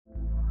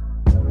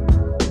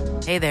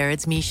Hey there,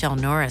 it's Michelle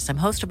Norris. I'm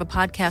host of a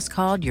podcast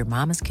called Your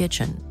Mama's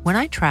Kitchen. When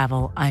I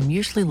travel, I'm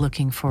usually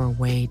looking for a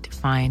way to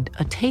find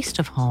a taste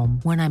of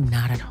home when I'm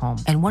not at home.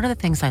 And one of the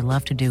things I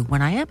love to do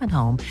when I am at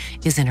home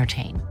is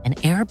entertain. And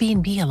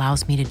Airbnb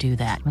allows me to do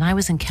that. When I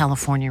was in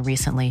California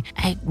recently,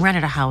 I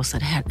rented a house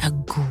that had a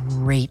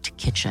great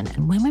kitchen.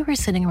 And when we were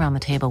sitting around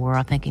the table, we were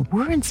all thinking,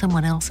 we're in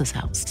someone else's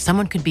house.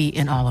 Someone could be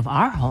in all of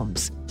our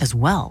homes as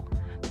well.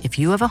 If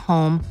you have a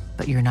home,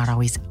 but you're not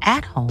always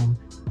at home,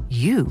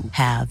 you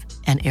have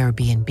an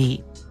Airbnb.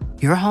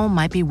 Your home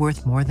might be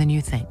worth more than you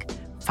think.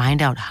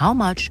 Find out how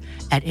much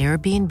at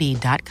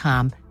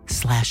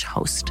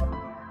airbnb.com/host.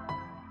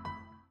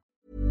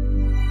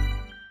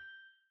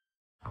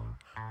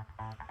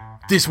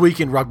 This week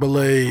in Rugby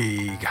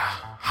League,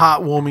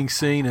 heartwarming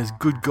scene as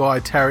good guy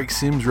Tariq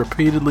Sims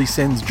repeatedly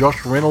sends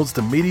Josh Reynolds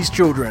to meet his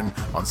children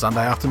on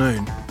Sunday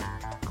afternoon.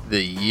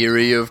 The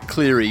Yeary of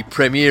Cleary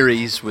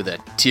premieres with a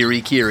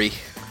teary kiri.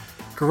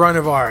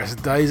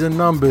 Coronavirus days are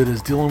numbered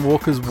as Dylan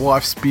Walker's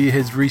wife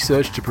spearheads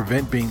research to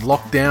prevent being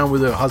locked down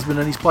with her husband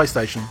and his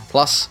PlayStation.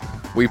 Plus,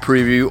 we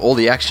preview all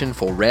the action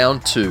for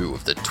round 2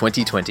 of the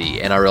 2020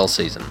 NRL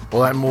season.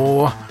 All that and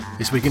more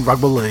this week in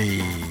Rugby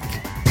League.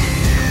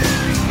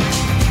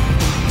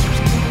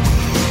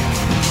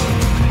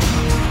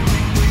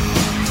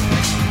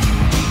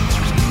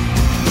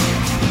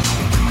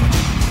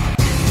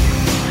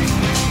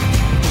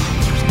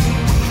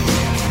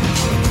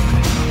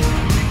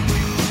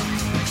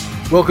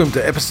 Welcome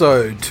to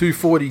episode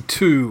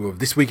 242 of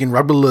This Week in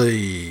Rugby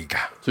League.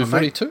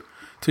 242?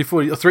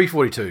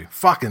 342.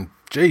 Fucking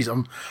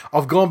jeez,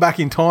 I've gone back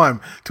in time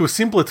to a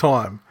simpler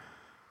time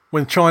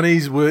when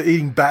Chinese were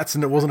eating bats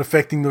and it wasn't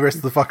affecting the rest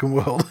of the fucking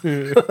world.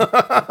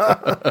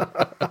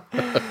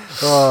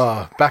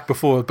 Back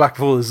before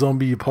the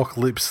zombie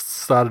apocalypse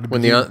started to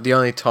When the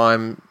only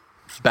time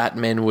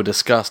Batmen were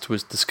discussed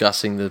was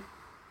discussing the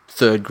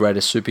third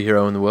greatest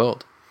superhero in the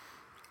world.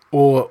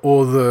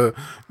 Or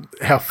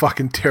how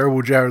fucking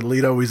terrible Jared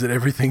Leto is at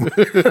everything.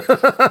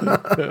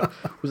 That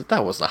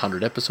wasn't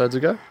 100 episodes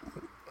ago.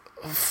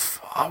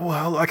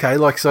 Well, okay,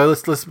 so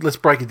let's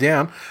break it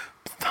down.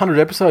 100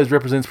 episodes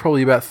represents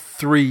probably about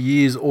 3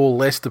 years or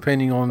less,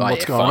 depending on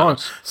what's going on.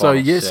 So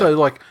 3 years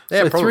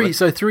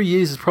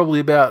is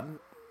probably about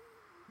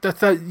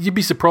that. You'd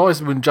be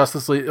surprised when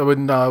Justice League,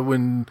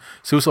 when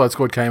Suicide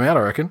Squad came out.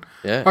 I reckon.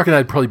 Yeah. I reckon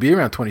it'd probably be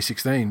around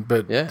 2016,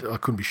 but yeah. I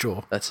couldn't be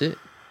sure. That's it.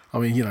 I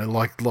mean,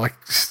 like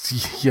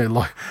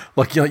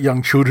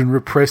young children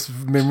repress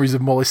memories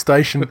of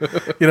molestation,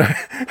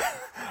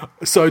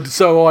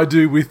 So I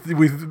do with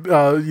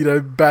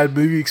bad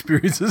movie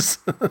experiences.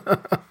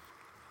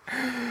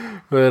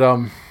 But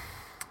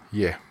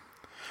yeah,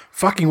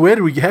 fucking how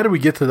did we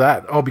get to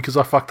that? Oh, because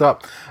I fucked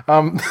up.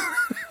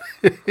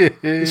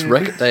 This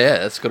record,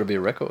 that's got to be a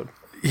record.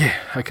 Yeah.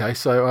 Okay.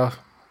 So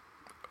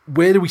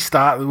where do we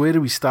start?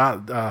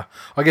 I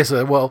guess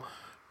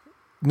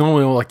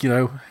normally,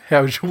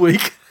 how was your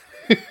week?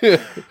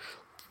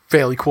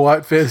 Fairly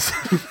quiet, Fez.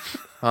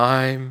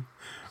 I'm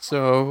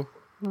so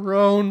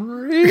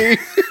lonely.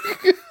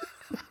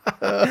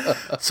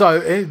 So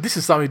this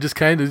is something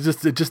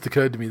that just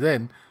occurred to me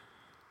then.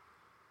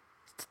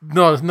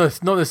 No,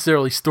 it's not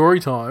necessarily story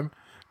time,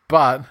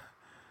 but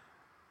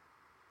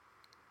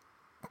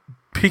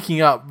picking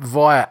up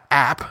via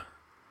app.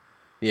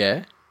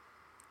 Yeah.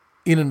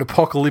 In an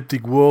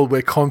apocalyptic world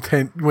where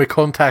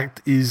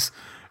contact is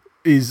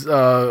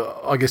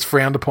I guess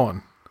frowned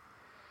upon.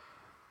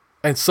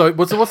 And so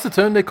what's the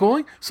term they're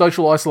calling?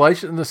 Social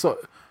isolation and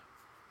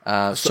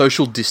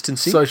social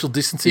distancing. Social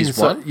distancing is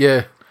one.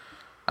 Yeah.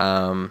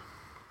 I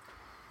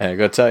got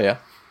to tell you,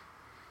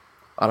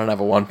 I don't have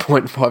a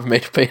 1.5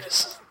 meter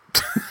penis.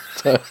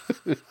 But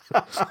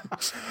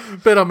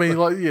I mean, the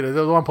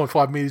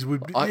 1.5 meters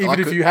would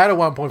if you had a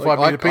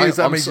 1.5 meter penis,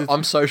 that means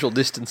I'm social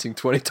distancing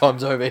 20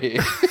 times over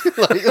here.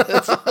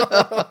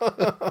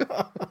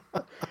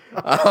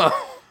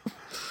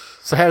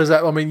 So how does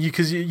that? I mean,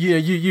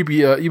 you'd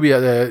be out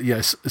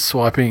there,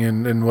 swiping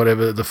and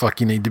whatever the fuck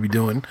you need to be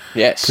doing.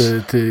 Yes.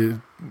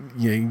 To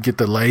get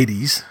the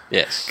ladies.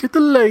 Yes. Get the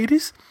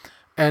ladies.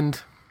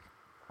 And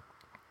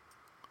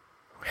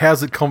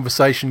how's the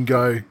conversation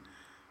go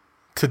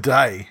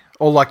today?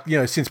 Or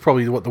since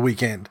probably the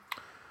weekend?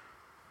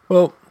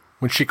 Well,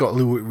 when shit got a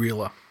little bit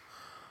realer.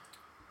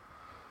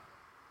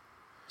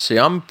 See,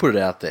 I'm going to put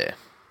it out there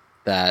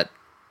that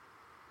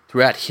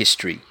throughout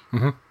history,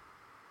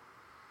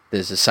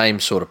 there's the same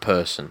sort of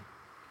person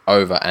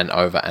over and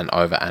over and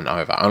over and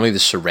over. Only the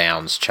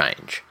surrounds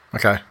change.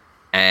 Okay.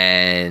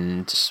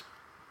 And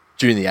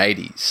during the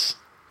 80s...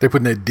 They're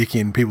putting their dick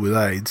in people with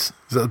AIDS.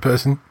 Is that the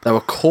person? They were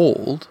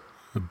called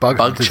bug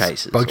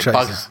chasers. Bug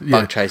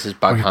chasers,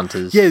 bug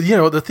hunters. Yeah,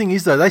 the thing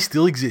is, though, they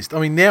still exist. I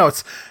mean, now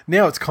it's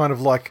kind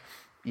of like...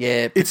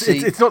 Yeah,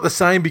 it's not the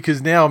same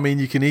because now, I mean,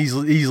 you can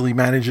easily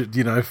manage it,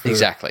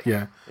 Exactly.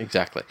 Yeah.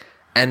 Exactly.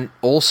 And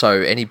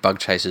also, any bug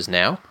chasers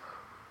now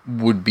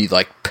would be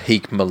like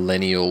peak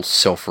millennial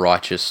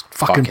self-righteous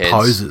fucking fuckheads.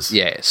 Posers.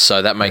 Yeah,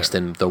 so that makes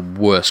them the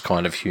worst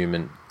kind of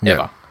human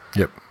ever.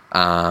 Yep.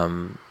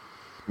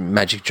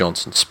 Magic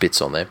Johnson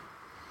spits on them.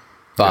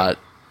 But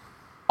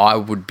I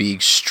would be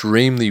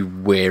extremely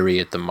wary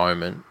at the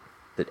moment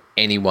that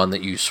anyone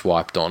that you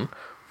swiped on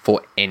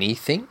for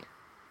anything...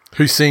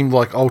 Who seemed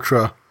like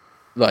ultra...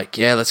 Like,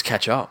 yeah, let's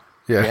catch up.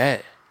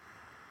 Yeah.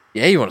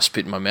 Yeah, you want to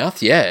spit in my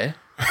mouth? Yeah.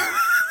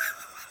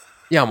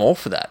 Yeah, I'm all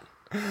for that.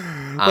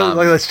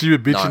 Like that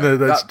stupid bitch in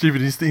that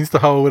stupid Insta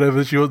hole or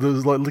whatever. She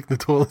was like licking the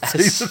toilet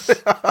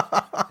seat.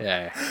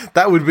 Yeah,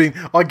 that would be.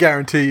 I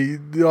guarantee.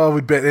 I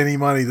would bet any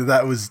money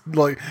that was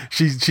like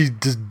she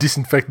just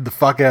disinfected the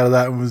fuck out of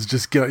that and was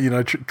just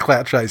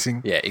clout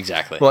chasing. Yeah,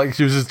 exactly. Like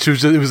she was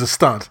just, it was a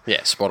stunt.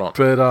 Yeah, spot on.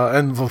 But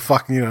and for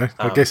fucking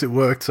I guess it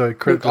worked. So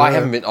credit. Look, I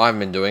haven't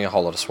been doing a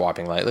whole lot of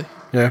swiping lately.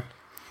 Yeah.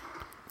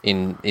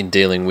 In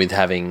dealing with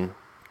having,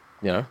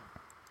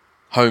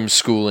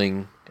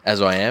 homeschooling as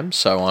I am,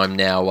 so I'm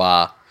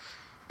now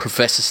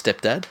Professor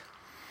Stepdad.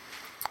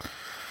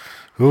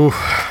 Ooh.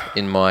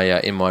 In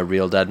my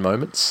real dad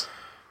moments.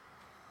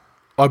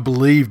 I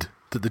believed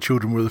that the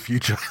children were the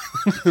future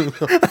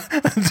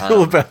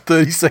until about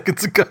 30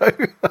 seconds ago.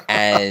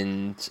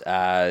 And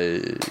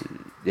so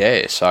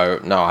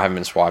no, I haven't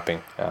been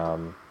swiping.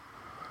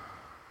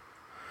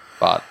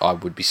 But I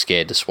would be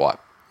scared to swipe.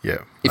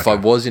 Yeah. If I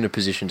was in a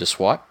position to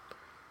swipe,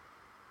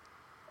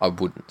 I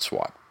wouldn't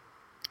swipe.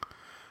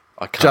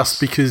 I can't. Just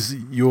because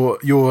you're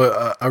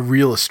a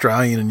real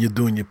Australian and you're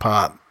doing your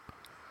part.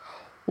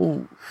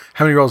 Well,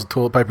 how many rolls of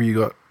toilet paper you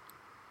got?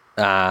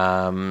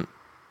 I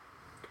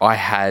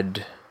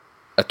had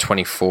a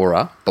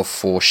 24er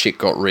before shit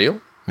got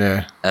real.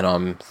 Yeah. And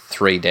I'm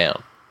 3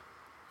 down.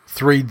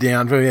 3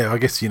 down. Yeah, I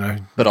guess,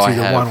 but it's I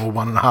either have 1 or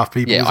 1.5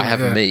 people. Yeah, I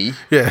have me.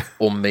 Yeah.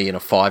 Or me and a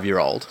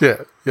 5-year-old.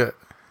 Yeah, yeah.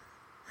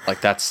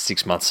 Like, that's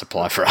 6 months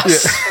supply for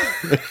us.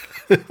 Yeah.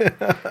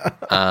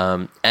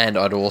 And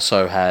I'd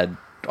also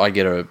I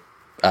get a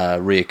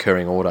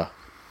reoccurring order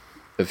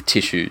of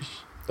tissues,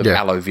 of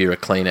aloe vera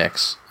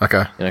Kleenex.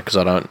 Okay. Because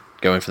I don't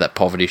go in for that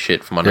poverty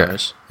shit for my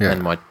nose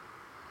and my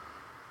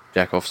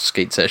jack off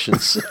skeet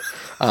sessions.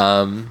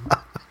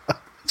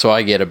 So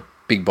I get a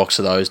big box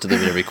of those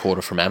delivered every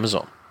quarter from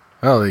Amazon.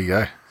 Oh, there you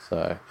go.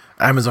 So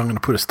Amazon going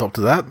to put a stop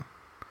to that?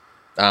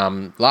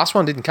 Last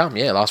one didn't come.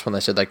 Yeah, last one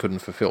they said they couldn't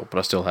fulfill, but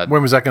I still had.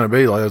 When was that going to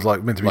be? Like, it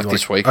was meant to be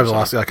this week. Over the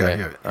last. Okay,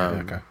 yeah.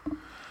 Okay.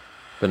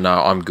 But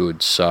no, I'm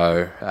good.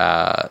 So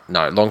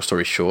no. Long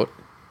story short,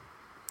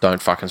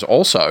 don't fucking.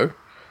 Also,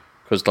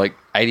 because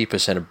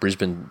 80% of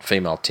Brisbane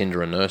female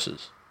Tinder are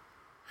nurses.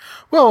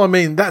 Well, I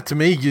mean, that to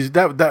me,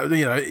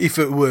 if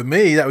it were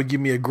me, that would give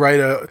me a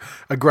greater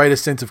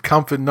sense of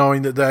comfort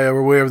knowing that they are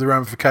aware of the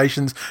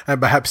ramifications,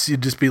 and perhaps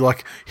you'd just be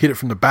like, hit it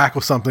from the back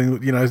or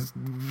something,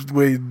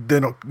 where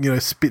they're not,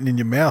 spitting in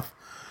your mouth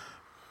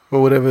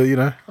or whatever,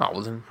 Oh,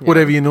 well then,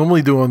 whatever you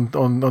normally do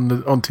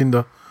on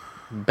Tinder.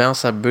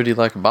 Bounce that booty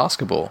like a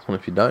basketball, and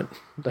if you don't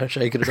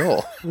shake it at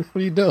all. What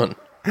are you doing?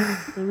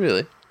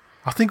 Really?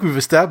 I think we've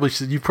established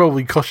that you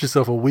probably cost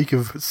yourself a week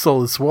of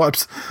solid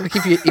swipes. Like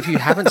if you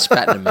haven't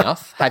spat in a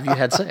mouth, have you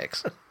had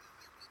sex?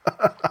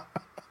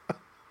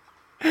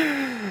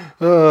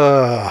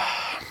 Yeah.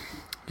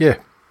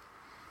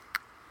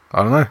 I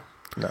don't know.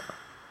 No.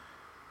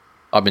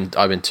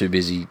 I've been too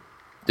busy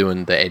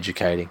doing the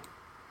educating.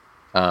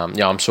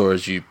 I'm sure,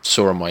 as you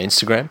saw on my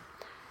Instagram,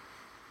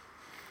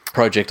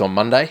 project on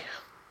Monday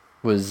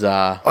was.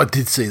 I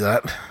did see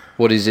that.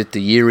 What is it?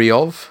 The year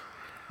of?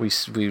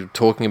 We were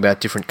talking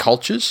about different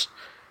cultures,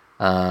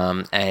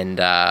 and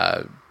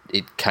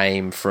it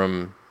came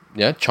from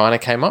China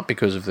came up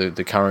because of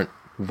the current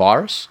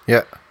virus.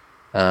 Yeah,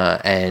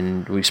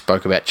 and we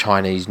spoke about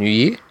Chinese New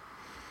Year,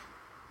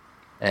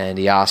 and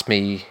he asked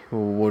me,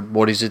 well,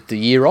 "What is it the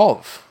year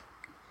of?"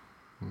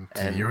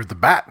 The year of the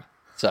bat.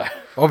 So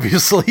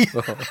obviously,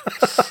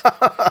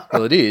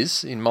 well, it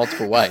is in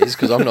multiple ways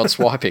because I'm not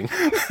swiping,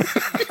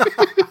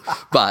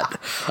 but.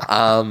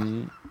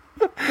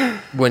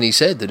 When he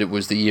said that it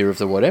was the year of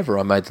the whatever,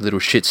 I made the little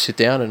shit sit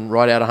down and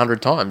write out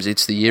 100 times.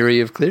 It's the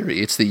year of Cleary.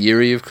 It's the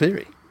year of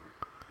Cleary.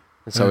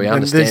 And so he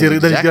understands he's going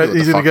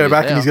to go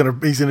back now. and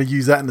he's going to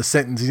use that in the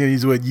sentence. He's going to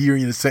use the word year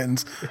in a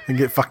sentence and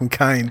get fucking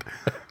caned.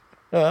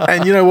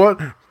 And you know what?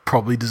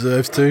 Probably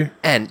deserves to.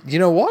 And you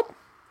know what?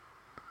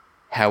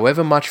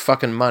 However much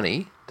fucking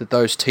money that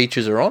those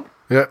teachers are on,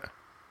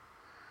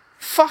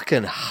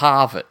 fucking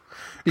halve it.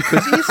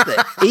 Because it's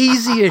the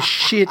easiest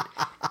shit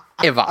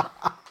ever.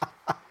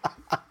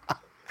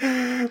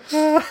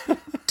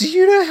 Do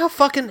you know how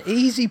fucking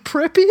easy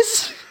prep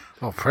is?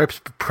 Oh, prep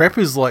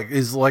is like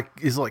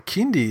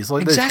kindy. It's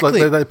like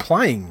exactly. they're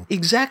playing.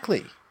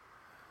 Exactly.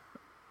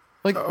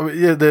 Like,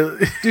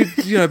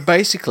 dude,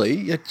 basically,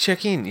 you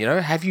check in.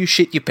 Have you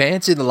shit your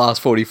pants in the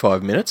last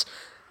 45 minutes?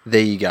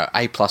 There you go,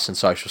 A+ in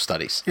social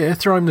studies. Yeah,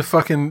 throw him the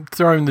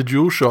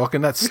DualShock,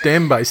 and that's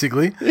STEM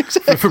basically.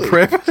 Exactly. For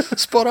prep.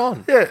 Spot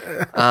on. Yeah.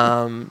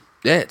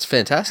 It's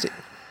fantastic.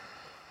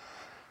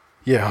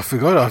 Yeah, I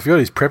forgot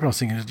his prep, and I was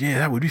thinking, yeah,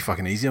 that would be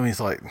fucking easy. I mean, it's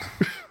like,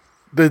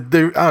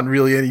 there aren't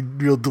really any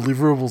real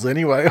deliverables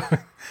anyway.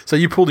 So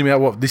you pulled him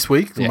out, this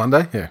week,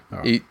 Monday? Yeah.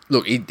 Right.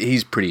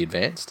 He's pretty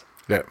advanced.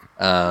 Yeah.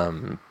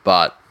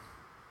 But,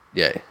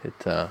 yeah,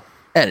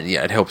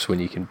 it helps when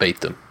you can beat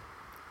them.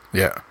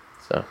 Yeah.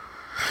 So,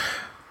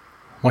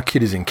 my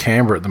kid is in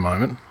Canberra at the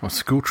moment on a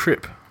school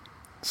trip.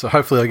 So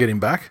hopefully I get him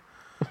back.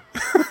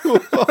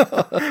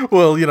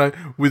 Well, you know,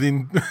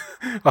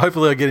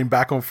 hopefully I get him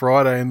back on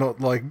Friday and not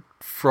like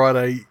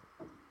Friday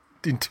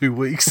in 2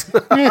 weeks.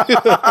 But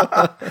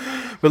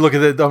look at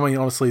that. I mean,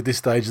 honestly, at this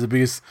stage, the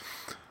biggest,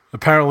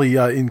 apparently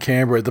in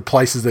Canberra, the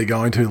places they're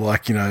going to,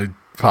 like, you know,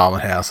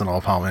 Parliament House and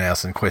Old Parliament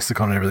House and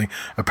Questacon and everything,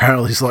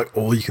 apparently it's like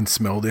all you can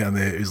smell down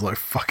there is like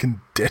fucking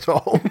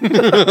Dettol.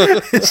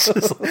 It's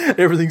just,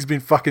 everything's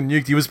been fucking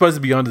nuked. He was supposed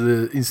to be under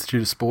the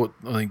Institute of Sport,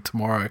 I think,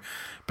 tomorrow,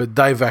 but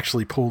they've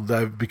actually pulled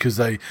that because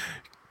they're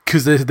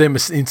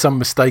in some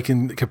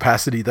mistaken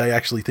capacity, they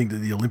actually think that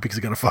the Olympics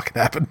are going to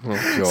fucking happen.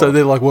 Oh, so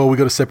they're like, well, we've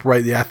got to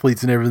separate the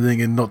athletes and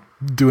everything and not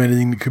do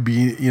anything that could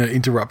be, you know,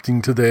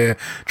 interrupting to their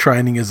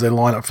training as they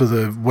line up for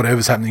the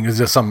whatever's happening. Because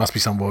there must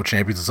be some world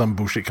champions or some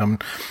bullshit coming,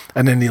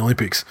 and then the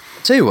Olympics.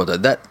 Tell you what,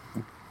 though,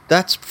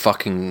 that's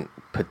fucking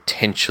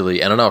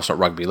potentially, and I know it's not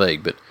rugby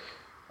league, but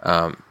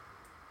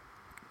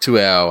to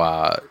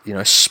our you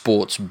know,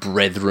 sports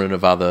brethren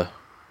of other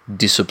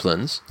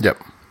disciplines.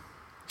 Yep.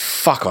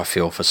 Fuck, I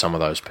feel for some of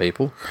those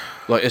people.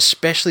 Like,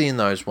 especially in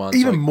those ones.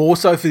 Even like, more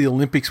so for the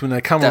Olympics when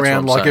they come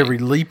around like every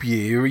leap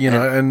year, you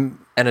know, and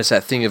it's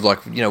that thing of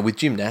like, you know, with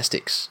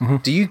gymnastics,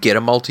 do you get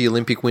a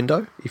multi-Olympic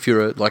window if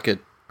you're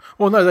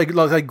Well, no,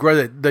 they grow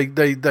that they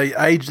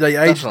age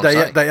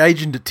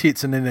into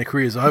tits and then their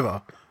career's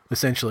over,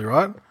 essentially,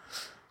 right?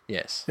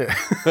 Yes. Yeah.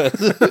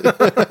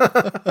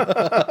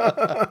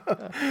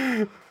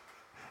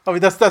 I mean,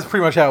 that's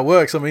pretty much how it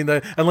works. I mean,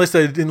 unless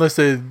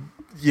they're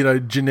you know,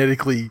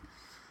 genetically,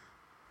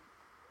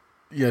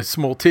 you know,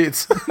 small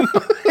tits.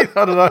 I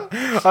don't know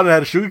how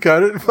to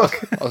sugarcoat it.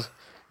 Fuck.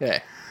 Yeah.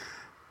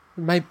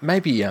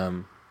 Maybe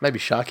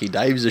Sharky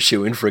Dave's a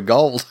shoe-in for a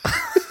gold.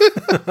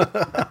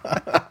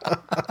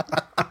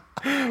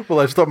 Well,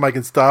 they've stopped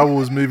making Star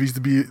Wars movies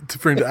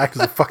for him to act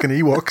as a fucking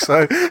Ewok,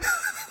 so.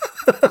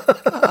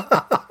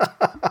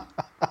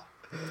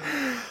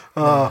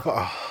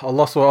 I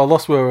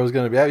lost where I was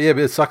going to be at. Yeah,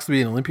 but it sucks to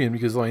be an Olympian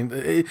because, I mean,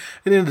 at the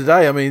end of the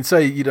day, I mean,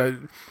 say you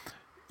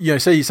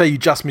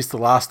just missed the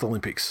last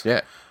Olympics.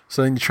 Yeah.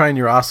 So then you train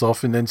your ass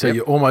off, and then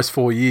you're almost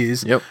 4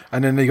 years. Yep.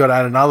 And then you got to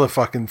add another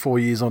fucking 4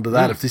 years onto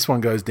that if this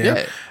one goes down.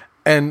 Yeah.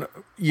 And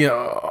you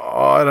know,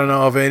 I don't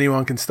know if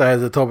anyone can stay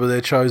at the top of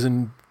their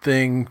chosen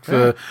thing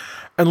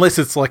unless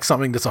it's like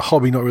something that's a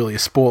hobby, not really a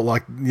sport,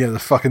 like, you know, the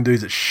fucking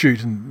dudes that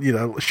shoot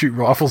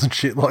rifles and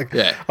shit. Like,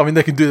 I mean,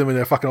 they can do them when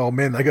they're fucking old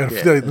men. They go to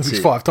the Olympics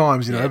 5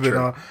 times, you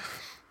know.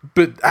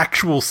 But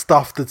actual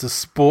stuff that's a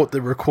sport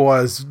that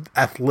requires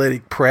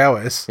athletic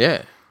prowess.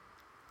 Yeah.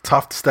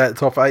 Tough to stay at the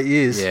top 8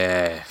 years.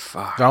 Yeah,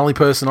 fuck. The only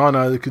person I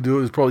know that could do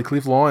it is probably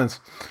Cliff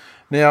Lyons.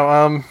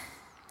 Now,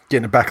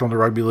 getting it back onto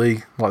rugby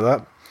league like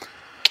that.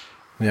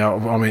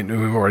 Now, I mean,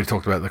 we've already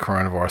talked about the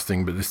coronavirus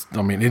thing, but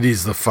it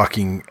is the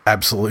fucking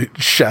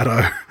absolute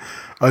shadow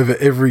over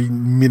every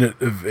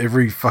minute of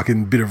every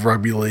fucking bit of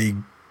rugby league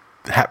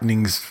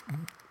happenings,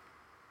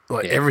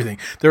 everything.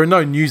 There are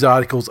no news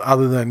articles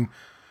other than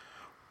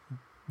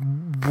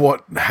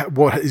what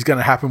is going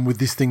to happen with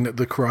this thing that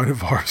the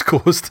coronavirus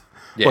caused.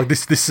 Yeah. Like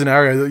this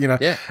scenario, you know,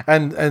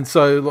 and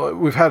so like,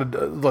 we've had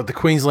like the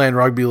Queensland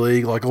Rugby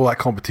League, like all that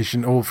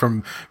competition, all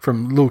from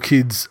little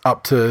kids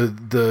up to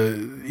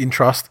the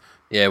Intrust.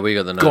 Yeah, we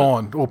got the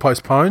gone or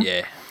postponed.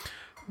 Yeah,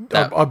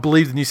 I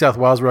believe the New South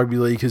Wales Rugby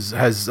League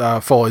has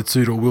followed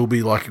suit or will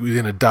be like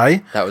within a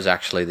day. That was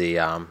actually the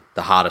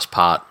hardest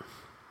part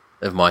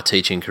of my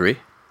teaching career.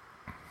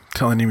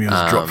 Telling him he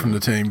was dropped from the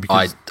team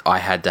because I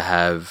had to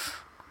have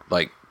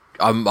like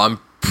I'm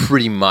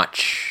pretty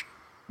much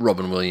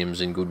Robin Williams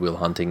in Good Will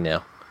Hunting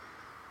now.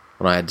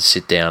 When I had to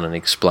sit down and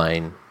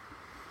explain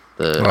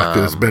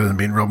it's better than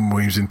being Robin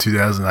Williams in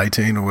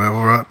 2018 or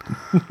whatever, right?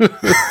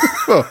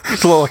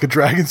 It's a lot like a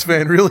Dragons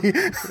fan, really.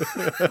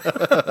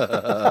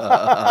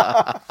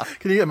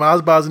 Can you get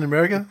Mars bars in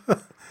America?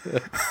 They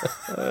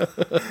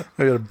got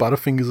a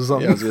Butterfingers or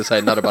something. Yeah, I was going to say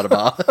Nutter Butter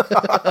Bar.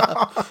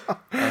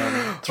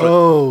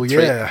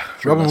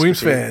 Robin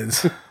Williams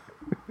fans.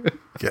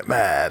 Get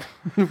mad.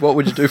 What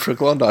would you do for a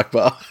Klondike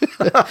bar?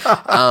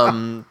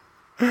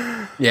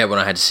 Yeah, when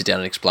I had to sit down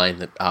and explain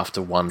that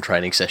after one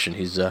training session,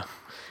 his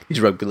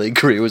rugby league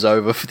career was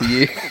over for the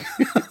year.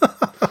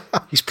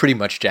 He's pretty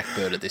much Jack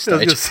Bird at this stage.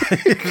 I was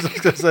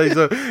going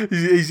to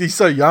say, he's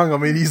so young. I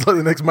mean, he's like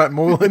the next Matt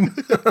Moylan.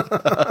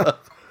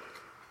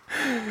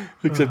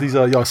 Except he's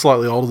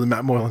slightly older than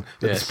Matt Moylan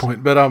at this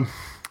point. But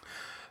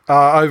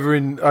over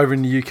in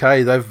the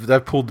UK,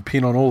 they've pulled the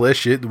pin on all their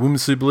shit. The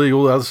Women's Super League,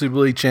 all the other Super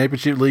League,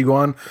 Championship, League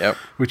One,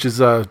 which is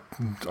I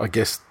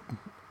guess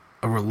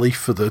a relief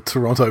for the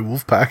Toronto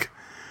Wolfpack.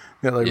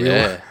 Now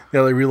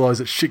they realise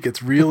that shit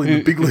gets real in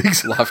the big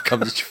leagues. Life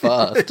comes at you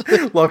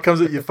fast. Life comes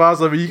at you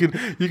fast. I mean,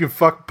 you can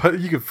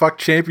fuck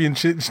champion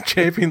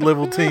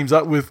level teams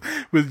up with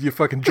your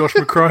fucking Josh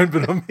McCrone,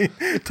 but I mean,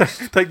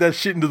 take that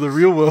shit into the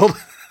real world.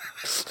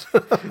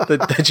 they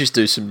just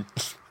do some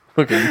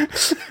fucking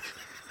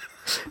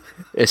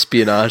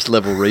espionage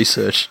level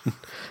research.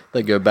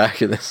 They go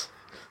back and this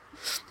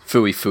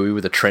fooey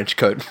with a trench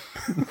coat.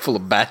 full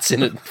of bats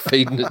in it,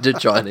 feeding it to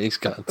Chinese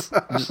cunts.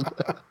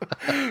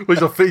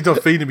 Well, he's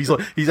not feeding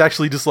him. He's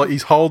actually just like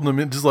he's holding them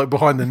in, just like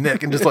behind the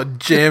neck and just like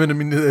jamming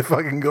them into their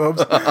fucking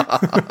gobs.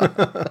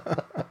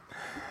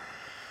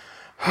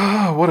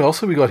 What else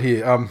have we got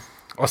here?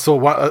 I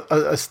saw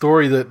a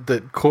story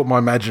that caught my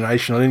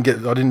imagination. I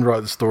didn't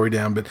write the story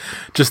down, but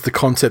just the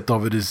concept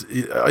of it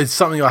it's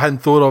something I hadn't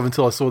thought of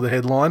until I saw the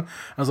headline.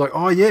 I was like,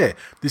 oh yeah,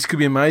 this could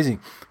be amazing.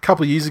 A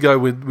couple of years ago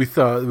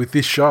with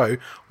this show,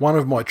 one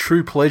of my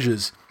true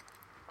pleasures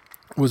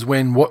was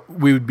when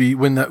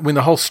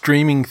the whole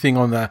streaming thing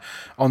on the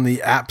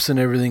apps and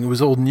everything, it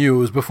was all new. It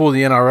was before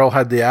the NRL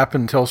had the app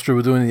and Telstra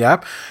were doing the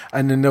app,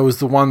 and then there was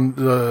the one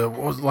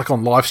like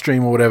on live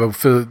stream or whatever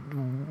for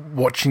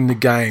watching the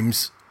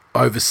games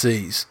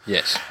overseas.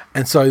 Yes.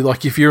 And so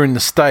like if you're in the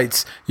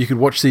States, you could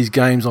watch these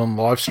games on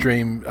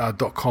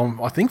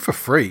livestream.com, I think for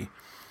free.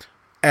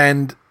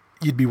 And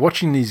you'd be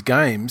watching these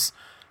games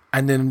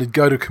and then it'd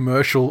go to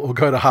commercial or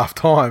go to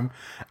halftime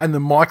and the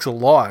mics are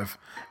live.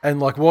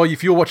 And like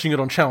if you're watching it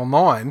on Channel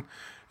 9,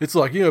 it's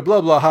like, blah,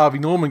 blah, Harvey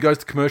Norman goes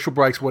to commercial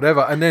breaks,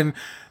 whatever. And then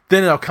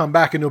they'll come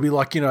back and it'll be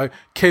like,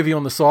 Kevy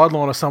on the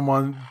sideline or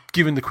someone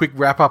giving the quick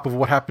wrap up of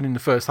what happened in the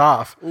first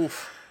half.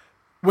 Oof.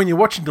 When you're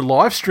watching the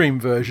live stream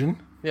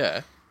version,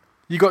 yeah,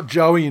 you got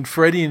Joey and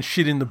Freddie and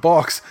shit in the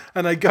box,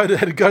 and it goes to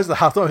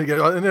halftime,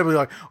 and they'll be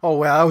like, "Oh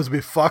wow, that was a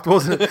bit fucked,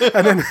 wasn't it?"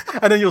 and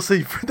then you'll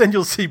see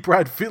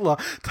Brad Fittler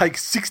take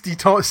 60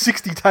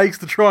 takes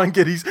to try and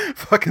get his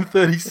fucking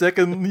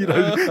 30-second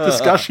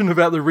discussion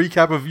about the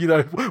recap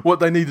of what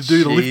they need to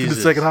do to lift in the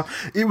second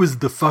half. It was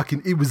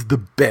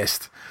the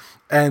best,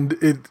 and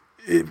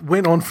it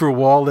went on for a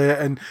while there,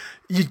 and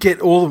you'd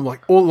get all of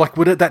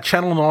them that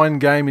Channel 9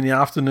 game in the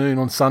afternoon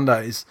on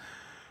Sundays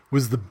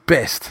was the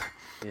best.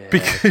 Yeah,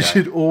 because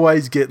you'd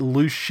always get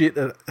loose shit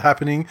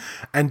happening,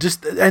 and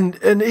just and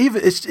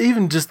even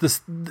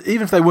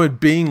if they weren't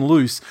being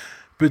loose,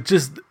 but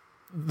just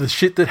the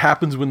shit that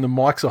happens when the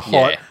mics are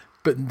hot. Yeah.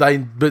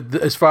 But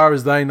as far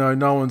as they know,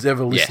 no one's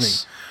ever listening.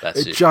 Yes,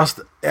 that's it. Just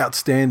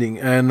outstanding.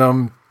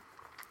 And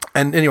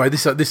anyway,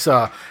 this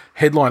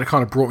headline, it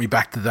kind of brought me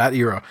back to that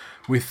era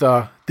with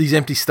these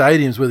empty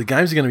stadiums where the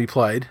games are going to be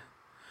played.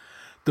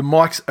 The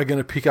mics are going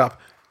to pick up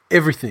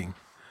everything.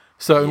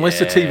 So unless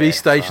the TV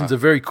stations are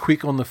very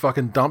quick on the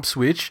fucking dump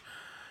switch,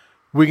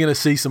 we're going to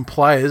see some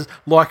players,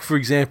 like, for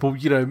example,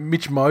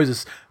 Mitch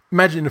Moses.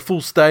 Imagine in a full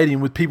stadium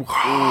with people,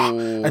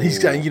 and he's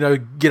going,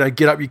 get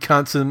up, you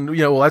cunts, and,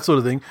 all that sort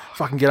of thing.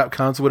 Fucking get up,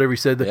 cunts, or whatever he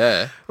said.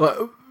 Yeah. Like,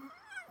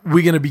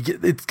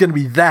 it's going to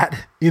be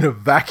that in a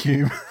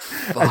vacuum.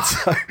 And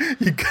so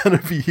you're going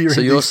to be hearing.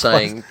 So you're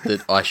saying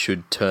that I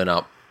should turn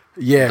up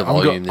the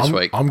volume this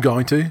week? I'm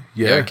going to.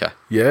 Yeah. Okay.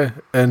 Yeah.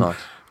 And nice.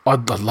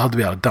 I'd love to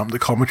be able to dump the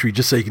commentary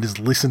just so you can just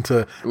listen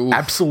to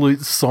absolute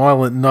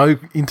silent, no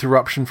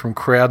interruption from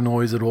crowd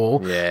noise at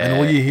all. Yeah. And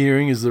all you're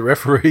hearing is the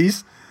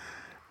referees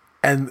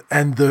and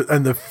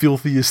the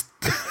filthiest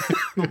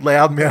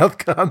loudmouth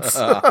cunts.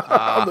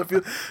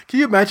 Can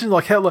you imagine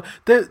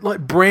how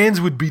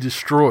brands would be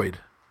destroyed?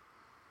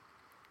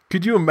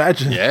 Could you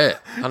imagine? Yeah,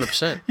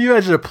 100%. You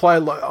imagine a player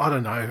like, I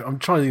don't know, I'm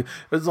trying to think,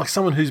 it's like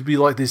someone who's be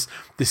like this,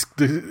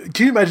 can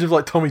you imagine if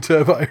like Tommy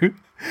Turbo,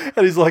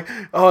 and he's like,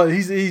 oh,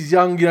 he's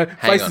young,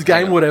 plays the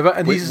game, whatever,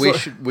 and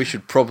we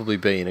should probably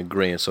be in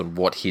agreement on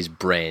what his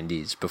brand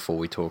is before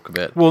we talk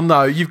about it. Well,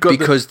 no, you've got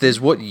because there's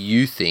what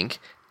you think,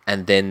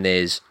 and then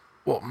there's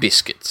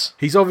biscuits.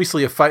 He's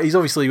obviously he's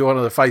obviously one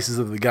of the faces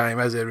of the game,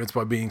 as evidenced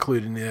by being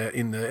included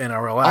in the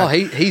NRL app. Oh,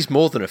 he's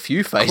more than a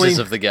few faces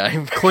of the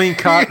game. Clean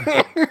cut,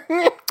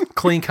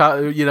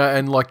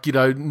 and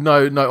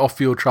no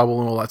off-field trouble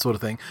and all that sort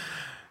of thing.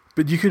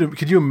 But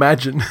could you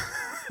imagine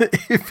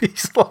if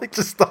he's like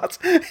just starts,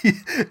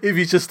 if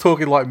he's just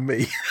talking like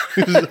me,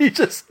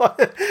 he's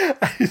like,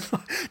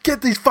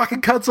 get these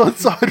fucking cunts on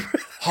side.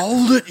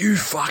 Hold it, you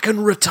fucking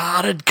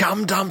retarded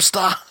cum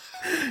dumpster.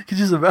 Could you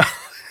just imagine?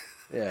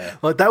 Yeah,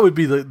 like that would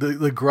be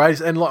the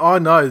greatest, and like I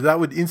know that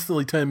would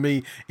instantly turn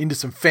me into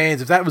some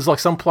fans if that was like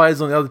some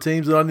players on the other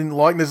teams that I didn't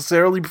like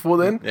necessarily before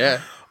then.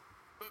 Yeah,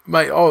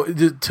 mate. Oh,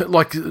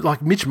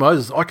 like Mitch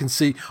Moses, I can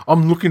see.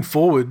 I'm looking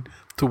forward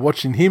to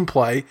watching him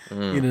play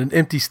in an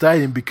empty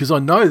stadium because I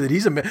know that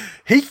he's a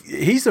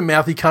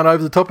mouthy cunt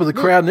over the top of the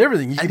crowd and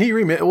everything. You can hear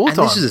him all the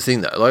time. This is the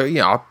thing though. Like,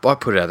 I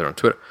put it out there on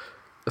Twitter.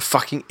 The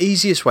fucking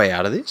easiest way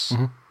out of this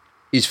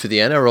is for the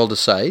NRL to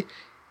say,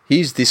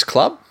 "Here's this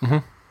club."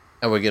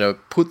 And we're going to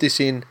put this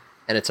in,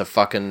 and it's a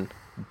fucking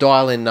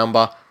dial-in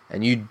number,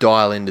 and you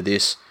dial into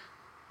this,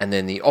 and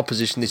then the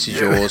opposition, this is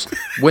yours.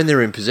 When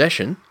they're in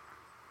possession,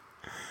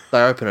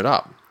 they open it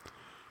up.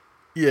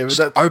 Yeah, but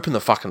just open the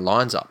fucking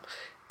lines up.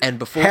 And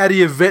before, how do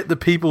you vet the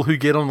people who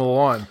get on the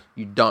line?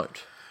 You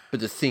don't.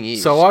 But the thing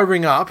is, so I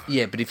ring up.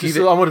 Yeah, but if just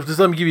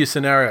let me give you a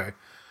scenario.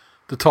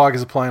 The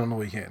Tigers are playing on the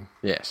weekend.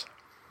 Yes.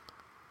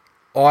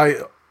 I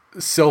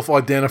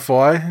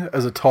self-identify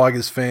as a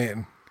Tigers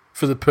fan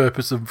for the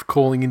purpose of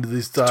calling into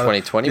this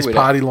 2020 this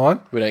party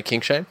line. We don't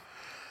kink shame.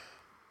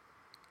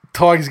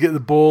 Tigers get the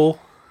ball.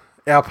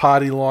 Our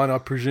party line,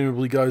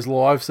 presumably, goes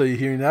live. So you're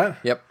hearing that?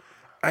 Yep.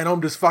 And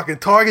I'm just fucking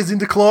Tigers in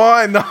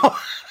decline.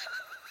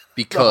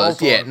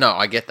 Because,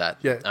 I get that.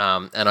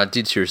 Yeah. And I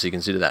did seriously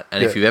consider that.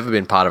 And if you've ever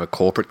been part of a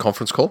corporate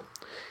conference call,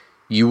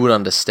 you would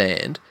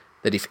understand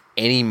that if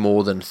any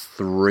more than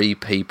 3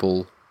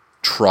 people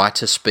try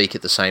to speak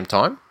at the same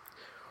time,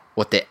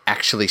 what they're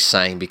actually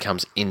saying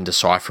becomes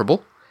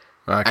indecipherable.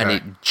 Okay. And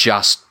it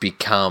just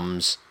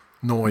becomes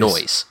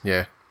noise.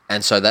 Yeah.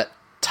 And so that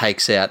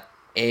takes out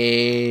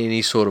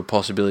any sort of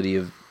possibility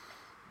of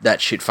that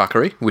shit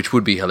fuckery, which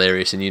would be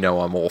hilarious, and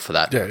I'm all for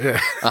that.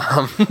 Yeah.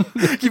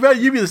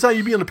 You'd be the same.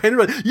 You'd be on the pen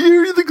right.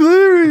 You're the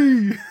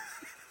glory.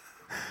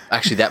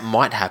 Actually, that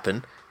might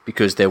happen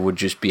because there would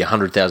just be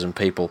 100,000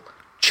 people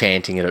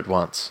chanting it at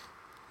once,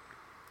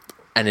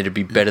 and it'd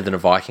be better than a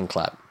Viking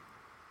clap.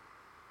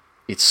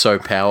 It's so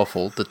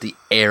powerful that the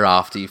air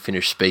after you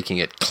finish speaking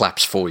it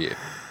claps for you.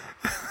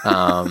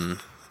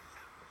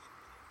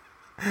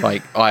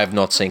 Like, I have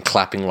not seen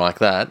clapping like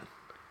that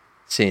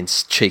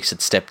since Cheeks at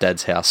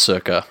Stepdad's house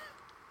circa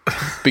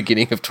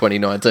beginning of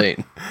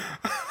 2019.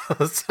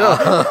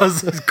 That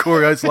was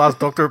Corey Oates' last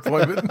doctor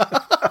appointment.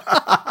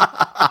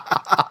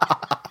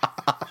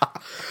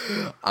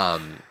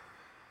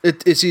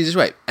 It's the easiest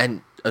way.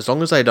 And as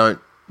long as they don't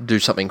do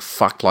something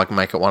fucked like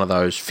make it one of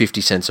those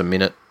 50 cents a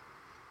minute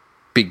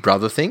Big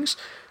Brother things,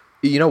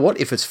 you know what?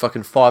 If it's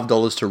fucking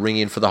 $5 to ring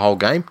in for the whole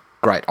game,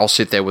 great. I'll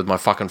sit there with my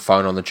fucking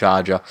phone on the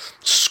charger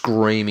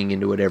screaming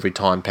into it every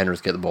time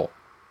Penrith get the ball.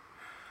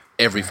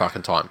 Every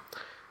fucking time.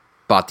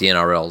 But the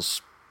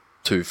NRL's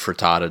too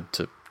fritarded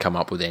to come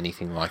up with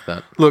anything like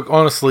that. Look,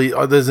 honestly,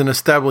 there's an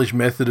established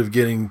method of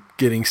getting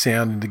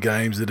sound into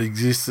games that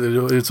exists.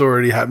 It's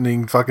already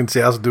happening. Fucking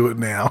South do it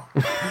now.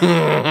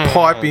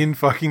 Pipe in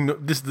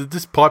fucking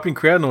just pipe in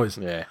crowd noise.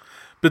 Yeah.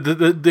 But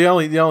the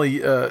only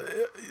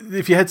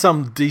if you had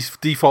some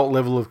default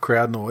level of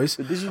crowd noise,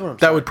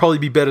 that would probably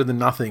be better than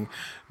nothing.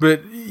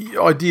 But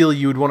ideally,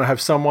 you would want to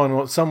have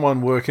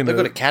someone working. They've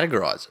got to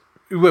categorise it.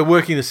 We're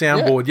working the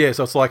soundboard,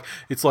 so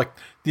it's like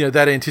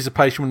that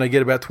anticipation when they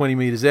get about 20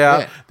 metres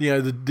out. Yeah.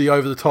 The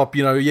over the top.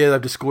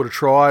 They've just scored a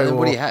try. And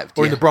what do you have?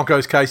 Or in the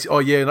Broncos' case,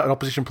 an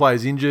opposition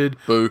player's injured.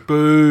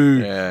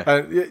 Boo.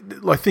 Yeah.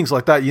 Like things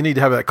like that. You need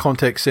to have that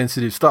context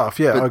sensitive stuff.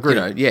 Yeah, but, I agree.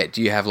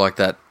 Do you have like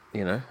that?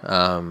 The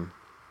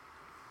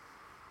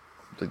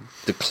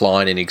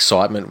decline in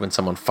excitement when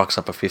someone fucks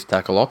up a fifth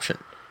tackle option.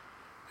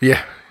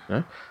 Yeah.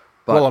 But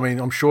well, I mean,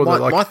 I'm sure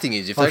my thing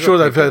is, I'm sure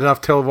they've had enough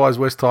televised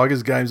West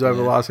Tigers games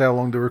over the last how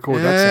long to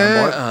record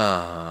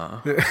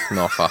that soundbite.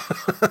 Noffa.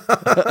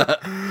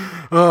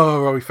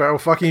 Robbie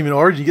Farah. Fucking even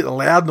Origin, you get the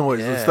loud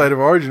noise in the state of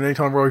Origin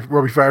anytime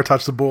Robbie Farah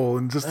touched the ball,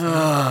 and just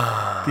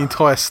the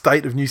entire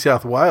state of New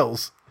South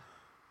Wales.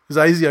 Has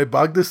ASIO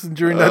bugged us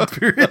during that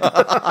period?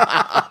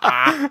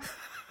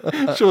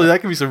 Surely that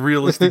can be some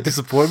realistic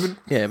disappointment.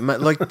 Yeah,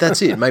 like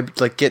that's it. Maybe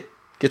like get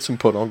some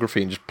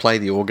pornography and just play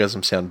the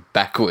orgasm sound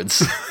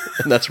backwards,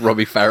 and that's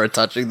Robbie Farah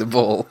touching the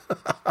ball.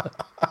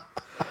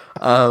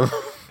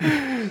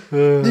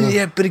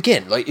 Yeah, but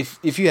again, like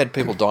if you had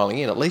people dialing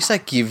in, at least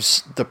that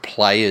gives the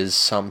players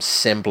some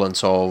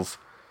semblance of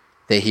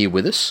they're here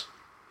with us.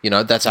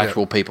 That's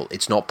actual people.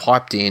 It's not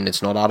piped in.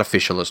 It's not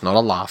artificial. It's not a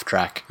laugh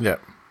track. Yeah.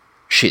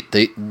 Shit.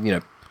 It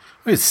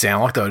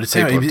sound like though.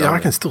 I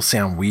can still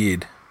sound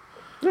weird.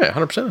 Yeah,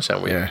 100% it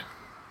sound weird. Yeah,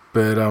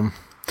 but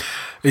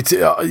it's.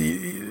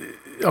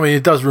 I mean,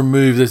 it does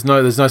remove. There's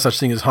no such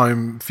thing as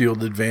home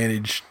field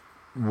advantage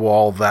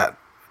while that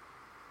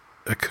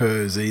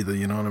occurs either.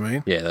 You know what I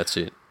mean? Yeah, that's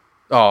it.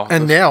 Oh,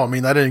 and now I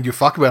mean they don't give a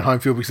fuck about home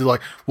field because they're like,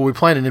 well, we're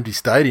playing in empty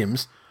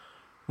stadiums.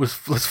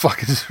 Let's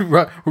fucking just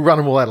run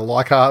them all out of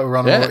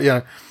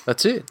Leichhardt.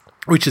 That's it.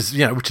 Which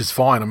is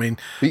fine. I mean,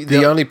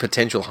 the only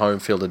potential home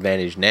field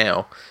advantage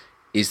now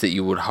is that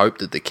you would hope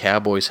that the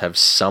Cowboys have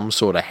some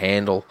sort of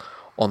handle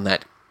on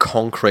that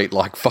concrete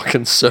like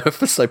fucking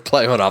surface they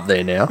play on up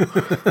there now.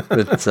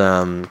 But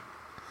not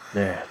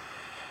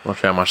sure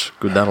how much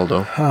good that'll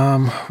do.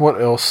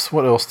 What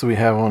else do we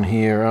have on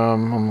here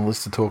on the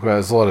list to talk about?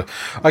 There's a lot of...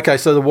 Okay,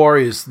 so the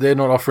Warriors, they're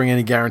not offering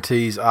any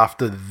guarantees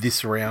after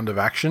this round of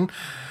action.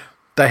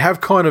 They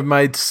have kind of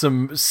made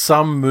some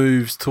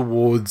moves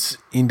towards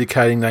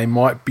indicating they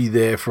might be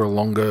there for a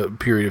longer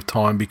period of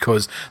time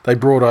because they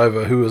brought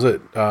over, who was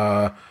it?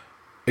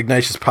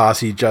 Ignatius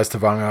Parsi, Jazz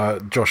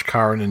Tavanga, Josh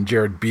Curran, and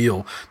Jared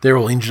Beale. They're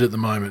all injured at the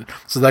moment,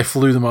 so they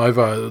flew them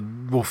over.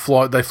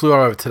 They flew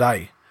over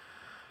today,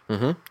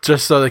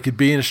 just so they could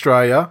be in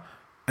Australia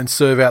and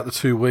serve out the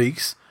 2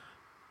 weeks.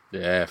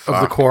 Of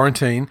the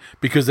quarantine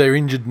because they're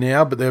injured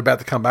now, but they're about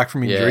to come back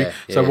from injury.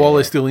 So while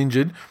they're still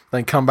injured, they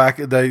can come back.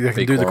 They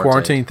can do the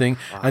quarantine thing,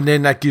 and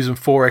then that gives them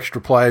 4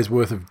 extra players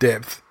worth of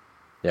depth.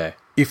 Yeah,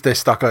 if they're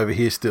stuck over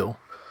here still.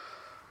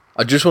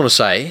 I just want to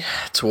say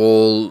to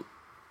all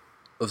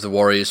of the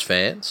Warriors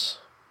fans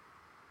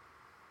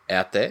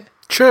out there,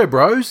 cheer,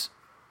 bros.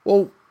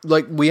 Well,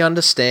 like we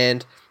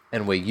understand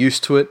and we're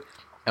used to it,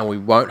 and we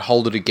won't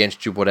hold it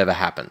against you whatever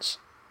happens.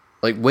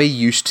 Like we're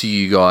used to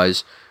you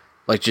guys,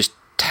 like just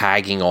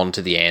tagging on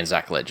to the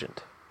Anzac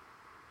legend.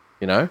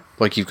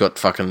 Like you've got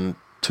fucking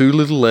 2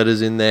 little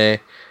letters in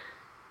there.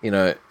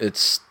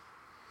 It's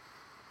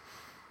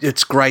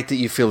it's great that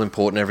you feel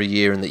important every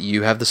year and that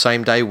you have the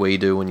same day we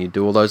do and you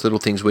do all those little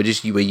things. We're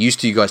used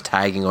to you guys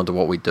tagging onto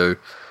what we do.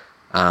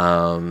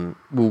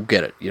 We'll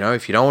get it.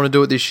 If you don't want to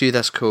do it this year,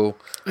 that's cool.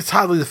 It's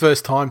hardly the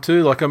first time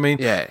too.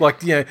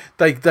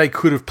 They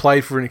could have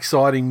played for an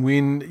exciting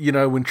win.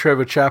 When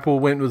Trevor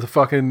Chappell went with the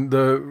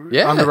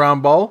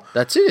underarm bowl.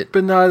 That's it.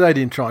 But no, they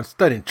didn't try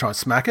and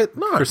smack it.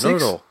 No, not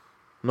at all.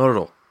 Not at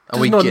all. And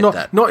we get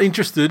that. Not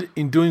interested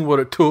in doing what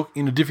it took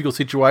in a difficult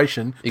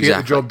situation to get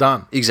the job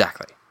done.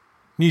 Exactly.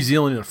 New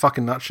Zealand in a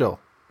fucking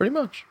nutshell. Pretty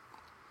much.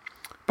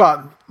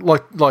 But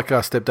like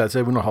our stepdad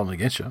said, we're not holding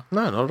against you.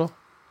 No, not at all.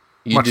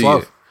 Much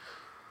love.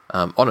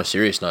 On a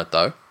serious note,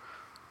 though,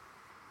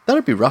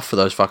 that'd be rough for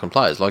those fucking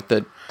players. Like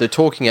they're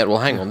talking at, well,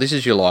 hang on, this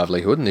is your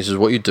livelihood and this is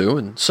what you do,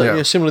 and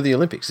so similar to the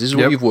Olympics, this is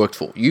what you've worked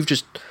for. You've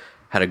just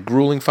had a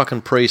grueling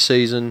fucking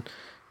pre-season.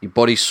 Your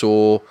body's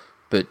sore,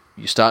 but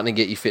you're starting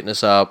to get your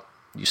fitness up.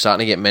 You're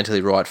starting to get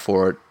mentally right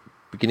for it.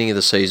 Beginning of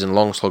the season,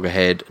 long slog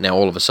ahead. Now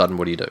all of a sudden,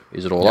 what do?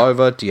 Is it all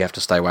over? Do you have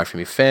to stay away from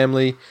your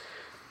family?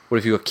 What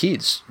if you've got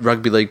kids?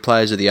 Rugby league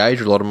players of the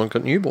age, a lot of them have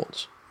got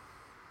newborns.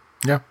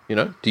 Yeah.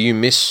 Do you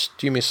miss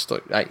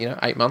like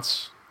 8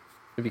 months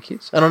of your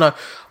kids? I don't know.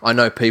 I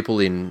know people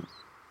in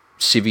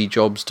civvy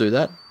jobs do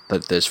that.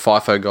 That there's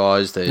FIFO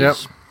guys,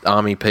 there's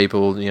army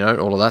people,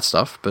 all of that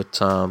stuff.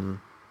 But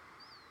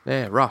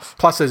rough.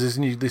 Plus, there's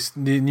this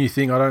new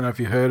thing. I don't know if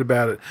you heard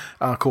about it.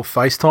 Called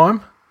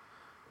FaceTime.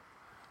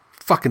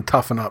 Fucking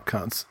toughen up,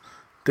 cunts.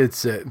 Dead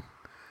set.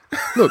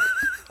 Look,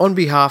 on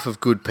behalf of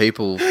good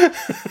people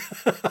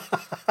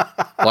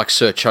like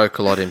Sir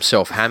Chocolate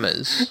himself,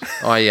 Hammers,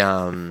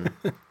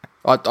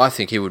 I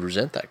think he would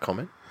resent that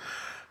comment.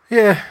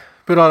 Yeah,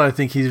 but I don't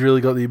think he's really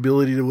got the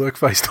ability to work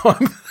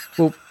FaceTime.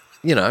 Well,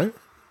 you know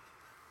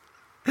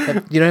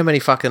how many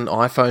fucking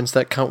iPhones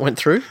that cunt went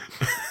through?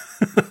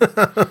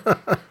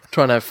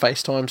 Trying to have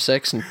FaceTime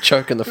sex and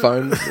choking the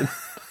phone.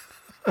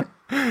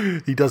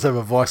 He does have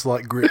a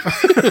vice-like grip.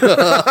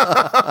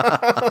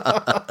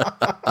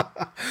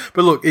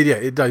 But look,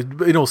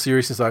 in all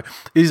seriousness, though, it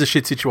is a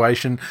shit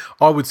situation.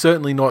 I would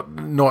certainly not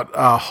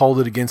hold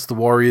it against the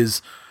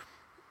Warriors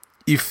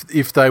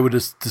if they were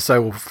to say,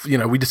 well,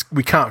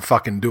 we can't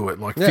fucking do it.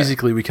 Like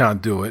physically, we can't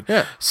do it.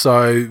 Yeah.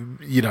 So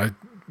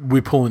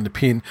we're pulling the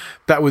pin.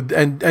 That would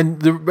and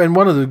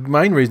one of the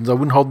main reasons I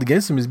wouldn't hold it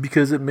against them is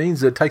because it means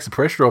that it takes the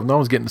pressure off. No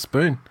one's getting the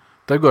spoon.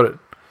 They've got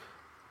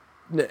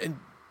it.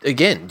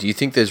 Again, do you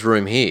think there's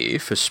room here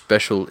for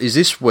special? Is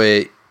this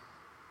where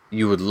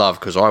you would love,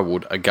 because I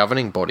would, a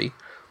governing body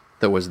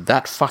that was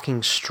that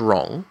fucking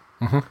strong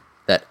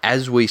that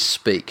as we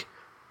speak,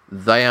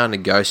 they are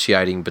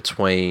negotiating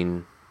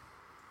between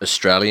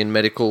Australian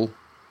medical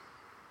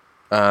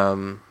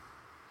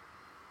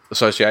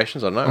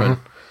associations, I don't know, and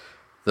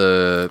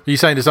are you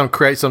saying to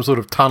create some sort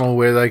of tunnel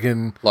where they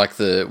can... Like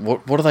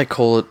what do they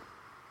call it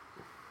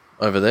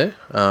over there?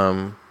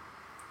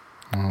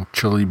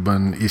 Chili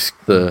bun is...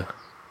 The...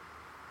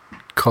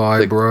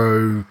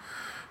 Kybro,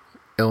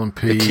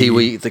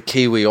 LNP... The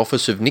Kiwi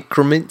Office of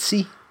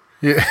Necromancy?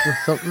 Yeah. Or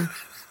something?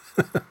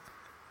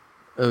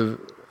 of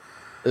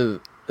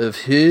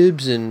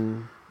herbs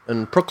and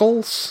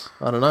prickles?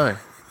 I don't know.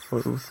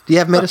 Do you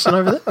have medicine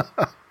over there?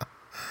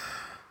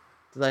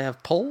 Do they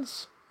have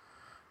poles?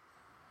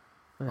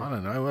 I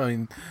don't know. I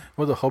mean,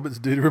 what do the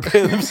hobbits do to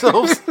repair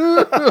themselves?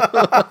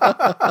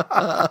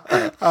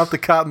 After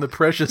carting the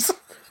precious.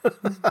 I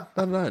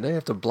don't know. Do you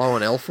have to blow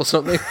an elf or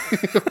something?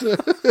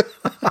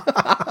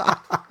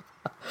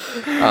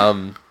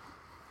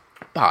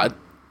 But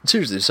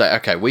seriously, to say,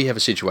 okay, we have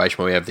a situation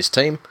where we have this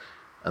team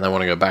and they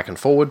want to go back and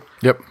forward.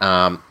 Yep.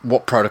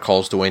 What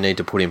protocols do we need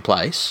to put in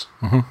place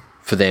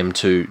for them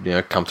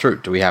to come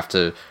through? Do we have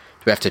to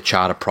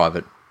charter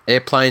private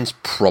airplanes?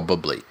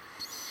 Probably.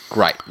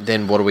 Great.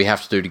 Then what do we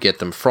have to do to get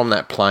them from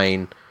that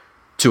plane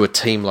to a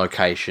team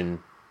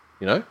location?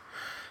 Yeah.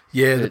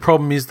 The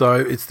problem is though,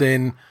 it's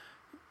then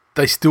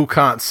they still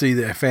can't see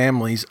their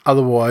families.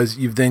 Otherwise,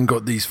 you've then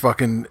got these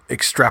fucking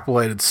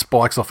extrapolated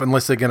spikes off,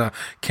 unless they're going to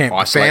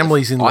camp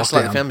families in lockdown.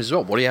 Isolate the families as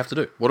well. What do you have to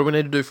do? What do we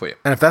need to do for you?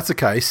 And if that's the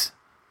case,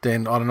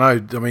 then I don't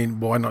know. I mean,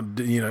 why not?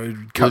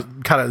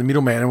 Cut out the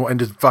middleman and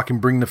just fucking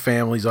bring the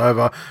families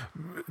over,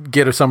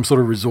 get some sort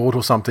of resort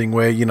or something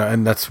where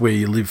and that's where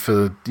you live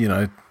for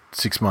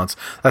 6 months.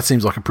 That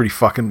seems like a pretty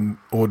fucking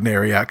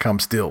ordinary outcome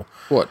still.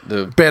 What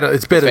it's better.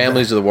 The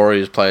families of the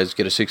Warriors players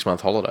get a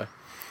 6-month holiday.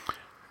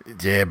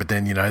 Yeah, but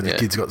then the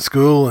kids got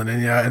school, and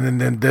then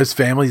and then there's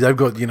families. They've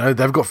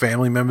got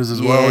family members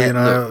as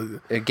well.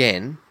 Look,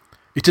 again,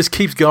 it just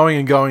keeps going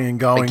and going and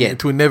going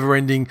into a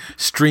never-ending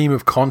stream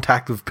of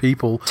contact of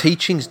people.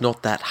 Teaching's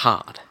not that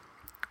hard.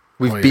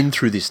 We've been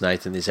through this,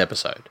 Nathan. This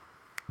episode,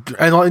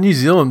 and like in New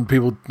Zealand,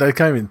 people they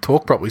can't even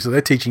talk properly, so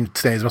their teaching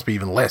standards must be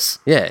even less.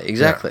 Yeah,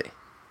 exactly.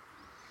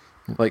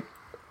 Yeah. Like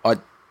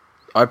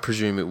I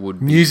presume it would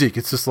be. Music.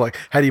 It's just like,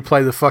 how do you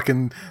play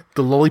the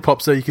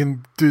lollipop so you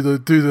can do the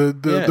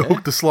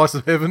hook, the slice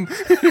of heaven?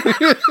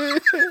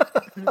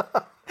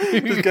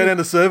 Just go down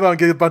to Servo and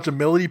get a bunch of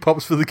melody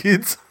pops for the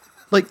kids.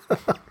 Like,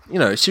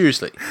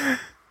 seriously.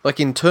 Like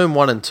in term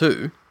 1 and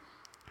 2,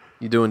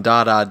 you're doing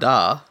da da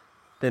da,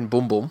 then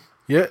boom boom.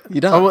 Yeah, you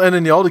done. Oh, and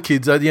then the older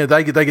kids, they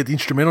get the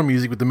instrumental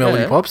music with the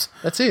melody pops.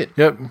 That's it.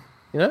 Yep.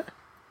 You know,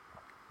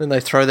 then they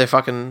throw their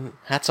fucking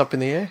hats up in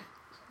the air.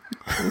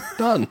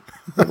 Done.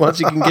 Once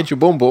you can get your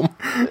boom boom.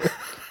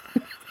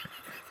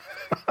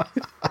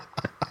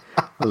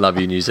 I love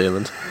you, New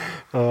Zealand.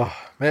 Oh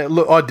man,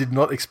 look, I did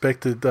not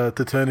expect it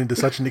to turn into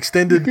such an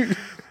extended.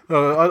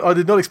 I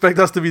did not expect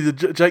us to be the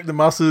Jake the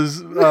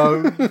Musses.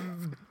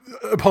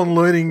 Upon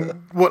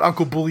learning what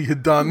Uncle Bully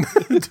had done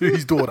to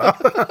his daughter.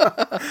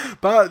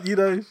 But, you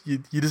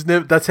just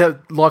never... That's how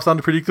life's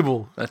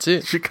unpredictable. That's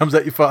it. Shit comes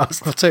at you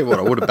fast. I'll tell you what,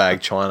 I would have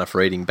bagged China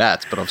for eating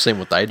bats, but I've seen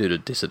what they do to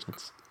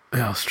dissidents.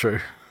 Yeah, that's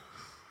true.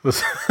 I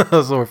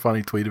saw a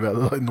funny tweet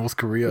about North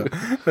Korea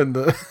and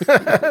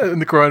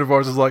the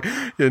coronavirus is like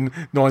in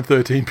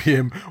 9:13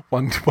 p.m.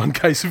 one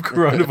case of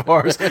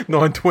coronavirus,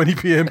 9:20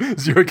 p.m.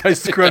 0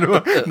 cases of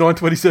coronavirus,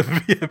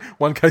 9:27 p.m.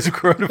 1 case of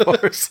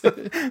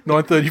coronavirus,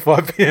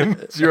 9:35 p.m.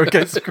 0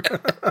 cases of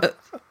coronavirus.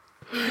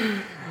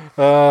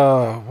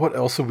 What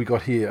else have we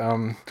got here?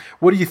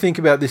 What do you think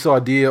about this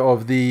idea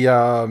of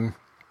the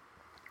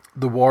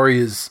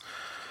Warriors?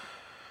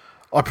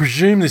 I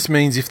presume this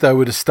means if they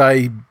were to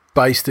stay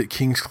based at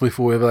Kingscliff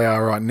or wherever they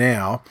are right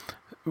now,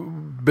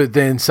 but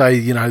then say,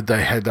 they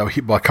were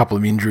hit by a couple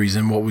of injuries,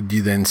 and what would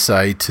you then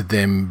say to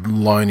them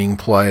loaning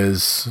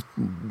players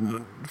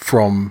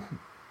from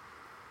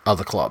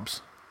other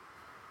clubs?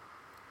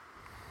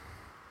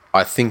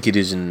 I think it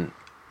is an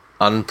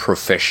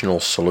unprofessional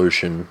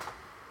solution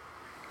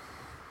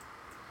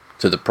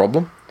to the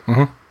problem.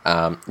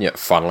 Mm-hmm.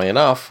 Funnily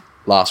enough,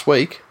 last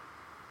week,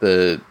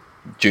 the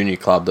junior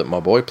club that my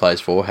boy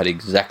plays for had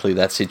exactly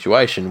that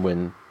situation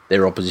when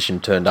their opposition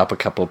turned up a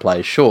couple of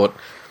players short,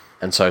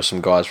 and so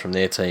some guys from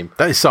their team...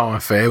 That is so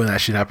unfair when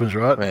that shit happens,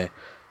 right?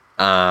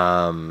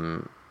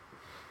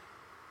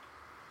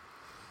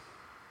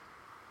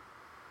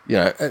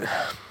 Yeah.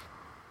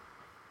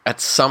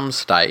 At some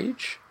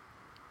stage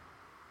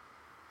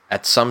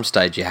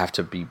you have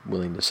to be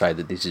willing to say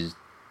that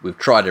we've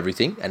tried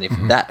everything, and if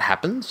that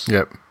happens,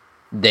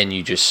 then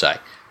you just say,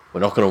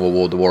 we're not going to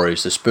award the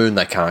Warriors the spoon.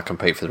 They can't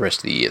compete for the rest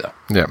of the year, though.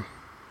 Yeah.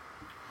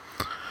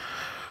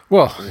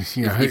 Well, if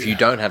you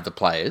don't have the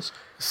players...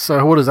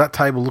 So what does that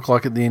table look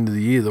like at the end of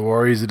the year? The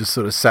Warriors are just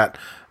sort of sat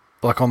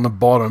like on the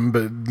bottom,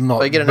 but not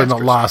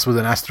last with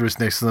an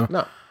asterisk next to them.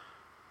 No.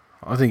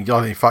 I think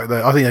fuck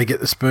that. I think they get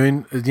the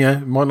spoon.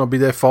 It might not be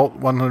their fault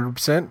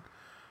 100%,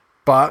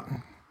 but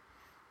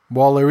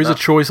while there is a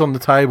choice on the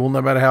table, no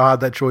matter how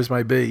hard that choice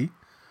may be...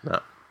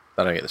 No,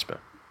 they don't get the spoon.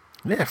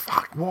 Yeah,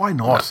 fuck, why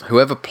not? No.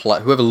 Whoever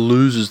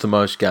loses the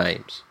most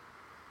games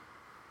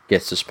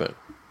gets the spoon.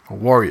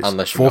 Warriors,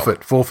 unless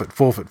forfeit.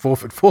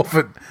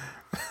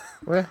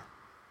 Where?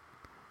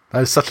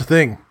 That is such a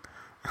thing.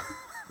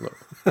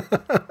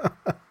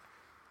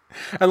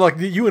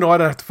 And you and I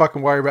don't have to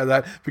fucking worry about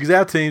that because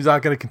our teams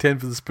aren't going to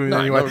contend for the spoon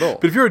anyway. Not at all.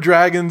 But if you're a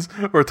Dragons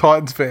or a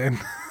Titans fan...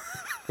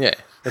 Yeah,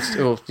 it's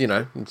still,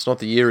 it's not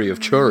the Yuri of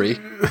Churi.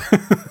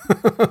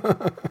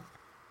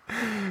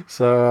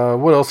 So,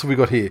 what else have we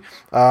got here?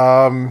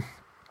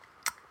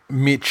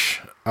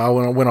 Mitch,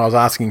 when I was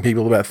asking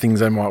people about things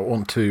they might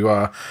want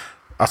to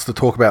us to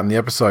talk about in the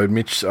episode,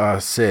 Mitch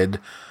said,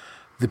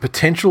 the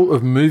potential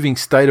of moving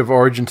State of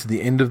Origin to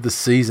the end of the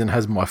season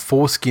has my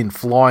foreskin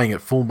flying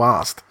at full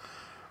mast.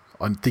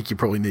 I think you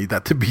probably need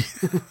that to be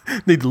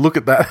need to look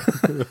at that.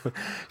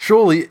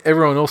 Surely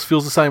everyone else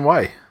feels the same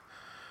way.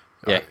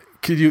 Yeah.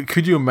 Could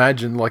you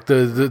imagine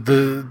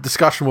the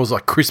discussion was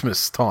like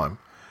Christmas time?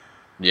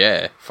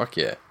 Yeah, fuck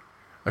yeah.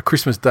 A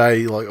Christmas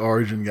Day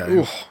Origin game.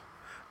 Oof.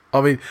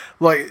 I mean,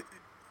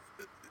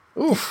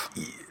 oof.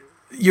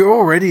 You're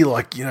already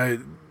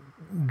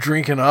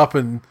drinking up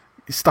and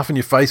stuffing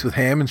your face with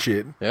ham and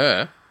shit.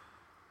 Yeah.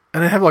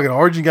 And then have an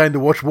Origin game to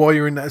watch while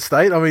you're in that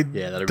state. I mean,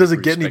 does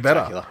it get any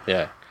better?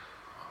 Yeah.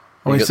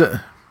 You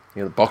got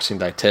the Boxing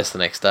Day test the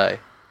next day.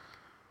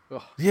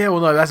 Oh. Yeah,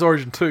 well, no, that's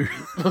Origin 2.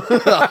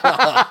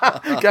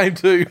 Game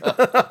 2.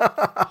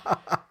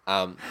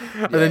 And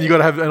then you got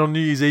to have, and on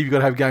New Year's Eve, you got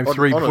to have Game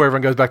 3 before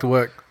everyone goes back to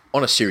work.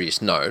 On a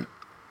serious note,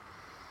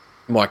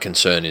 my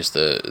concern is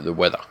the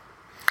weather.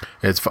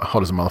 Yeah, it's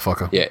hot as a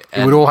motherfucker. Yeah,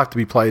 it would all have to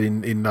be played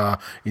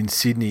in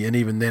Sydney, and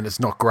even then, it's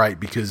not great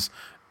because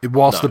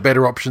whilst the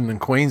better option than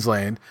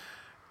Queensland,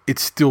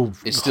 it's still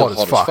hot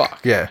as fuck.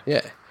 Yeah,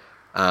 yeah.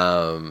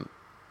 I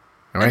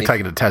ain't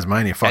taking it to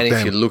Tasmania. Fuck them. And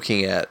if you're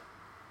looking at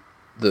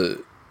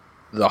the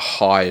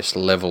highest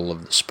level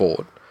of the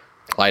sport,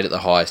 played at the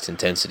highest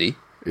intensity,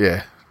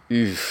 yeah,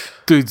 oof.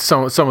 Dude,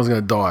 someone's going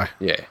to die.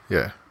 Yeah,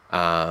 yeah.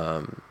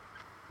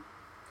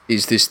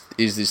 Is this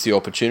the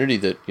opportunity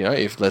that,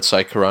 if let's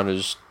say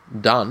Corona's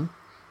done,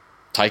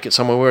 take it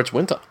somewhere where it's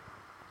winter?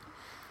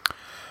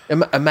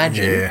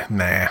 Imagine. Yeah,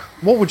 nah.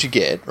 What would you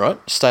get, right?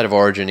 State of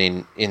Origin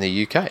in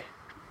the UK.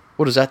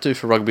 What does that do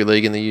for rugby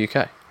league in the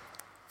UK?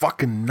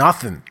 Fucking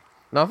nothing.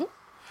 Nothing?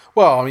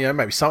 Well,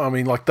 maybe some. I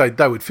mean,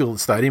 they would fill the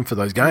stadium for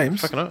those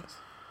games. Fucking oath.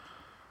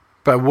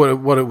 But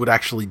what it would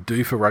actually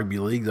do for rugby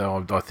league,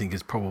 though, I think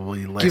is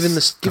probably less.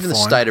 Given the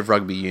state of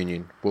rugby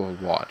union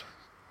worldwide.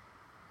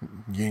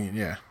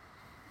 Yeah.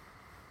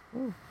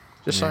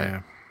 Just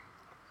saying.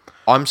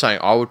 I'm saying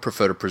I would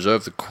prefer to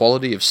preserve the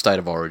quality of State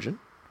of Origin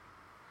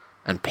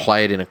and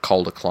play it in a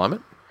colder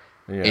climate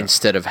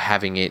instead of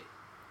having it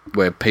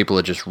where people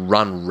are just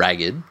run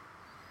ragged.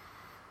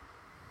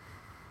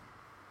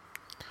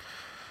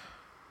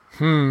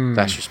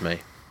 That's just me.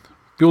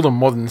 Build a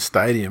modern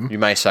stadium. You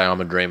may say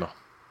I'm a dreamer.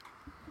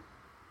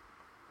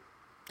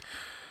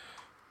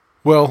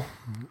 Well,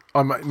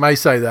 I may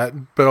say that,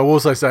 but I'll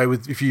also say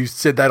if you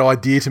said that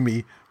idea to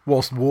me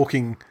whilst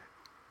walking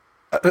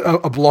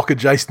a block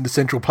adjacent to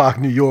Central Park,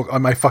 New York, I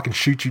may fucking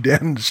shoot you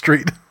down in the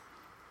street.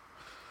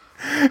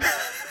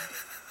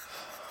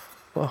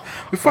 Well,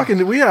 we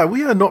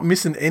are not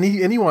missing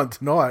anyone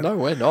tonight. No,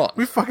 we're not.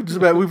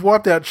 We've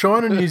wiped out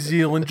China, New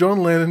Zealand,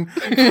 John Lennon,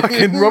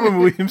 fucking Robin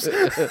Williams.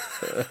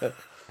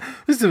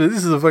 This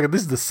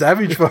is the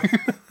Savage fucking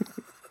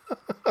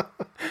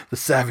the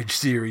Savage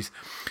series.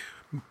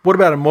 What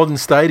about a modern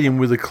stadium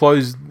with a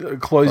closed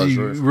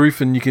roof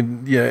and you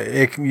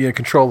can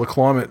control the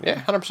climate?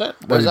 Yeah, 100%.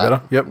 Where's that?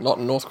 Better. Yep. Not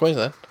in North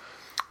Queensland.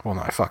 Well,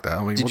 no, fuck that.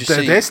 I mean,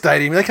 their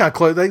stadium, they can't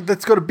close.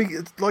 That's got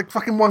it's like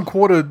fucking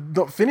 1/4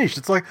 not finished.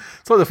 It's like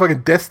the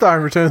fucking Death Star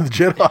in Return of the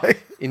Jedi.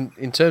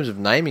 In terms of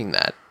naming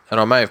that, and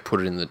I may have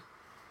put it in the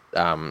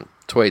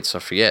tweets, I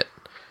forget.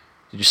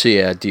 Did you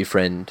see our dear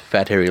friend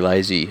Fat Harry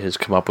Lazy has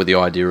come up with the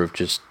idea of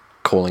just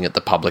calling it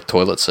the public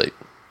toilet seat?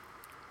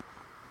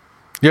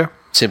 Yeah.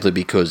 Simply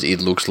because it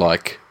looks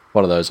like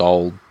one of those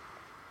old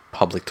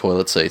public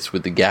toilet seats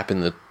with the gap in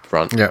the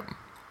front. Yeah.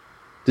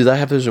 Do they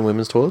have those in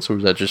women's toilets, or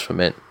was that just for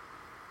men?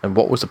 And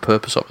what was the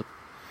purpose of it?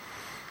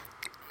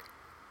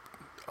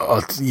 Oh,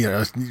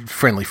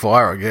 friendly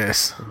fire, I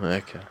guess.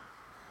 Okay.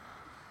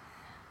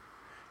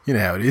 You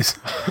know how it is.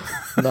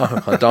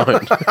 No, I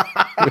don't.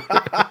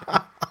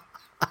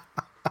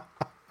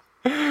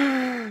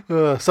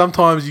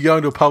 Sometimes you go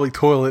into a public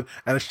toilet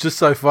and it's just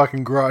so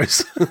fucking gross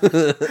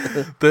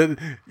that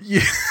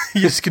you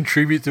just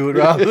contribute to it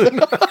rather than...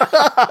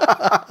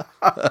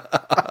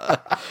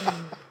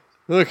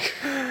 Look,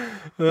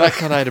 that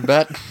cunt ate a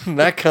bat.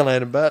 That cunt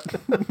ate a bat.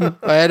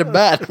 I ate a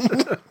bat.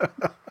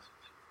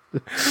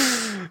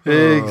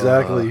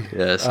 Exactly.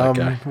 Yes,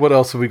 okay. What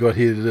else have we got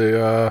here to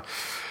do?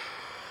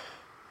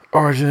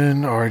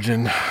 Origin.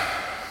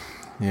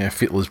 Yeah,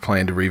 Fittler's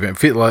plan to revamp.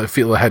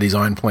 Fittler had his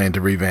own plan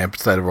to revamp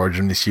State of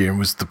Origin this year and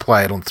was to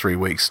play it on 3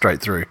 weeks straight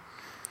through.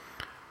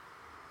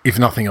 If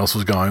nothing else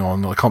was going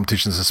on, the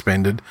competition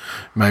suspended,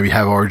 maybe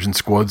have Origin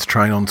squads,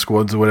 train on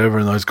squads or whatever,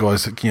 and those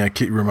guys,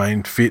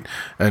 remain fit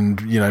and,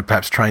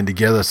 perhaps train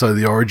together. So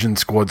the Origin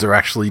squads are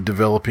actually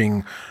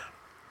developing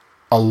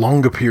a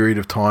longer period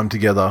of time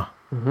together,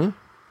 for,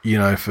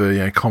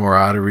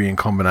 camaraderie and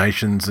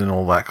combinations and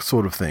all that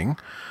sort of thing.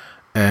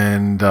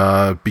 And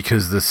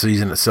because the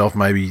season itself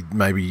may be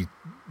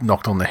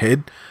knocked on the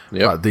head,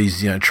 but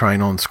these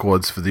train on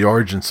squads for the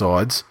Origin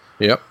sides,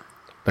 they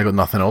got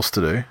nothing else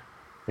to do,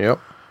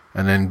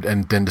 and then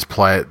just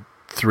play it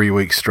 3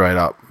 weeks straight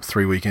up,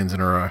 3 weekends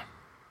in a row.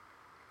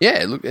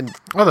 Yeah, look, and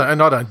I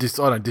don't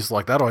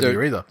dislike that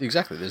idea either.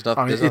 Exactly, there's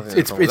nothing.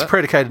 It's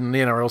predicated on the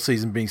NRL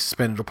season being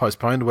suspended or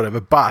postponed or whatever.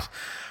 But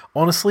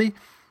honestly,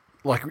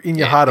 like in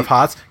your heart of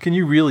hearts, can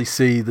you really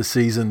see the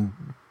season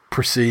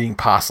proceeding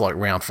past like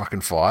round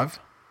fucking 5?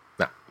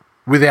 No.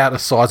 Without a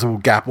sizable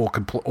gap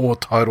or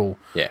total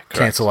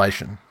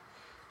cancellation.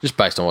 Just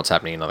based on what's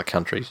happening in other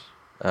countries.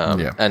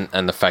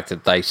 And the fact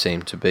that they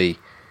seem to be,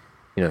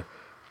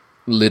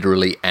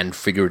 literally and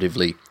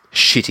figuratively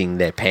shitting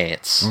their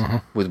pants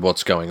with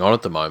what's going on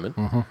at the moment.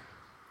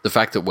 The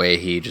fact that we're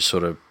here just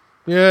sort of,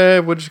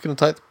 we're just going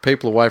to take the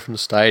people away from the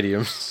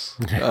stadiums.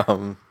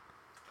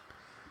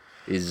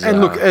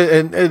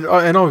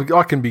 Look,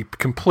 I can be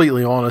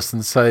completely honest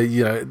and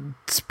say,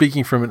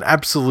 speaking from an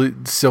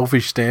absolute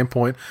selfish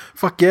standpoint,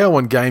 fuck yeah, I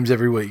want games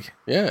every week.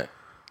 Yeah.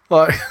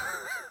 Like,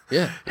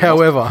 yeah.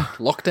 However,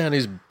 lockdown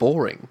is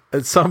boring.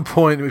 At some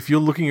point, if you're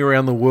looking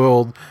around the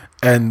world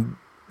and,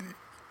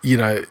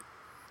 the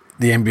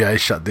NBA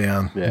shut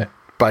down,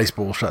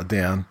 baseball shut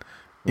down,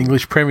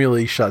 English Premier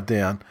League shut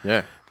down.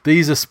 Yeah.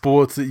 These are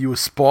sports that you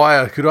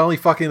could only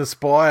fucking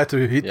aspire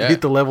to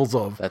hit the levels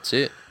of. That's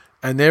it.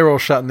 And they're all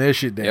shutting their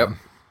shit down.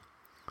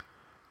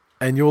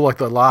 And you're like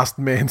the last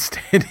man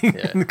standing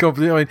in the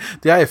competition. I mean,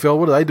 the AFL,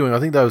 what are they doing? I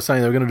think they were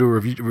saying they were going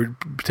to do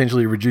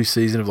potentially a reduced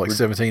season of like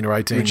 17 or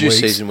 18 weeks. Reduced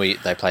season where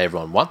they play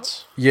everyone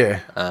once. Yeah.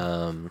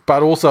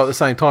 But also at the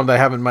same time, they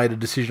haven't made a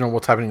decision on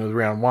what's happening with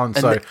round 1.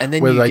 So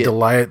whether they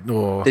delay it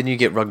or... Then you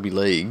get rugby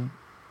league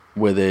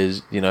where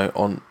there's,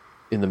 in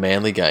the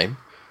Manly game,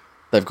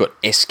 they've got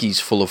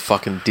eskies full of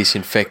fucking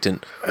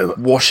disinfectant,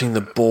 washing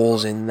the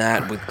balls in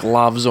that with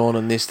gloves on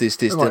and this.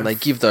 Then they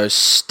give those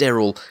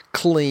sterile,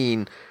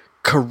 clean,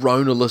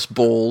 coronaless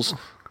balls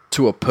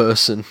to a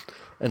person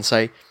and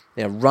say,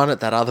 now run at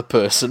that other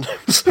person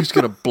who's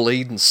going to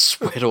bleed and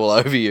sweat all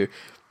over you.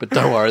 But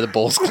don't worry, the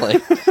ball's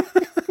clean.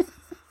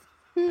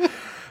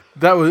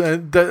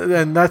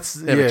 That's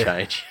never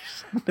change.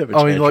 Never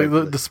I mean, like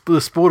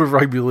the sport of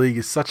rugby league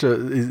is such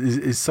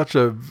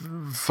a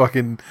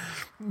fucking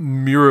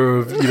mirror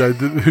of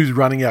who's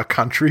running our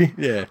country.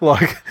 Yeah,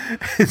 like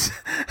it's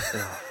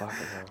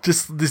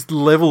just this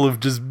level of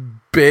just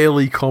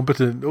barely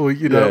competent, or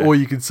or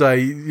you could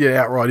say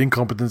outright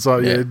incompetence.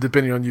 So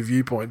depending on your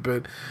viewpoint,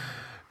 but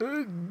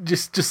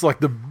just like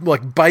the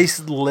base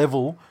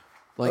level.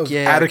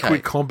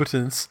 Adequate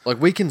competence. Like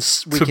we can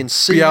see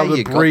be how able to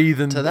you breathe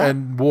got to that.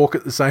 and walk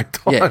at the same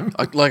time. Yeah,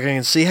 like I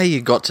can see how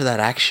you got to that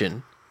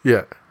action.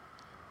 Yeah,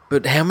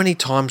 but how many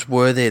times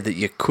were there that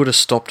you could have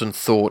stopped and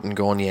thought and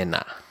gone,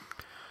 nah?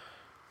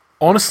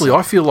 Honestly,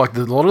 I feel like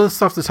a lot of the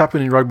stuff that's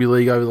happened in rugby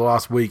league over the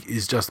last week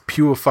is just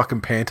pure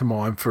fucking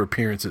pantomime for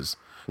appearances.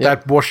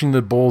 Yep. That washing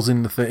the balls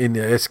in the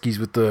Eskies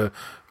with the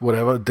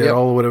whatever Dell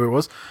or whatever it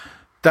was.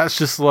 That's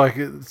just like,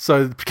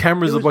 so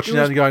cameras are watching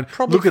out and going,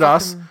 look at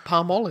us,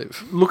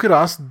 Palmolive. Look at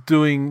us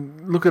doing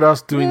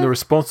the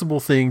responsible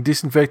thing,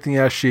 disinfecting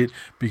our shit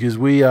because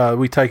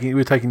we're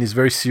taking this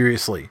very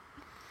seriously.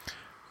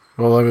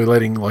 Although we're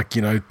letting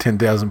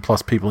 10,000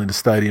 plus people into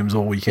stadiums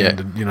all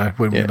weekend, and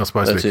when we're not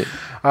supposed to be.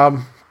 At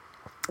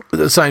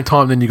the same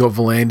time, then you got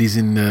Volandis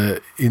in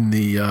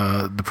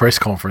the press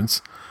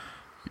conference.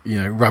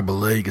 Rugby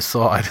league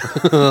aside,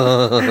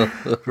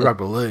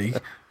 rugby league,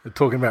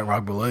 talking about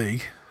rugby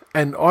league.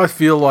 And I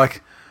feel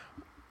like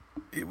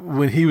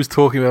when he was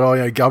talking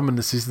about, government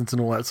assistance and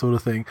all that sort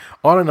of thing,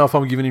 I don't know if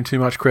I'm giving him too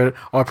much credit.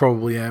 I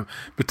probably am.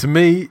 But to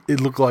me,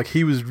 it looked like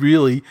he was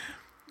really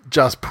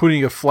just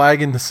putting a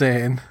flag in the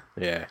sand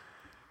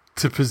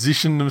to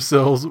position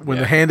themselves when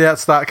the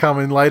handouts start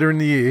coming later in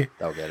the year.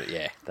 They'll get it.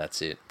 Yeah, that's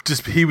it.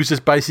 He was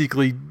just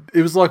basically,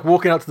 it was like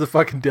walking up to the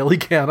fucking deli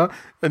counter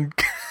and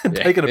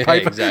taking a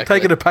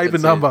paper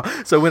number.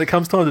 So when it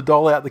comes time to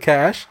dole out the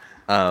cash,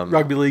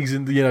 rugby leagues,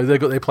 and they've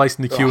got their place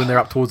in the queue and they're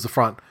up towards the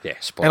front. Yeah,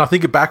 spot. And I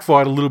think it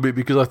backfired a little bit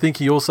because I think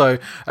he also,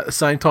 at the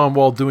same time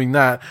while doing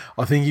that,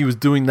 I think he was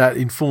doing that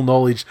in full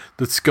knowledge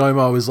that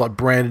ScoMo has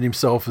branded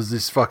himself as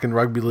this fucking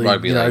rugby league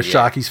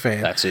Sharkies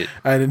fan. That's it.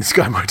 And then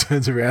ScoMo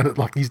turns around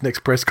at his next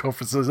press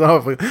conference and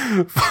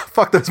says,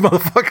 fuck those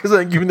motherfuckers,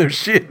 I ain't giving them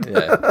shit.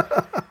 Yeah.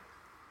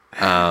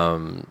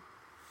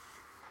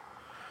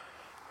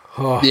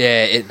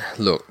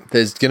 Look,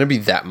 there's going to be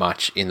that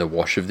much in the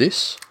wash of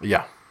this.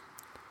 Yeah.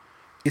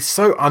 It's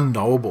so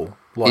unknowable.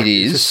 It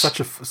is. It's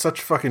just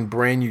such fucking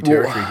brand new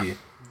territory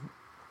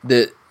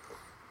here.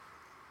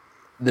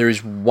 There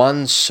is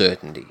one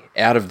certainty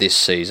out of this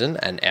season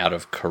and out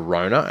of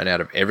Corona and out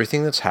of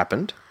everything that's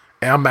happened.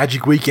 Our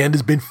Magic Weekend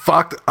has been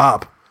fucked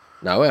up.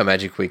 No, our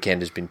Magic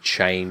Weekend has been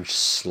changed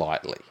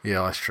slightly.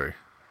 Yeah, that's true.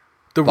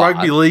 The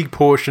rugby league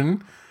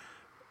portion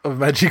of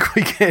Magic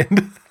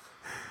Weekend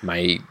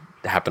may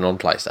happen on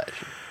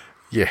PlayStation.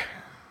 Yeah.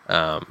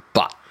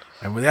 But...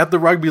 And without the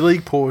rugby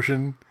league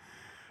portion...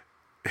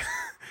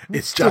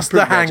 It's just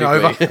the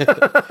hangover.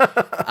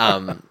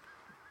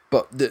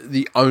 But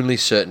the only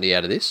certainty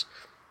out of this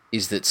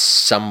is that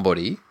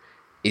somebody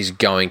is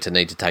going to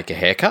need to take a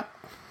haircut.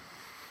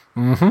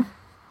 Mm-hmm.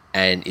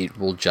 And it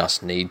will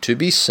just need to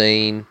be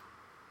seen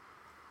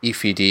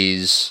if it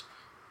is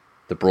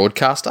the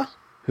broadcaster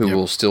who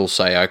will still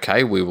say,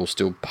 okay, we will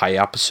still pay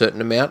up a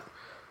certain amount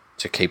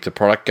to keep the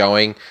product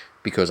going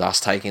because us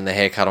taking the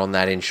haircut on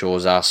that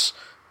ensures us...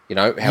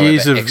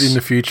 years in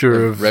the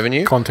future of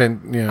revenue,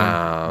 content,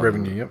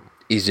 revenue. Yep.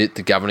 Is it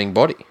the governing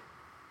body?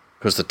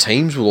 Because the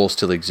teams will all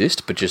still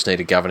exist, but just need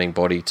a governing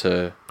body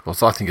to. Well,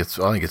 so I think it's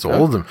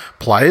all of them.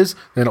 Players,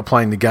 they're not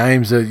playing the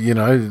games. They're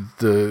not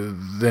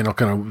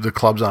going to. The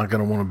clubs aren't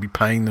going to want to be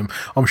paying them.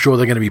 I'm sure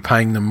they're going to be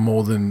paying them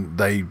more than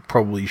they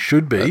probably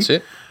should be. That's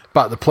it.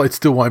 But it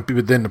still won't be.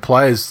 But then the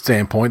players'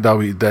 standpoint,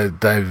 they're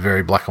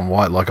very black and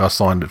white. Like I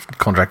signed a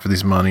contract for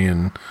this money,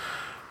 and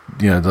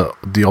the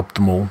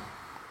optimal.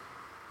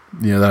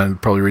 They don't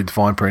probably read the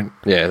fine print.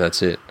 Yeah,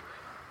 that's it.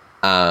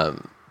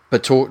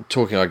 But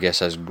talking, I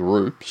guess, as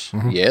groups,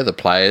 the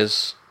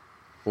players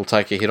will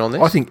take a hit on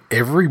this. I think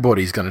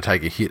everybody's going to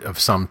take a hit of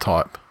some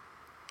type.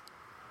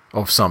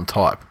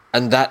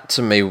 And that,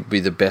 to me, would be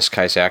the best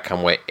case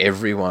outcome where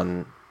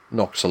everyone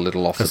knocks a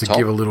little off the top.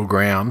 To give a little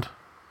ground.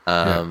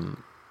 It'll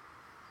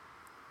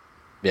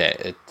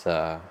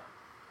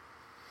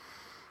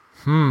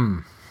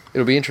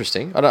be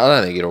interesting. I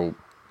don't think it'll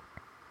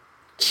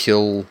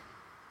kill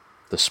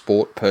the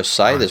sport per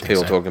se. There's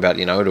people talking about,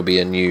 there'll be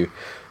a new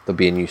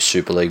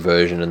Super League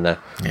version and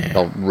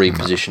they'll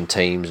reposition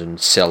teams and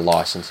sell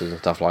licenses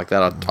and stuff like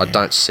that. I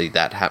don't see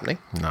that happening.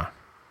 No.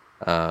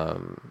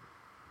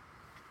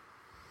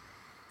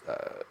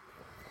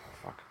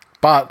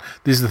 But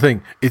this is the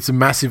thing. It's a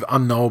massive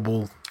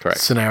unknowable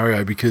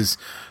scenario because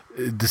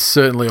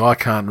certainly I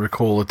can't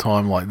recall a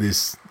time like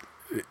this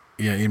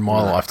in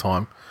my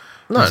lifetime.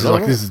 No,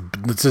 this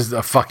is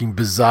a fucking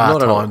bizarre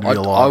time to be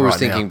alive. I was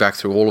thinking back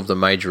through all of the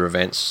major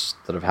events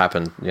that have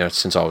happened,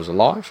 since I was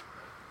alive.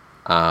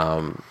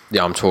 I'm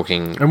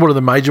talking. And what are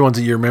the major ones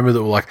that you remember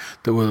that were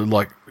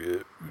like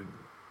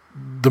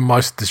the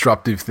most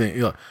disruptive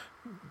thing?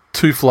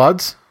 2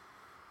 floods,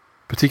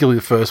 particularly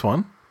the first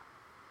one.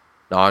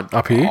 No,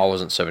 up here. I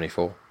wasn't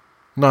 74.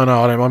 No,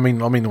 I mean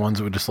the ones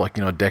that were just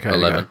a decade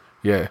 11. ago.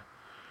 Yeah,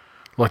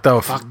 Like they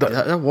were.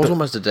 That was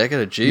almost a decade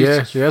of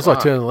Jesus. Yeah, it's like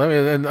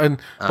 2011, and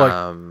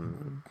like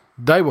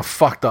they were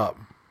fucked up.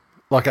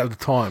 Like at the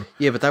time.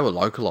 Yeah, but they were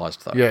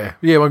localized though. Yeah.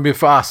 I mean,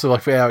 for us, so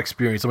like for our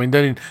experience, I mean,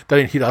 they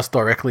didn't hit us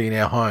directly in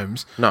our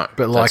homes. No,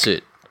 but like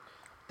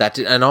that's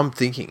it. And I'm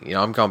thinking,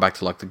 I'm going back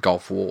to like the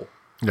Gulf War.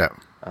 Yeah.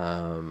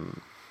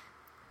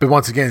 But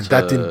once again,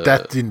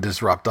 that didn't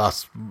disrupt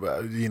us,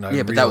 really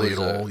at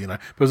all. But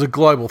it was a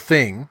global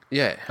thing.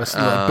 Yeah.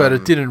 But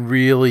it didn't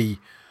really.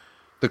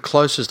 The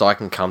closest I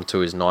can come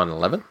to is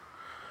 9/11,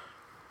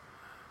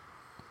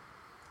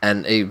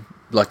 and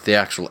like the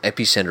actual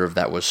epicenter of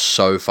that was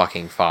so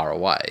fucking far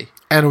away.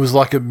 And it was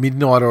like at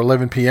midnight or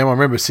 11 p.m. I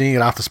remember seeing it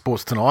after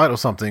Sports Tonight or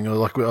something, or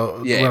like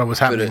when it was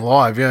happening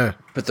live. Yeah.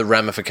 But the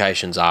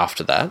ramifications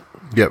after that.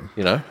 Yep.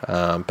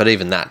 But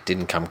even that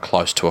didn't come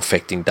close to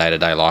affecting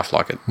day-to-day life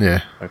like it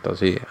does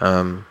here.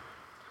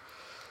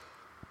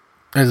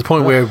 There's a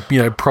point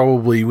where,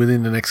 probably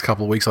within the next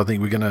couple of weeks, I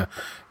think we're going to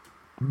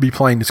be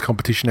playing this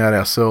competition out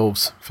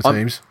ourselves for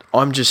teams.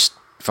 I'm just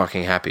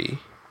fucking happy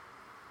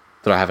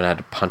that I haven't had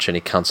to punch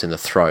any cunts in the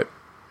throat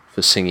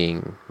for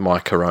singing My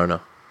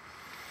Corona.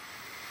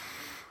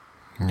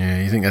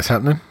 Yeah, you think that's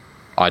happening?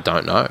 I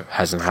don't know.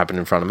 Hasn't happened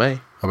in front of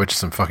me. I bet you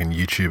some fucking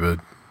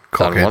YouTuber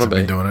cockheads have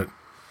been doing it.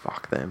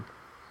 Fuck them.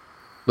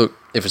 Look,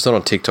 if it's not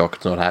on TikTok,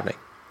 it's not happening.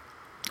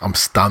 I'm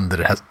stunned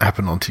that it hasn't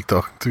happened on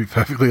TikTok, to be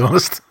perfectly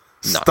honest.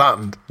 No,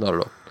 stunned. Not at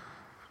all.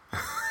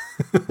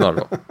 Not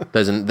at all.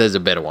 There's a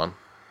better one.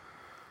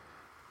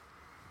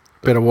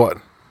 Better what?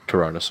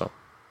 Corona song.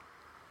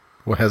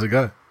 What, how's it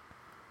go?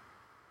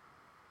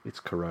 It's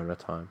Corona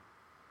time.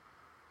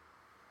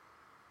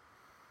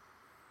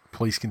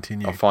 Please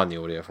continue. I'll find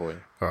the audio for you.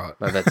 All right.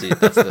 No, that's it.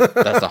 That's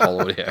the whole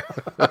audio.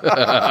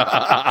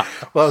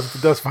 Well,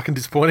 that was fucking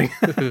disappointing.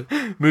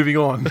 Moving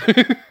on.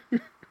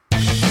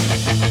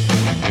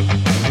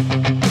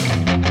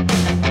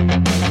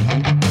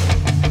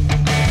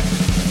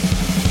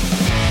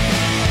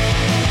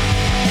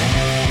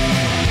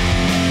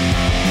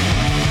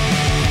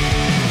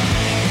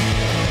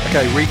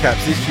 Okay,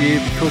 recaps this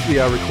year, because we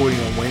are recording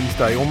on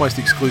Wednesday almost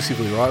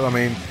exclusively, right? I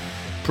mean,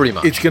 pretty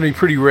much. It's going to be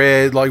pretty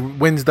rare. Like,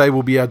 Wednesday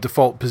will be our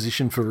default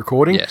position for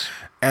recording. Yes.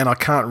 And I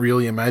can't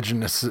really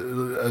imagine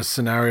a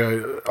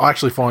scenario. I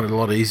actually find it a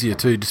lot easier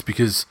too, just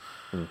because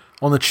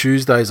on the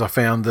Tuesdays I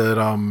found that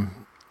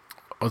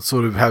I'd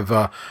sort of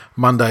have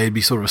Monday would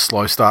be sort of a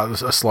slow start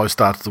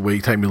to the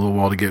week. Take me a little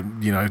while to get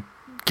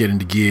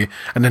into gear,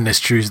 and then there's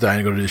Tuesday and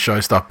I've got to do the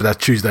show stuff. But that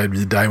Tuesday would be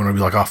the day when I'd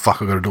be like, oh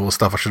fuck, I've got to do all the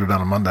stuff I should have done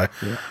on Monday.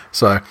 Yeah.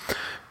 So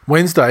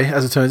Wednesday,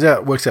 as it turns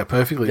out, works out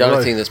perfectly. The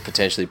only thing that's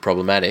potentially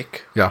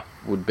problematic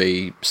would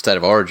be State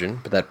of Origin,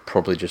 but that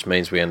probably just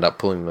means we end up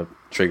pulling the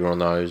trigger on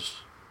those.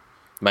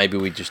 Maybe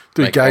we just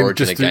make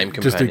Origin a game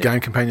companion. Just do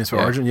game companions for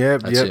Origin. Yeah,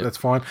 that's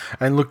fine.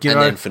 And look,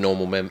 then for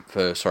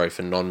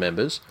for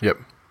non-members,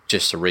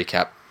 just a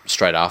recap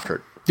straight after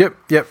it.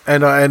 Yep.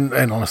 And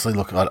honestly,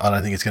 look, I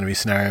don't think it's going to be a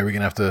scenario we're going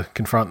to have to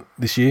confront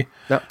this year.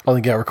 Yep. I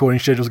think our recording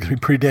schedule is going to be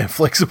pretty damn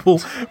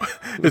flexible.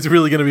 It's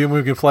really going to be when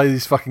we can play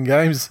these fucking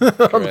games on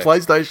the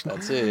PlayStation.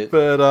 That's it.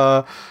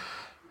 But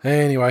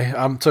anyway,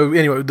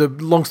 the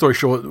long story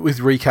short, with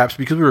recaps,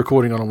 because we're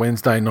recording on a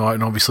Wednesday night,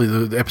 and obviously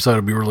the episode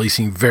will be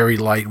releasing very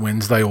late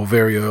Wednesday or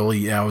very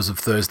early hours of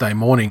Thursday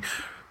morning,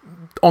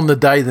 on the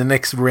day the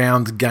next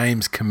round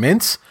games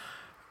commence.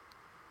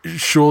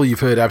 Surely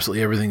you've heard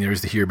absolutely everything there is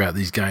to hear about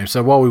these games.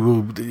 So while we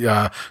will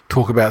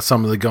talk about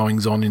some of the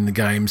goings-on in the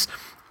games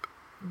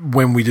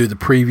when we do the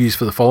previews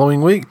for the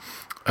following week,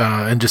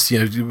 and just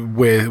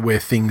where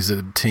things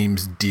that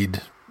teams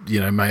did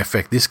may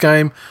affect this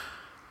game,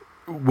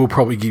 we'll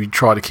probably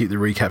try to keep the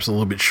recaps a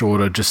little bit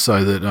shorter, just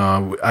so that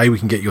A, we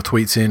can get your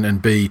tweets in, and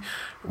B,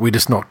 we're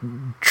just not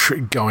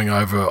going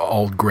over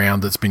old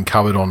ground that's been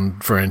covered on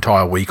for an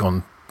entire week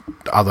on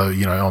other,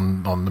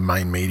 on the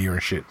main media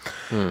and shit.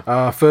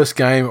 First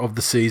game of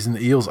the season,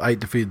 the Eels 8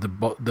 defeated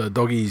the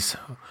Doggies,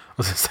 I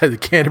was going to say the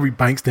Canterbury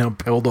Bankstown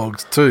Pell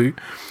Dogs 2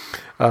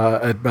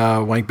 at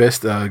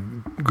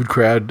Wankbest. Good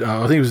crowd.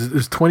 I think it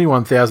was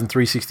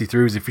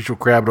 21,363 was the official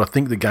crowd, but I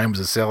think the game was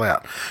a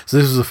sellout. So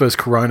this was the first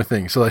Corona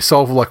thing. So they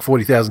sold for like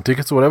 40,000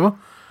 tickets or whatever.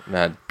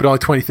 Mad. But only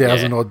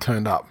 20,000 odd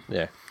turned up.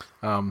 Yeah.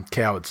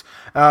 Cowards.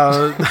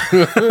 The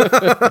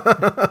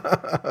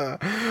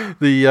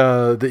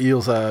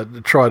Eels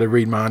try to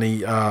read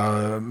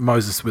Marnie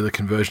Moses with a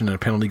conversion and a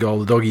penalty goal.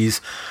 The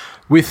Doggies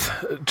with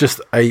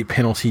just a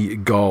penalty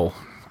goal.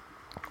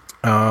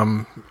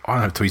 I don't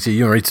have tweets here.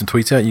 You want to read some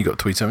tweets out? You got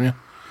tweets, haven't you?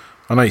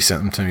 I know you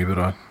sent them to me, but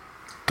I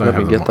don't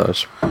have them. Get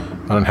those.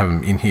 I don't have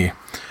them in here.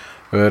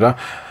 But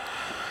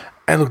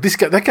and look,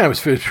 that game was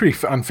pretty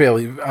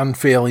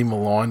unfairly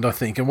maligned, I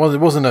think. It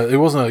wasn't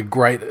a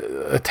great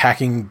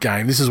attacking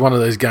game. This is one of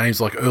those games,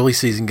 like early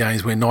season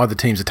games, where neither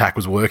team's attack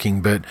was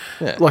working. But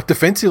like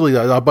defensively,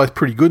 they were both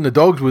pretty good, and the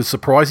Dogs was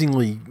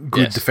surprisingly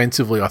good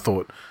defensively, I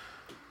thought.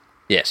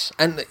 Yes,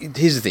 and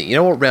here's the thing. You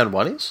know what round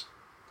one is?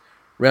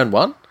 Round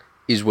one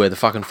is where the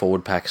fucking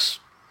forward packs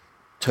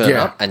turn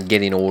up and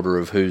get in order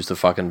of who's the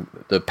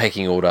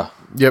pecking order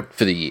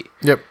for the year.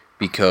 Yep.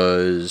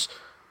 Because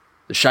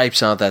the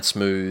shapes aren't that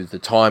smooth, the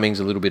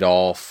timing's a little bit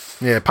off.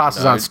 Yeah,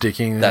 passes aren't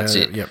sticking. That's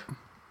it. Yep.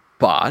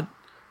 But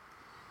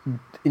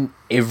in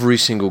every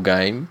single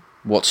game,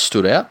 what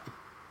stood out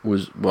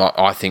was, well,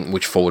 I think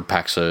which forward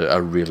packs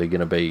are really going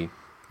to be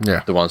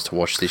the ones to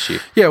watch this year.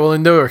 Yeah, well,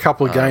 and there were a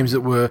couple of games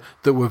that were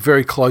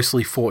very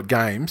closely fought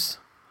games,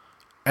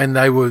 and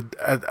they were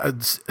a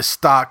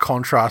stark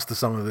contrast to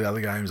some of the other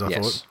games, I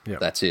thought. Yes,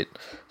 that's it.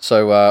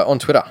 So on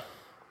Twitter,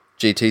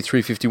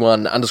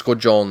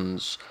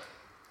 GT351_Johns,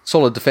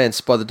 solid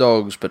defence by the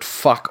Dogs, but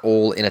fuck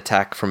all in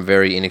attack from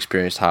very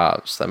inexperienced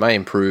halves. They may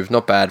improve,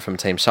 not bad from a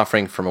team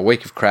suffering from a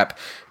week of crap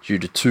due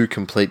to two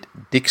complete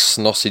dick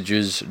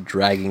sausages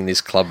dragging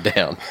this club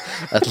down.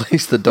 At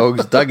least the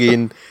Dogs dug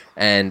in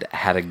and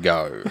had a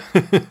go.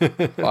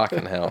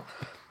 Fucking hell.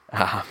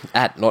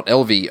 At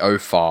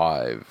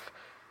NotLV05.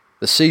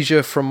 The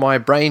seizure from my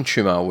brain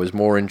tumour was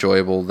more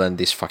enjoyable than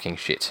this fucking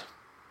shit.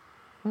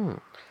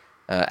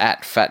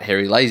 At Fat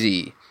Harry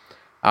Lazy.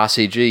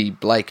 RCG,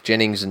 Blake,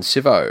 Jennings and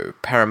Sivo.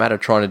 Parramatta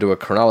trying to do a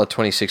Cronulla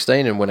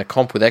 2016 and win a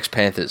comp with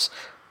ex-Panthers.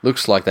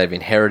 Looks like they've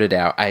inherited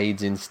our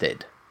AIDS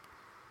instead.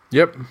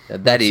 Yep.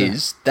 That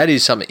is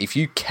something. If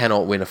you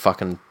cannot win a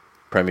fucking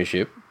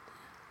premiership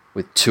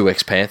with two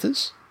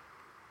ex-Panthers,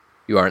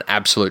 you are an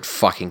absolute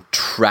fucking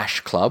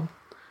trash club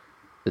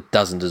that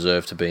doesn't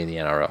deserve to be in the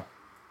NRL.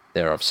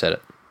 There, I've said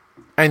it.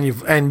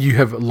 And you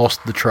have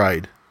lost the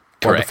trade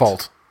by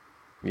default.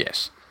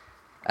 Yes.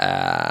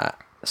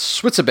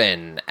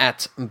 Switzerben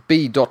at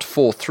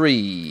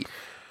B.43.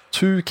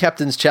 Two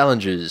captain's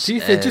challenges. Do you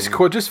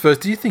just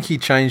first? Do you think he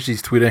changed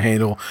his Twitter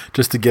handle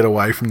just to get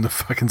away from the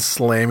fucking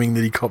slamming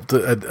that he copped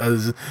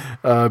as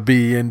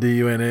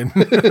BENDUNN?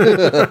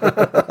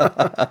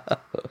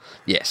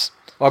 Yes,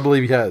 I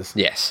believe he has.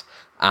 Yes.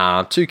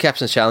 Two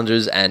captain's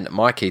challenges, and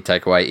my key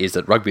takeaway is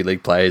that rugby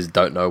league players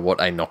don't know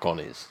what a knock-on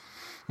is.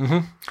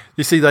 Mm-hmm.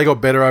 You see, they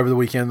got better over the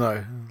weekend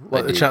though.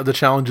 Like the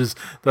challenges,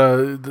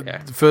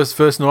 the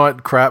first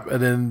night crap,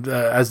 and then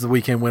as the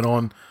weekend went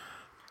on,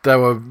 they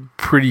were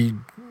pretty.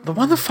 The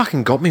one that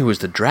fucking got me was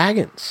the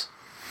Dragons.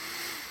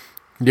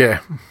 Yeah,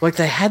 like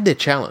they had their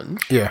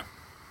challenge. Yeah,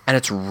 and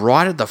it's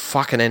right at the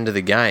fucking end of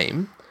the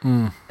game,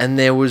 and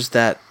there was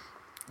that,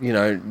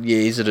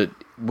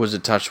 was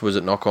it touch? Was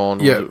it knock on?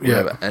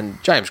 Yeah.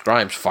 And James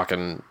Graham's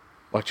fucking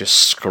like just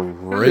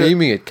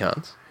screaming at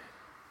cunts.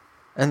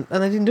 And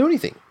they didn't do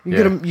anything. You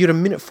had a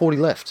minute 40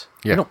 left.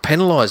 Yeah. You're not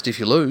penalised if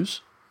you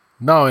lose.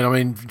 No, and I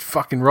mean,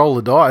 fucking roll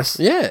the dice.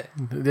 Yeah.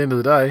 At the end of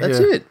the day. That's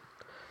it.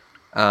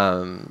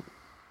 Can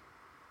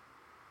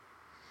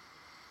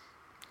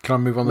I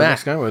move on to the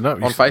next game? No,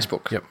 on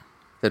Facebook.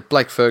 That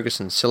Blake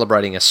Ferguson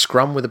celebrating a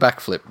scrum with a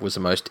backflip was the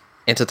most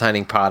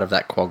entertaining part of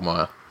that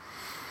quagmire.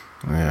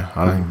 Yeah,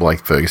 I don't think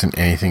Blake Ferguson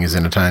anything is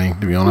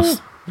entertaining, to be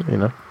honest.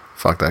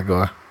 Fuck that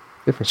guy.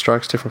 Different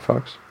strokes, different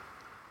folks.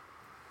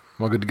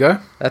 Am I good to go?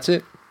 That's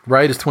it.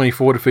 Raiders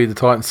 24 defeat the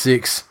Titans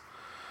 6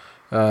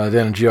 down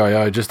in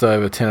GIO, just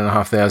over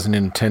 10,500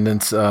 in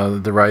attendance.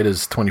 The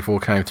Raiders 24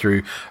 came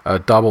through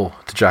double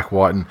to Jack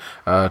Whiten,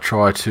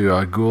 try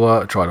to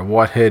Gula, try to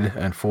Whitehead,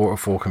 and 4 of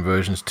 4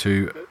 conversions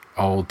to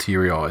Old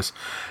Teary Eyes.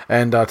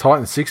 And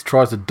Titans 6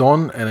 tries to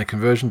Don and a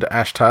conversion to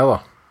Ash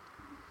Taylor.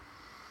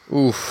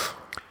 Oof.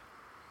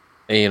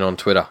 Ian on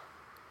Twitter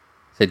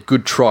said,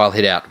 good trial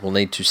hit out. We'll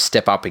need to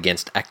step up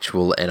against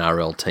actual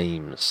NRL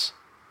teams.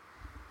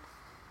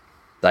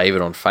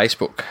 David on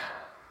Facebook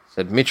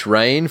said, Mitch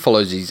Rain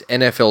follows his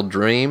NFL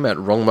dream at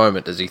wrong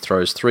moment as he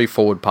throws 3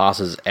 forward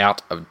passes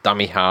out of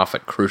dummy half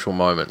at crucial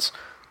moments.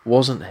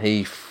 Wasn't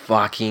he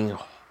fucking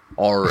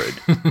horrid?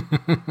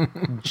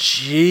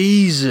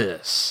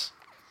 Jesus.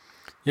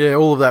 Yeah,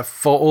 all that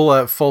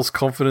false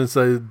confidence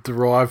they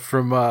derived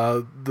from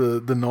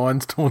the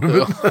Nines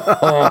tournament.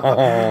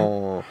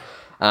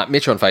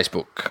 Mitch on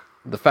Facebook.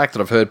 The fact that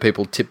I've heard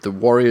people tip the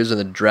Warriors and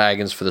the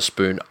Dragons for the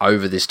spoon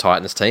over this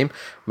Titans team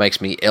makes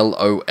me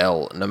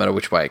LOL, no matter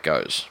which way it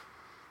goes.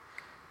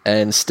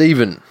 And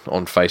Stephen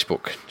on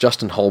Facebook.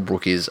 Justin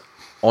Holbrook is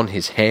on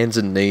his hands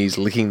and knees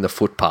licking the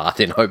footpath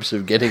in hopes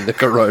of getting the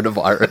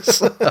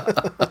coronavirus.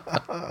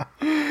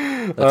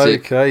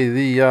 Okay,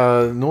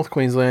 the North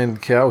Queensland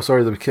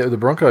the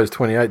Broncos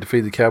 28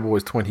 defeated the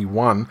Cowboys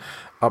 21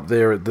 up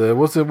there at the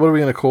what are we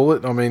going to call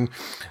it? I mean,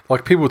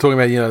 like people were talking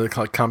about the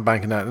like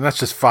comeback and that's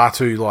just far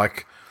too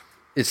like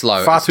it's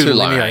low, far it's too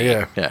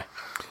linear. Yeah.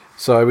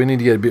 So we need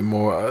to get a bit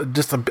more,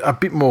 just a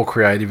bit more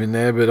creative in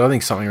there. But I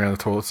think something around the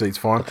toilet seat's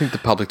fine. I think the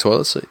public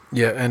toilet seat.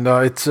 Yeah, and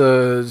it's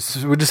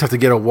we just have to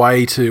get a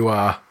way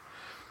to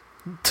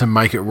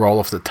make it roll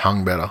off the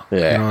tongue better.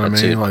 Yeah, you know what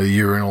I mean? Like a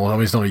urinal. I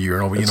mean, it's not a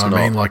urinal, but you know what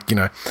I mean? Like,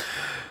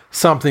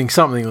 something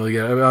like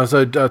that.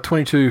 So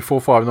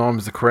 22,459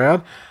 was the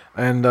crowd.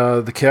 And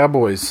the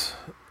Cowboys,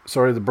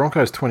 the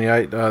Broncos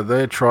 28,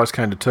 their tries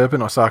came to Turpin,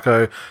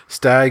 Osako,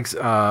 Staggs,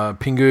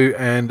 Pingu,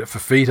 and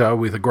Fafita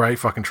with a great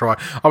fucking try.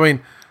 I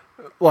mean,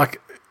 like,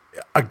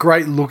 a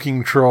great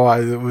looking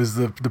try that was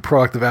the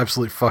product of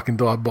absolute fucking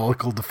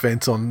diabolical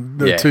defense on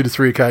the 2 to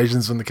 3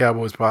 occasions on the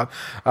Cowboys' part.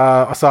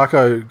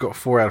 Osako got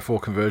 4 out of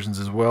 4 conversions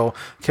as well.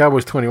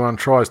 Cowboys 21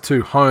 tries,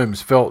 2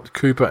 Holmes, Felt,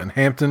 Cooper and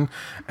Hampton,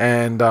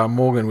 and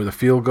Morgan with a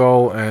field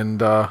goal,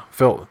 and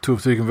Felt 2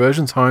 of 2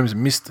 conversions. Holmes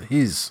missed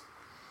his.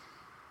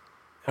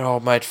 Oh,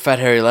 mate, Fat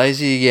Harry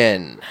Lazy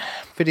again.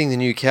 Fitting the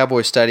new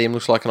Cowboy Stadium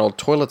looks like an old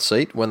toilet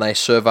seat when they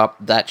serve up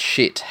that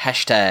shit.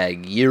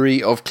 Hashtag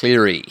Yuri of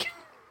Cleary.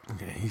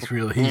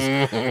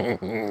 Yeah,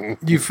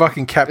 you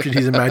fucking captured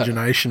his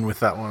imagination with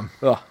that one.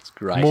 Oh, it's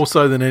great. More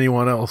so than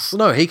anyone else.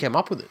 Well, no, he came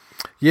up with it.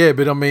 Yeah,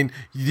 but I mean,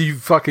 you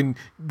fucking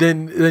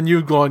then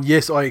you've gone,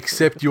 yes, I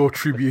accept your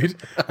tribute,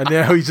 and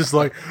now he's just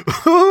like,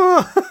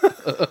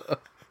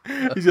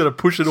 he's got to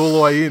push it all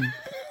the way in.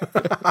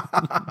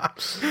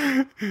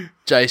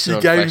 Jason,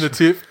 you gave him the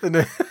tip,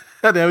 and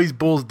now he's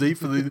balls deep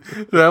for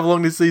however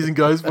long this season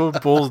goes for.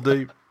 Balls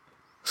deep.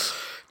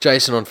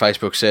 Jason on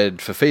Facebook said,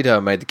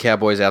 Fafita made the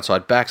Cowboys'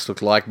 outside backs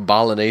look like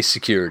Balinese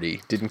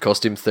security. Didn't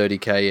cost him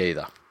 $30,000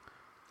 either.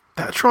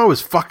 That try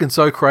was fucking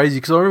so crazy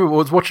because I remember I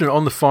was watching it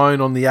on the phone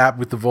on the app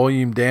with the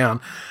volume down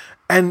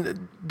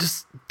and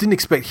just didn't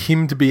expect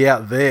him to be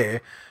out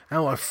there. And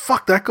I'm like,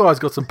 fuck, that guy's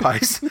got some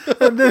pace.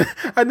 and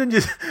then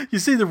you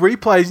see the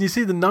replays and you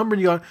see the number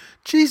and you go,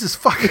 Jesus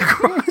fucking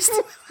Christ.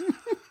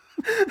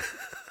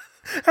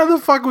 How the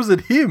fuck was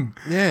it him?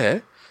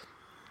 Yeah.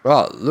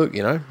 Right, look,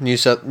 New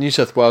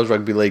South Wales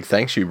Rugby League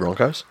thanks you,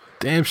 Broncos.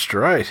 Damn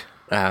straight.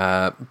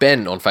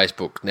 Ben on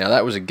Facebook. Now,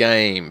 that was a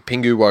game.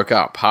 Pingu woke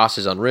up. Pass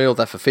is unreal.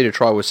 That Fafita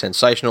try was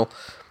sensational.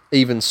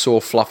 Even saw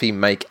Fluffy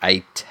make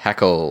a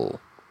tackle.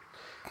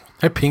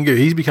 Hey, Pingu,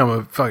 he's become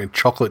a fucking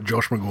chocolate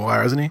Josh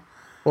Maguire, hasn't he?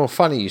 Well,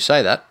 funny you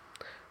say that.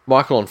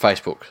 Michael on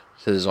Facebook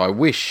says, I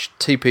wish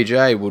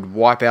TPJ would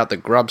wipe out the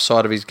grub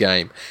side of his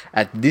game.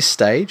 At this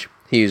stage,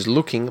 he is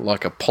looking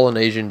like a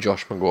Polynesian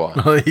Josh Maguire.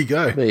 Oh, there you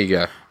go. There you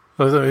go.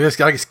 I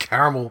guess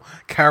Caramel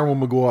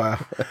Maguire,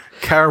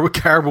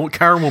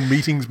 caramel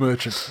meetings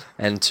merchant.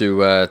 And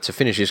to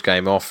finish this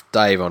game off,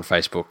 Dave on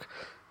Facebook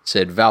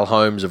said Val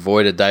Holmes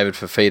avoided David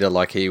Fafita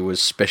like he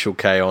was Special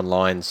K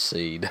Online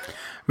seed.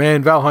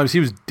 Man, Val Holmes, he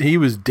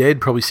was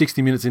dead probably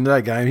 60 minutes into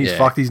that game. He's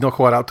fucked. He's not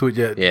quite up to it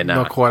yet. Yeah, no,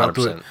 not quite 100%. Up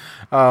to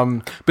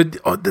it.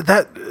 But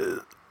that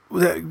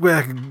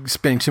we're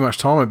spending too much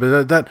time on it.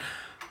 But that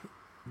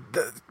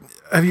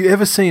have you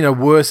ever seen a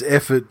worse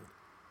effort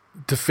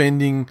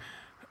defending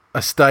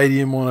a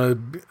stadium on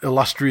an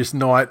illustrious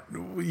night,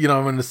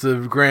 when it's the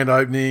grand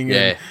opening,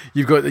 and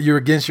you're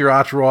against your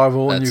arch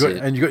rival, and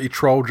you got your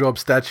troll job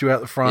statue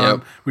out the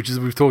front, which is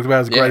we've talked about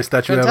as the greatest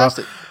statue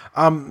fantastic.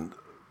 Ever.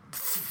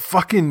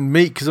 Fucking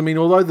meat, because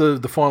although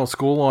the final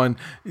scoreline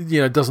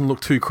doesn't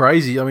look too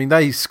crazy,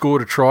 they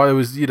scored a try. It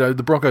was the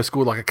Broncos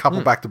scored like a couple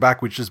back to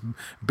back, which just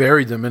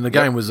buried them, and the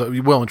game was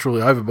well and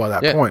truly over by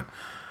that point.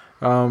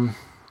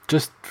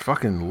 Just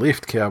fucking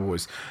lift,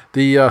 Cowboys.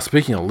 The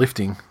speaking of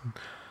lifting.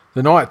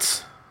 The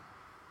Knights,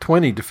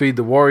 20, defeat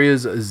the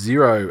Warriors,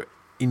 0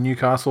 in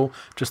Newcastle,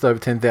 just over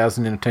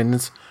 10,000 in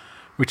attendance,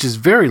 which is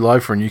very low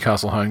for a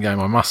Newcastle home game,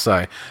 I must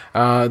say.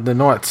 The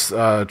Knights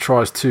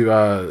tries to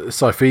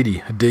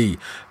Saifidi, D,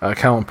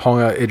 Callum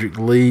Ponga, Edric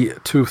Lee,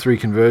 2 of 3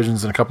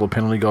 conversions and a couple of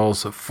penalty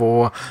goals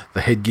for the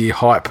headgear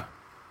hype.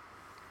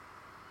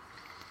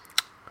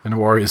 And the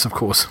Warriors, of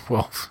course,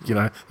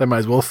 they may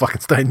as well fucking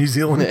stay in New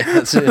Zealand. Yeah,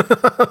 that's it.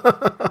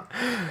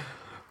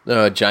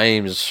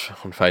 James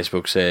on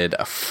Facebook said,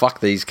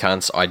 fuck these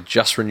cunts, I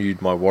just renewed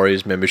my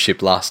Warriors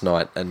membership last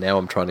night and now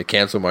I'm trying to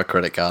cancel my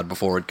credit card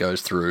before it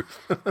goes through.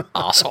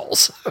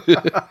 Arseholes.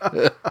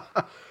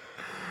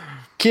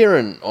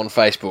 Kieran on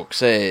Facebook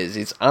says,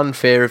 it's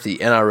unfair of the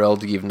NRL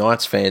to give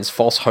Knights fans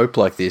false hope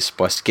like this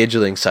by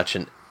scheduling such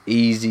an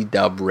easy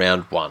dub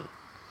round 1.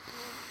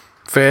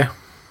 Fair.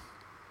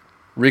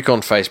 Rick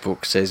on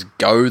Facebook says,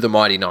 go the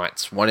Mighty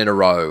Knights, 1 in a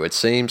row. It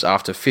seems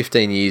after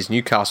 15 years,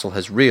 Newcastle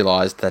has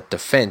realised that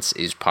defence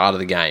is part of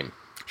the game.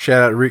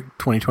 Shout out Rick,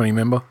 2020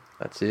 member.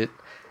 That's it.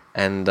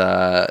 And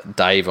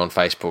Dave on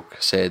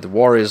Facebook said, the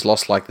Warriors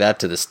lost like that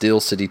to the Steel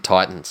City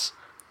Titans.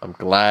 I'm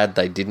glad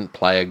they didn't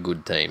play a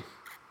good team.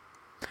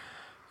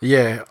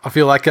 Yeah, I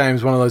feel that game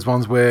is one of those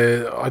ones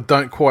where I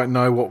don't quite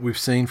know what we've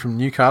seen from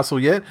Newcastle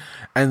yet.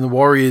 And the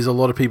Warriors, a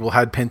lot of people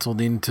had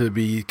penciled in to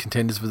be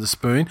contenders for the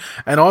spoon.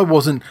 And I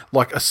wasn't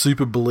like a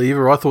super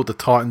believer. I thought the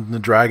Titans and the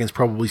Dragons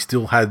probably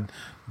still had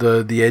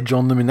the edge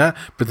on them in that.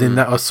 But then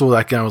I saw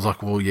that game, I was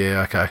like, well,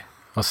 yeah, okay.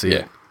 I see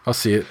it. I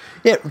see it.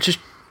 Yeah,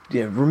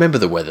 remember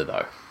the weather,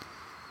 though.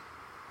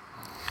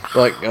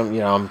 Like,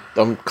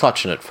 I'm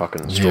clutching at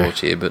fucking straws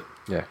here, but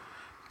yeah.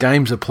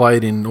 Games are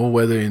played in all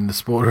weather in the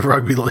sport of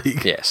rugby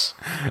league. Yes.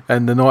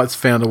 And the Knights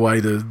found a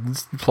way to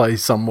play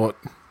somewhat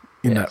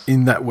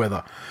in that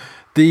weather.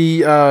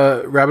 The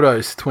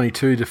Rabbitohs,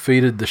 22,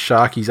 defeated the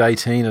Sharkies,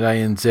 18 at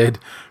ANZ.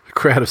 A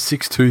crowd of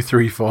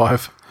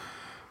 6,235.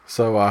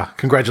 So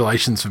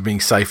congratulations for being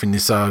safe in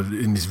this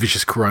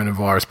vicious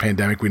coronavirus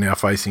pandemic we're now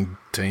facing,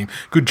 team.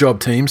 Good job,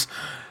 teams.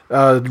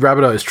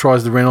 Rabbitohs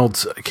tries the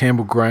Reynolds,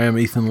 Campbell Graham,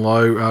 Ethan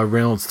Lowe.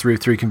 Reynolds 3 of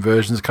 3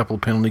 conversions, a couple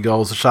of penalty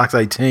goals. The Sharks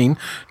 18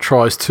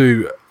 tries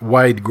to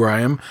Wade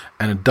Graham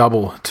and a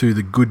double to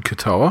the good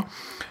Katoa.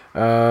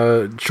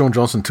 Sean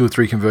Johnson 2 of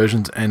 3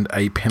 conversions and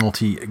a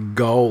penalty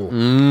goal.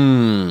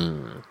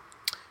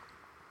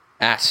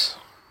 At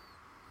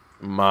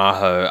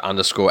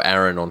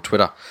Maho_Aaron on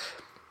Twitter.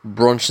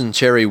 Bronson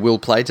Cherry will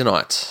play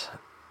tonight.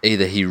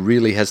 Either he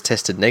really has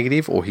tested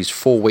negative or his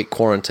 4-week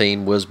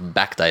quarantine was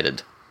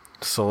backdated.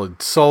 Solid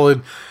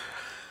start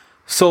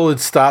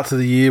to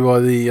the year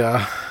by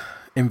the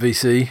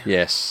MVC.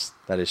 Yes,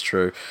 that is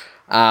true.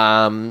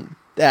 The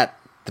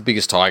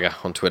biggest tiger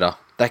on Twitter.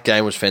 That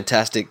game was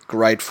fantastic.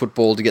 Great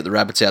football to get the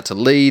Rabbits out to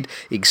lead.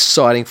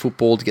 Exciting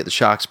football to get the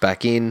Sharks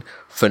back in.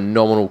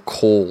 Phenomenal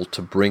call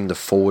to bring the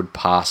forward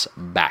pass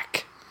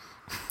back.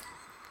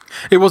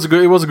 It was a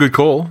good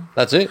call.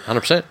 That's it,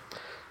 100%.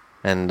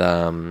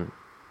 And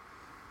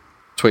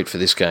tweet for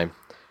this game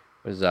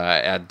was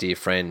our dear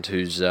friend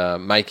who's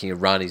making a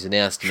run. He's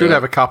announced. Should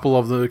have a couple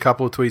of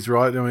tweets,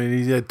 right? I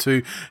mean, he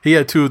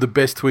had two of the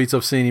best tweets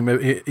I've seen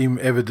him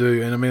ever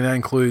do, and I mean that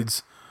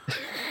includes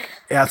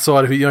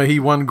outside of he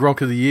won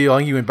Gronk of the Year. I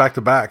think he went back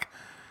to back.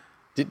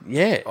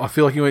 I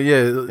feel like he went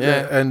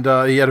and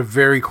he had a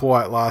very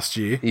quiet last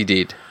year. He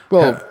did.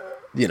 Well,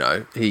 he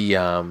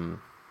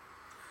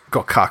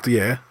got cucked.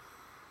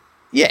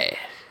 Yeah,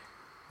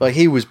 like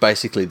he was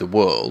basically the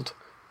world,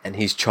 and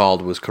his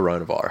child was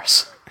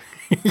coronavirus.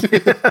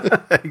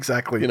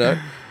 Exactly.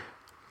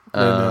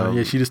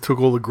 And, she just took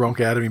all the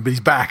Gronk out of him, but he's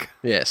back.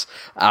 Yes.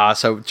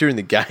 So during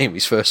the game,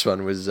 his first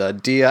one was,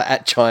 "Dear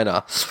at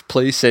China,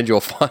 please send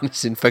your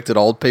finest infected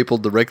old people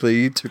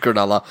directly to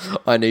Cronulla.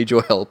 I need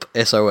your help.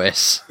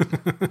 SOS."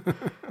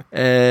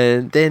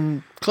 And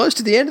then close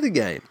to the end of the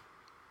game,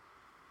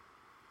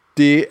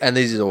 "Dear," and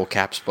these are all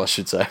caps, I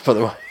should say, by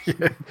the way.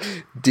 Yeah.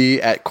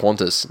 "Dear at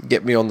Qantas,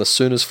 get me on the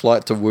soonest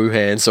flight to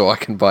Wuhan so I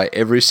can buy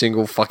every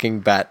single fucking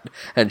bat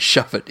and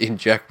shove it in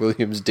Jack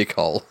Williams' dick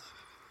hole."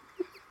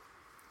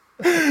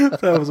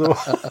 That was all.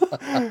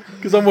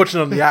 Because I'm watching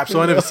on the app,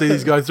 so I never see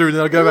these go through. And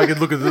then I go back and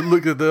look at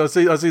the. I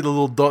see the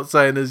little dot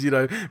saying there's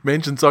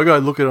mentioned. So I go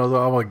and look at it. I was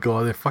like, oh my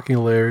god, they're fucking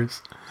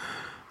hilarious.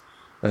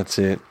 That's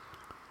it.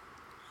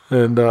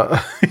 And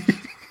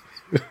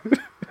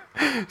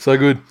so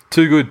good,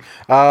 too good.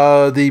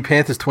 The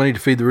Panthers 20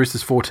 defeat the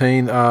Roosters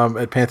 14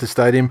 at Panthers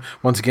Stadium.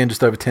 Once again,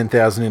 just over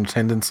 10,000 in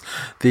attendance.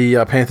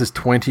 The Panthers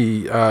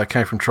 20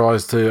 came from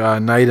tries to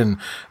Naden,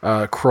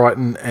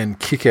 Crichton, and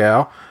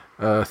Kickow.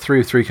 3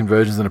 of 3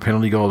 conversions and a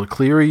penalty goal to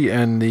Cleary,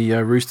 and the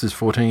Roosters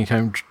 14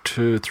 came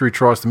through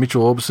tries to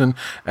Mitchell Orbison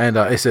and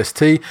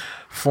SST.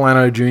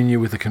 Flano Jr.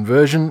 with a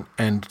conversion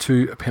and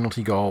 2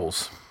 penalty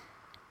goals.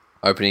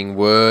 Opening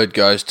word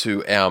goes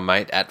to our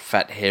mate at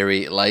Fat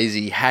Hairy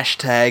Lazy.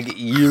 Hashtag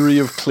Yuri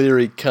of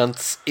Cleary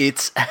cunts.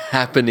 It's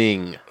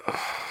happening.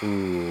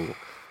 Ooh.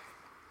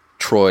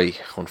 Troy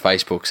on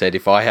Facebook said,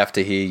 "If I have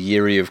to hear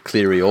Yuri of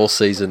Cleary all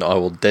season, I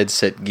will dead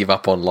set give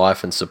up on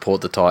life and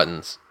support the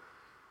Titans."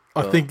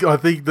 I think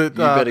that you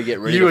better get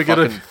ready to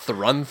fucking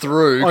run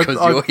through because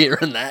you're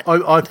hearing that.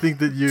 I think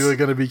that you are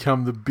going to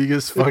become the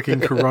biggest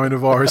fucking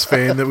coronavirus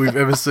fan that we've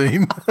ever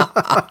seen.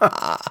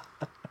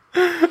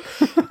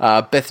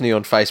 Bethany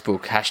on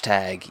Facebook,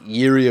 hashtag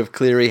Yuri of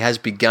Cleary has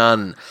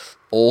begun.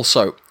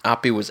 Also,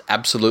 Uppy was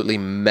absolutely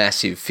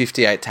massive.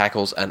 58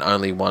 tackles and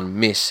only 1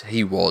 miss.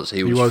 He was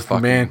fucking the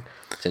man.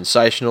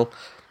 Sensational.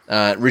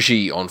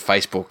 Rishi on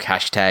Facebook,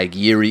 hashtag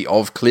Yuri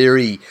of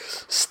Cleary.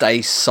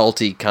 Stay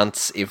salty,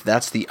 cunts. If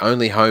that's the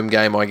only home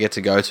game I get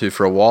to go to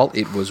for a while,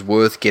 it was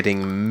worth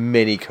getting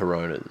many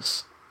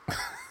coronas.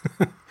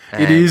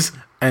 It is,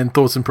 and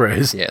thoughts and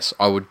prayers. Yes,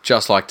 I would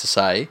just like to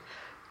say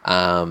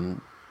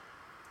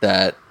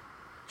that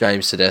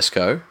James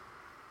Tedesco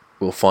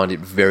will find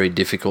it very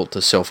difficult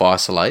to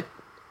self-isolate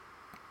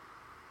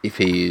if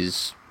he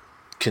is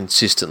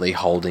consistently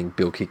holding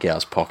Bill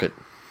Kickow's pocket.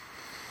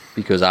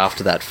 Because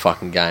after that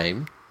fucking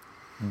game,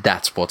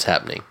 that's what's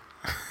happening.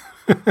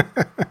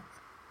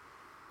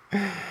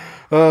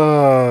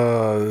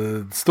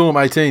 Storm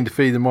 18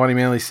 defeated the mighty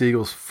Manly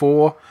Seagulls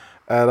 4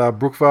 at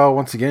Brookvale.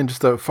 Once again,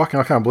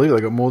 I can't believe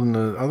they got more than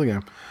the other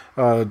game.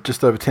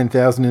 Just over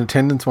 10,000 in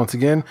attendance once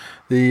again.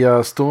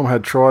 The Storm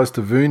had tries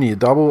to Vooney, a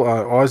double,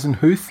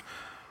 Eisenhuth,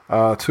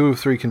 2 of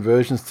 3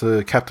 conversions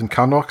to Captain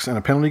Cunnox and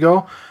a penalty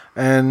goal.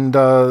 And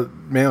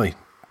Manly,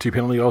 2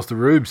 penalty goals to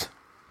Rubes.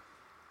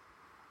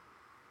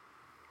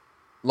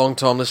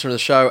 Long-time listener of the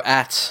show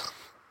at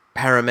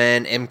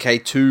Paraman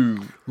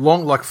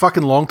MK2.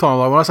 Fucking long time.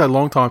 Like when I say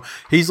long time,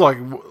 he's like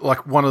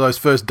one of those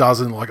first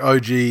dozen, like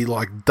OG,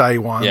 like day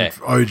one,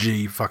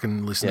 OG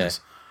fucking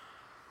listeners.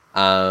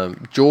 Yeah.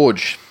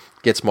 George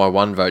gets my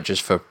 1 vote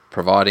just for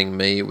providing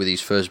me with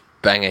his first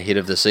banger hit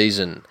of the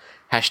season.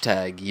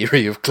 Hashtag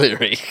Yuri of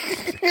Cleary.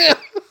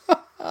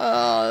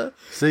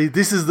 See,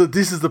 this is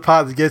the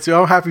part that gets you.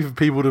 I'm happy for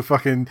people to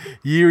fucking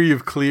Yuri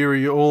of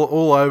Cleary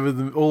all over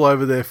them, all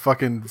over their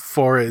fucking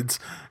foreheads,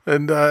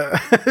 and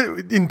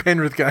in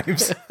Penrith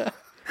games.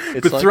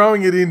 but like,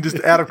 throwing it in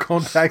just out of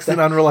context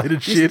and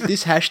unrelated shit.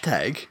 This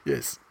hashtag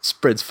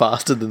spreads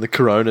faster than the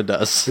corona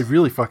does. It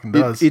really fucking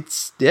does.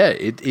 It's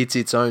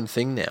its own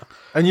thing now.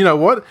 And you know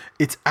what?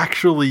 It's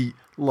actually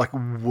like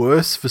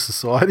worse for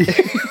society.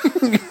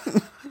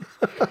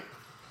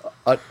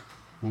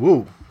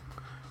 Whoa.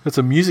 Got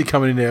some music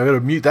coming in there. I've got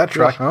to mute that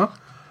track, huh?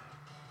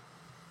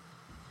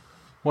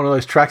 One of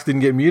those tracks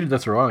didn't get muted.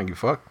 That's all right. I don't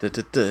give a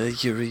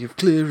fuck. Yuri of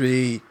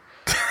Cleary.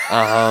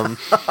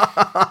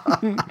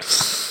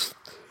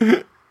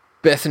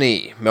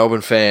 Bethany,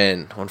 Melbourne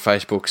fan on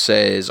Facebook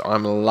says,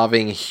 I'm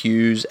loving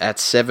Hughes at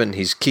 7.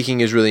 His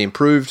kicking has really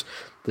improved.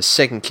 The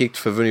second kick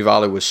for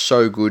Vunivalu was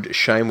so good.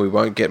 Shame we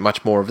won't get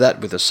much more of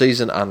that with a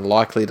season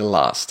unlikely to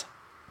last.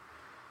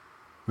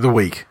 The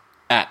week.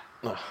 There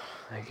you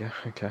go.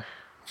 Okay.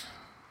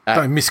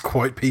 Don't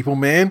misquote people,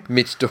 man.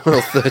 Mitch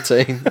Doyle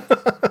 13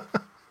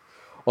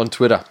 on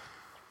Twitter.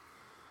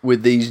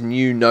 With these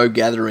new no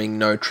gathering,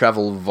 no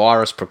travel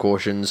virus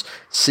precautions,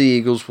 Sea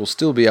Eagles will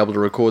still be able to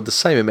record the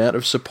same amount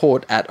of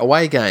support at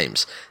away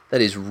games.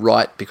 That is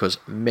right, because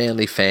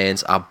Manly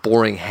fans are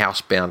boring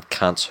housebound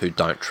cunts who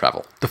don't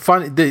travel.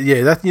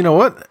 You know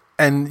what?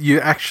 And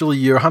you're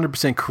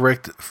 100%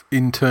 correct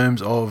in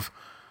terms of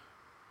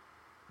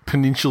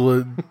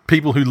Peninsula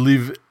people who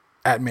live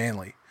at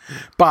Manly.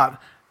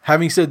 But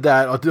having said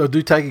that, I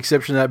do take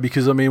exception to that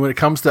because, I mean, when it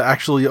comes to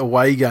actually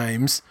away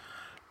games,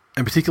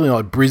 and particularly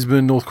like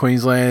Brisbane, North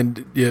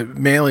Queensland,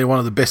 Manly are one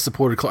of the best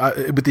supported clubs,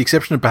 with the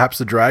exception of perhaps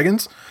the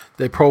Dragons.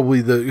 They're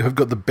probably have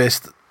got the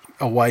best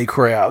away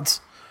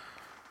crowds.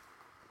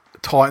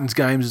 Titans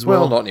games as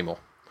well. Well, not anymore.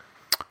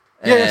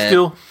 Yeah,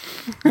 still.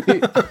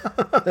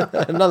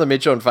 Another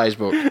Mitch on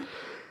Facebook.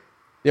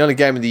 The only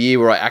game of the year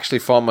where I actually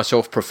find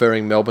myself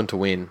preferring Melbourne to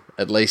win.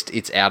 At least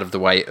it's out of the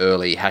way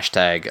early.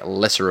 Hashtag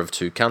lesser of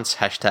two cunts.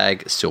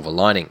 Hashtag silver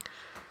lining.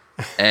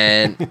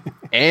 And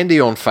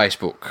Andy on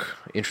Facebook.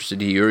 Interested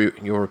to hear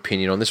your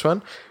opinion on this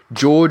one.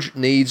 George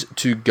needs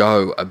to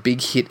go. A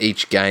big hit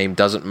each game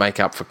doesn't make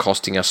up for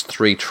costing us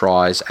 3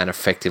 tries and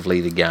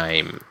effectively the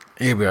game.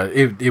 He'll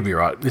be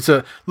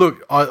right.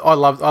 Look. I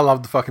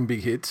love the fucking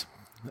big hits.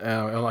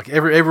 Like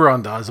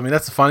everyone does. I mean,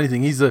 that's the funny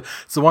thing. It's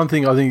the one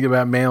thing I think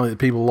about Manly that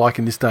people like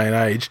in this day and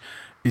age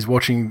is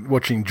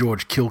watching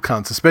George kill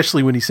cunts,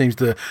 especially when he seems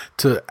to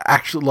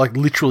actually like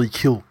literally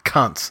kill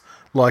cunts.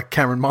 Like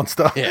Cameron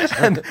Munster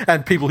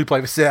and people who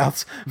play for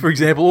Souths, for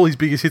example. All his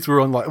biggest hits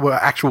were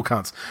actual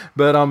cunts.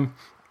 But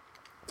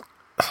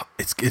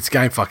it's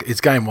game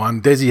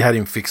 1. Desi had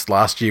him fixed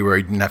last year where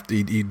he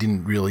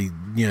didn't really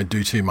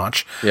do too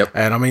much. Yep.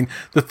 And I mean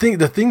the thing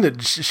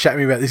that shat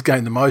me about this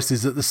game the most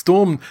is that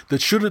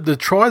the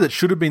try that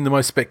should have been the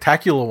most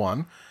spectacular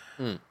one.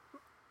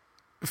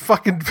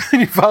 Fucking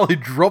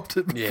Vunivalu dropped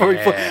it before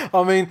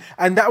I mean,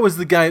 and that was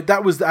the game.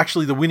 That was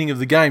actually the winning of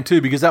the game too,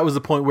 because that was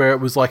the point where it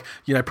was like,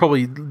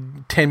 probably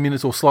 10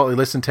 minutes or slightly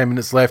less than 10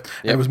 minutes left. Yep.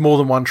 And it was more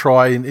than one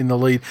try in the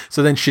lead.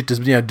 So then shit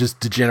just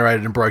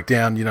degenerated and broke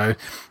down,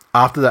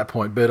 after that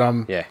point. But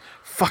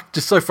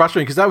just so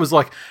frustrating because that was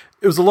like,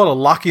 it was a lot of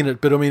luck in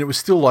it, but I mean, it was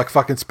still like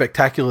fucking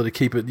spectacular to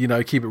keep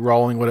it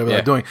rolling, whatever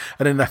they're doing.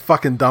 And then that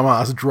fucking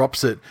dumbass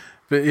drops it.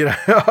 But,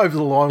 over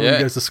the line when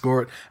he goes to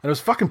score it. And it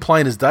was fucking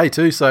plain as day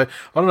too. So,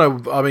 I don't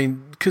know. I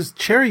mean, because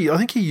Cherry, I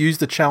think he used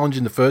the challenge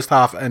in the first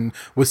half and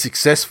was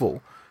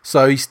successful.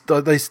 So,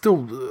 they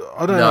still,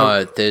 I don't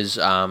know. No, there's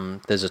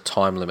a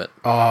time limit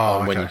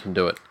on when you can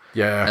do it.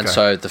 Yeah, okay. And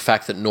so, the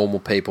fact that normal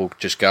people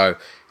just go,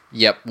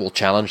 yep, we'll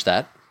challenge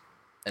that.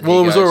 And it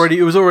was already.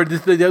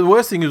 The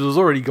worst thing is it was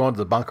already gone to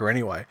the bunker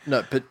anyway.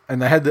 No, but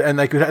and they had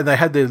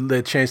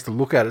their chance to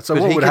look at it. So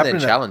but what he would could happen?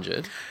 Then challenge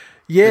it.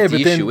 Yeah, but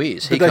the issue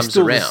is he comes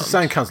around. It's the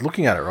same cunts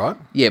looking at it, right?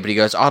 Yeah, but he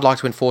goes, I'd like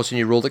to enforce a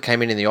new rule that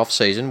came in the off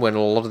season when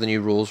a lot of the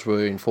new rules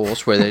were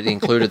enforced, where they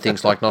included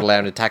things like not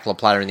allowing to tackle a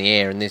player in the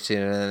air and this.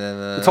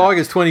 The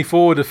Tigers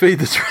 24 defeat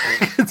the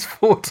Dragons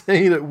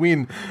 14 at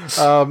win,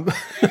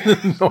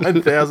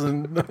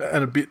 9,000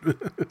 and a bit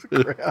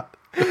crowd.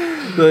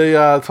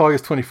 The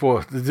Tigers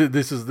 24.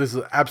 This is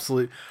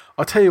absolute.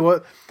 I tell you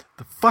what,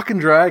 the fucking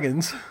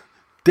Dragons,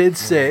 dead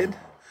set.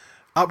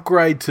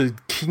 Upgrade to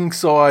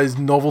king-size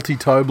novelty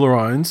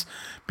Toblerones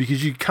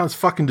because you can't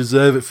fucking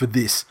deserve it for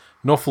this.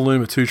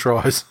 Nofaluma 2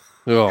 tries.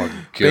 Oh, God.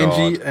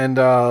 Benji and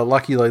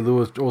Lucky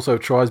Leilua also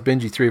tries.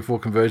 Benji 3 or 4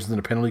 conversions and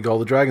a penalty goal.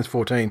 The Dragons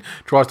 14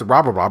 tries to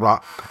blah, blah, blah, blah.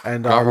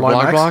 And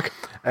Lomax.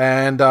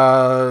 And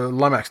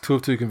Lomax 2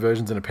 of 2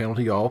 conversions and a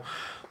penalty goal.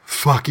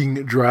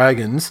 Fucking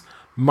Dragons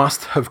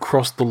must have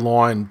crossed the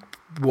line,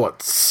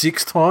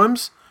 6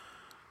 times?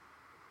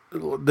 By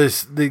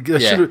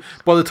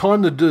the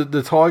time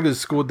the Tigers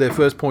scored their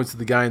first points of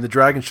the game, the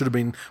Dragons should have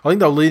been. I think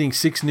they were leading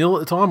 6-0 at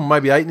the time, or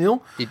maybe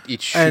 8-0.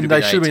 It should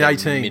have been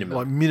 18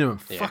 minimum.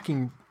 Yeah.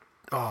 Fucking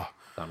dumb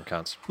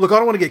cunts. Look, I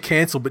don't want to get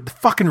cancelled, but the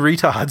fucking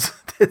retards.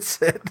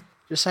 That's it.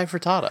 Just say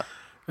retarder.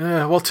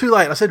 Well, too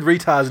late. I said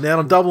retards. Now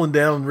I'm doubling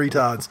down on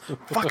retards.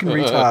 Fucking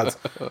retards.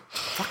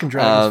 Fucking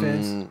Dragons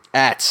fans.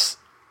 At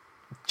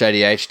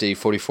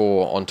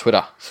JDHD44 on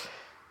Twitter.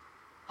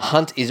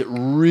 Hunt is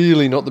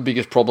really not the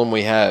biggest problem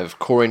we have.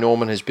 Corey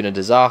Norman has been a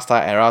disaster.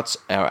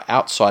 Our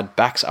outside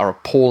backs are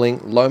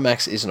appalling.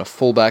 Lomax isn't a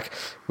fullback.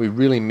 We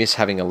really miss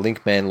having a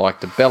link man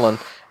like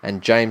DeBellin,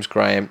 and James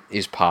Graham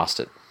is past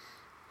it.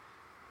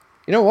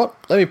 You know what?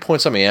 Let me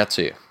point something out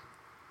to you.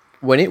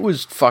 When it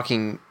was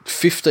fucking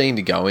 15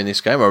 to go in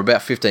this game, or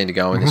about 15 to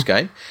go in this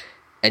game,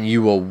 and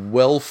you were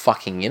well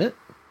fucking in it,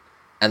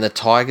 and the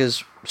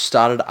Tigers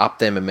started up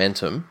their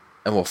momentum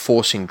and were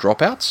forcing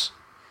dropouts,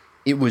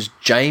 it was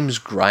James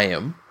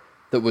Graham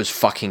that was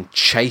fucking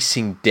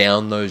chasing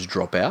down those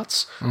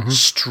dropouts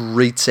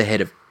streets ahead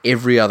of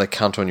every other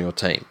cunt on your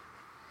team.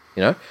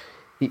 You know?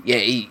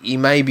 He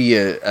may be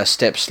a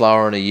step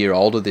slower and a year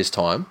older this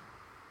time,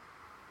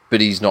 but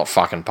he's not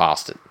fucking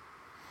past it.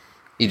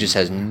 He just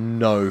has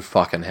no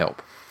fucking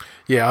help.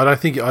 Yeah, I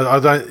don't think...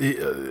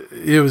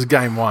 It was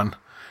game one.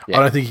 Yeah.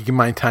 I don't think he can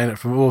maintain it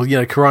from... Well,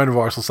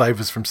 coronavirus will save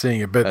us from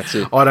seeing it, but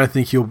I don't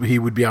think he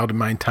would be able to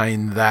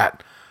maintain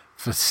that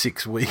for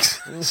 6 weeks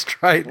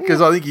straight,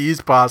 because I think he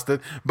is past it,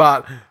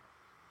 but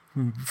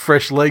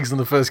fresh legs in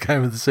the first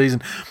game of the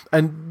season.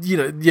 And,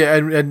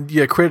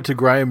 credit to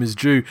Graham is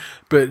due,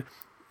 but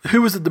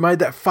who was it that made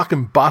that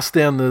fucking bust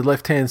down the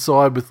left-hand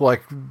side with,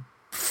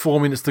 4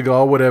 minutes to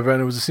go or whatever,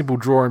 and it was a simple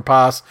draw and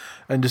pass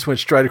and just went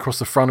straight across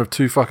the front of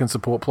two fucking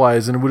support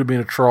players, and it would have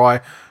been a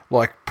try,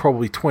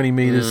 probably 20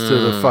 metres to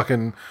the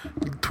fucking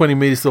 20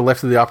 metres to the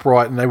left of the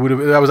upright, and that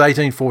was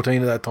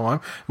 18-14 at that time.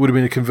 It would have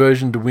been a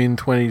conversion to win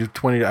 20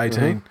 to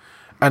 18.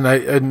 And they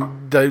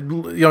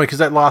because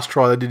that last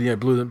try they did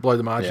blow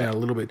the margin out a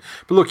little bit.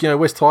 But look,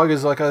 West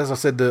Tigers, as I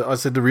said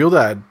to Real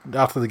Dad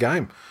after the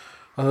game,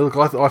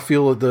 I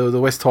feel that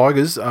the West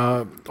Tigers,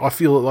 I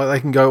feel like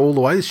they can go all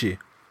the way this year.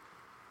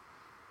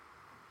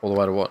 All the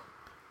way to what?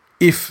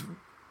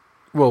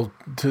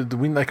 To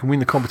win, they can win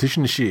the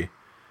competition this year.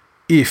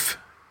 If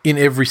in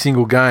every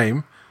single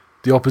game,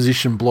 the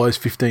opposition blows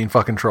 15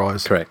 fucking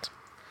tries. Correct.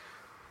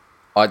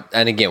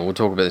 And again, we'll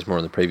talk about this more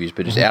in the previews,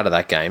 but just out of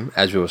that game,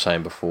 as we were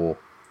saying before,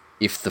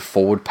 if the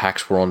forward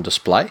packs were on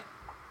display,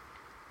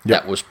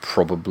 that was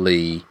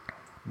probably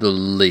the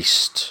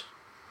least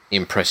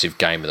impressive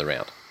game of the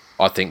round.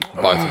 I think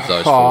both of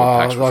those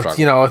forward packs were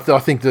struggling. I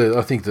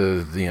think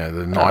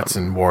the Knights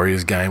and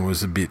Warriors game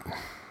was a bit.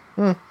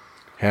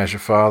 How's your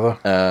father?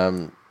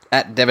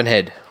 At Devon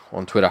Head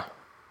on Twitter.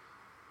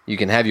 You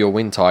can have your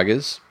win,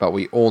 Tigers, but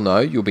we all know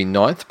you'll be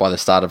 9th by the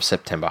start of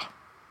September.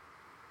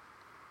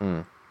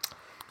 And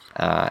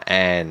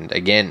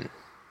again,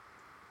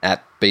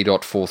 at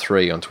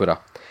B.43 on Twitter.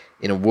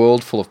 In a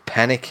world full of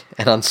panic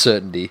and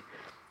uncertainty,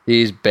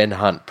 here's Ben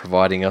Hunt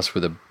providing us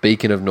with a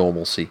beacon of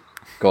normalcy.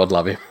 God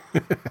love him.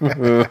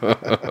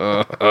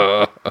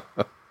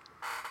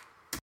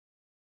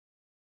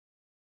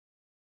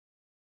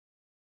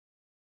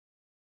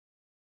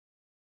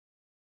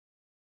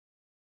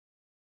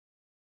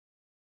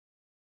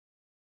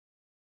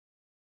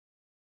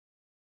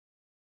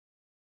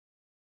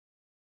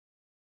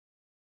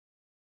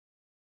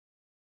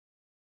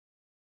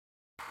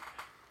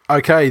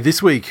 Okay,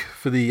 this week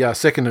for the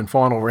second and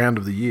final round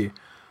of the year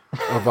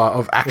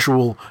of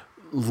actual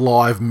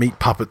live meat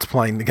puppets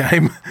playing the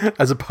game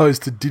as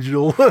opposed to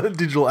digital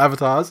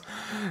avatars.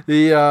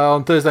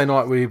 On Thursday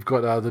night we've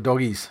got the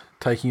Doggies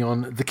taking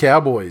on the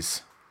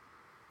Cowboys.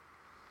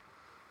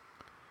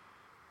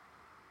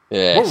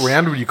 Yes. What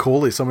round would you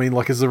call this? I mean,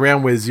 it's a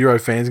round where 0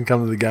 fans can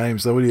come to the game.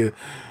 So what do you?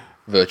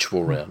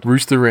 Virtual round.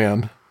 Rooster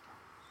round.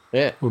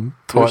 Yeah.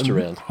 Rooster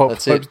round.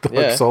 That's it.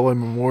 Yeah. Solo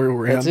Memorial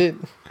round. That's it.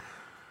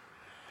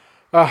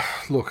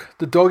 Look,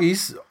 the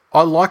Doggies,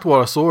 I liked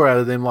what I saw out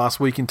of them last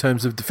week in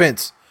terms of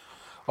defence.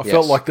 I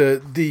felt like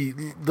the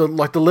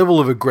level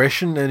of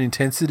aggression and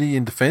intensity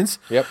in defence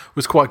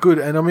was quite good.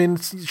 And I mean,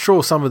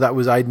 sure, some of that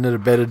was aided and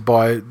abetted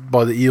by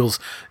the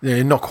Eels,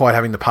 not quite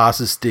having the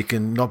passes stick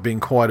and not being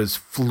quite as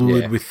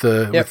fluid with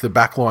the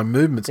backline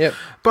movements. Yep.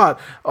 But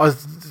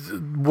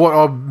what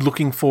I'm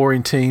looking for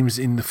in teams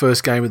in the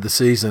first game of the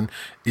season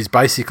is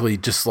basically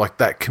just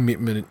that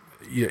commitment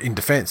in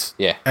defence.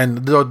 Yeah.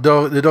 And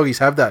the Doggies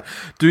have that.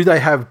 Do they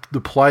have the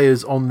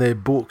players on their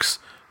books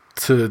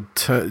to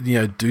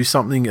do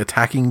something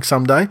attacking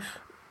someday?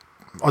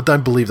 I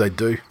don't believe they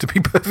do, to be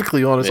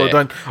perfectly honest.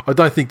 Yeah. I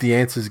don't think the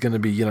answer is going to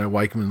be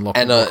Wakeman,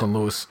 Lachlan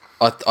Lewis.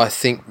 I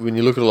think when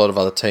you look at a lot of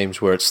other teams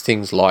where it's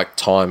things like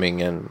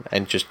timing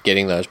and just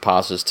getting those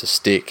passes to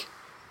stick,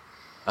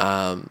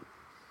 there's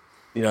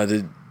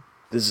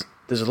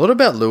a lot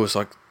about Lewis.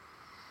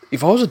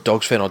 If I was a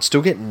Dogs fan, I'd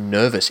still get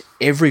nervous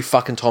every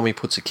fucking time he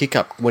puts a kick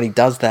up when he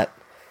does that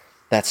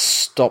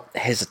stop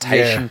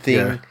hesitation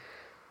thing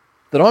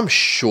that I'm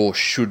sure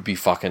should be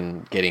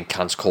fucking getting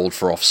cunts called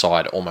for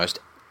offside almost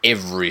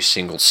every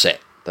single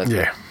set. I don't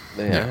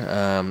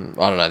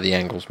know, the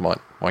angles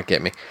might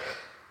get me.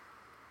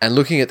 And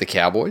looking at the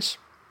Cowboys,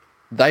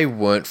 they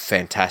weren't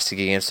fantastic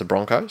against the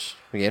Broncos.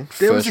 Again,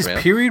 there was this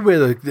period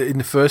where in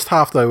the first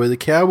half, though, where the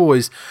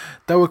Cowboys,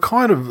 they were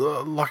kind of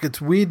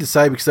it's weird to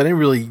say because they didn't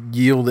really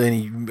yield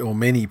any or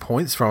many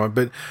points from it,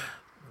 but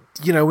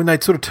when they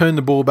sort of turned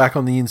the ball back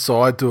on the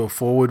inside to a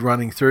forward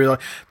running through,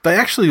 like they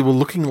actually were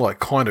looking like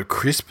kind of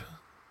crisp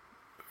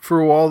for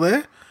a while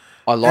there.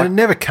 And it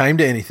never came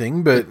to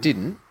anything, but it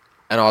didn't.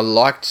 And I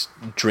liked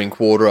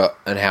Drinkwater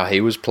and how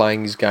he was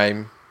playing his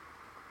game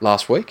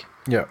last week.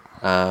 Yeah.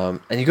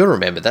 And you got to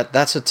remember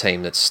that's a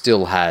team that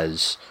still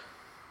has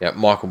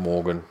Michael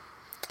Morgan.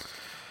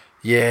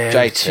 Yeah,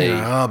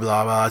 JT.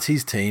 Blah, blah. It's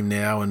his team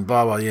now and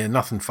blah, blah. Yeah,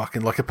 nothing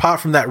fucking... Like, apart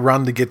from that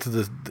run to get to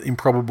the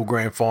improbable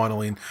grand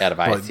final in... Out of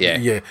eighth,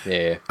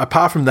 yeah.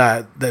 Apart from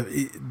that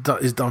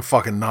he's done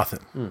fucking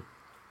nothing.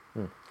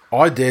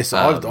 I dare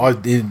say,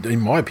 in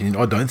my opinion,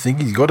 I don't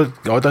think he's got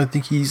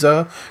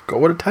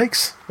what it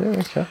takes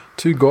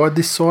to guide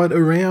this side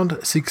around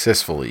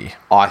successfully.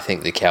 I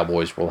think the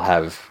Cowboys will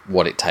have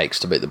what it takes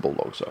to beat the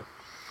Bulldogs, though.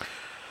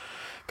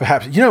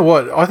 Perhaps. You know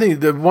what? I think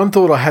the one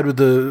thought I had with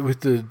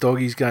the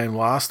Doggies game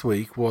last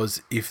week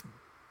was if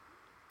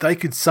they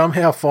could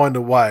somehow find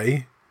a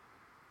way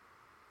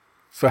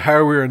for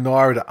Harawira and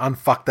Naira to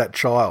unfuck that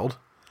child,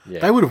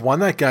 they would have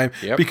won that game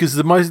because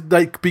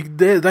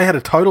they had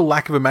a total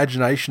lack of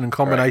imagination and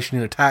combination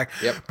in attack.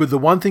 But the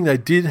one thing they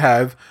did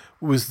have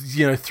was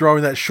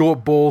throwing that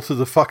short ball to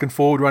the fucking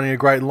forward running a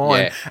great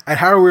line. And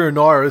Harawira and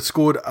Naira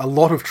scored a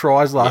lot of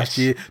tries last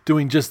year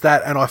doing just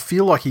that, and I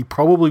feel like he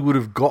probably would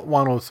have got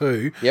one or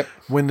two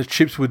when the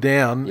chips were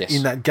down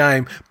in that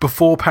game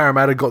before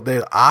Parramatta got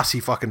their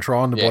arsey fucking try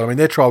on the board. I mean,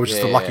 their try was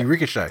just a lucky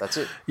ricochet. That's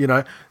it.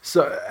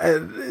 So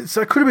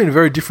it could have been a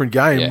very different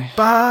game,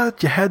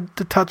 but you had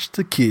to touch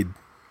the kid.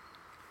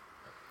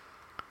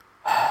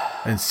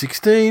 And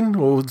 16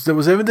 or there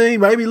was 17,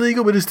 maybe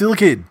legal, but it's still a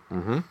kid.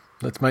 Mm-hmm.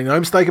 Let's make no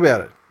mistake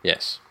about it.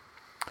 Yes.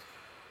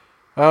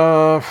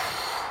 So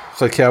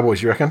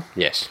Cowboys, you reckon?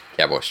 Yes,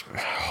 Cowboys.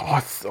 I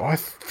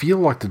feel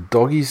like the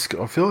Doggies.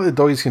 I feel like the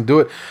Doggies can do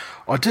it.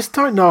 I just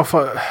don't know if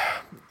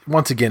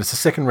once again, it's the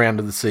second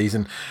round of the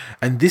season,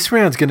 and this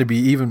round's going to be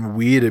even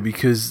weirder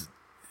because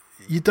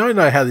you don't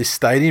know how this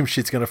stadium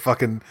shit's going to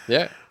fucking.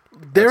 Yeah.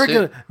 There are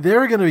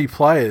going to be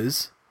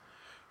players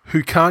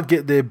who can't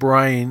get their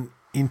brain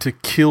into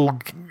kill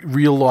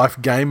real life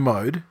game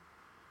mode.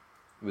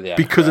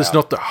 Because it's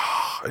not the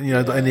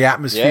and the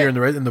atmosphere and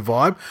the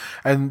vibe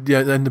and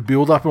and the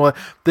build up and all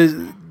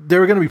that.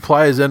 There are going to be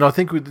players, and I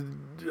think I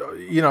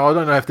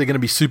don't know if they're going to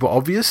be super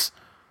obvious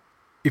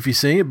if you're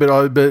seeing it, but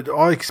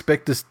I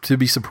expect us to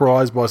be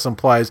surprised by some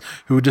players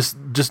who are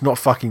just not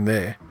fucking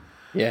there.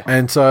 Yeah,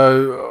 and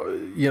so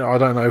I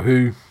don't know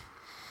who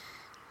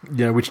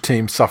which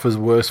team suffers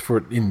worse for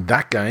it in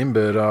that game,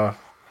 but I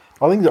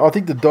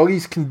think the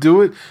Doggies can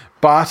do it,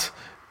 but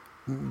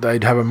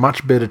they'd have a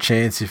much better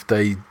chance if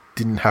they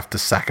didn't have to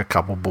sack a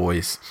couple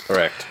boys.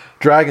 Correct.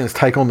 Dragons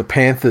take on the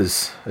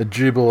Panthers at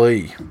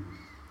Jubilee.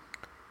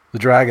 The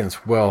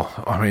Dragons, well,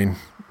 I mean,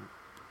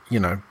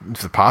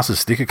 if the passes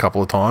stick a couple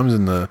of times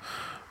and the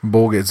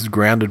ball gets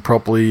grounded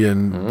properly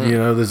and,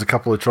 there's a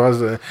couple of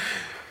tries there.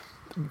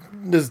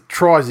 There's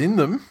tries in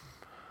them.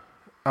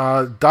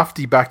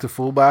 Dufty back to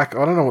fullback.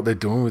 I don't know what they're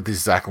doing with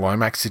this Zach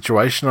Lomax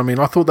situation. I mean,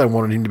 I thought they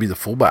wanted him to be the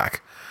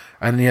fullback.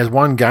 And he has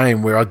one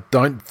game where I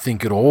don't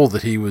think at all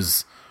that he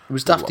was...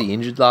 Was Dufty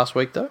injured last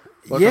week though?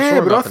 But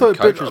I thought,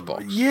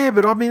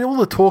 but I mean, all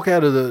the talk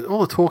out of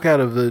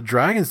the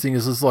Dragons thing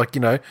is like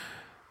they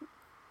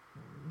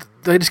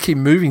just keep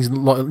moving,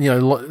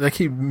 they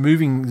keep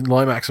moving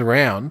Lomax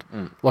around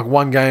like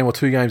one game or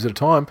two games at a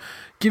time.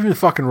 Give him a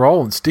fucking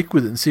roll and stick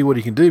with it and see what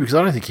he can do, because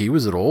I don't think he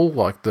was at all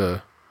like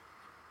the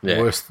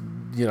worst,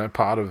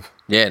 part of.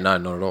 Yeah, no,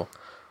 not at all.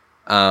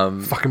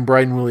 Fucking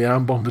Braden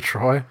William bombed the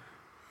try.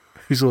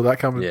 Who saw that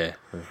coming? Yeah.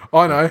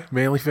 I know,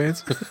 Manly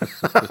fans.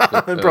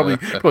 And probably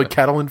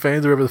Catalan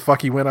fans, wherever the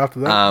fuck he went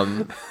after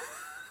that.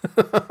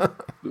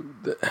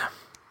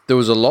 There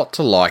was a lot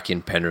to like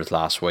in Penrith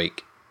last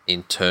week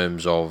in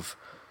terms of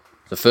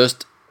the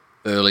first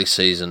early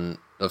season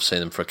I've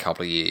seen them for a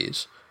couple of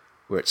years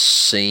where it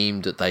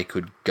seemed that they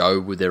could go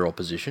with their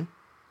opposition.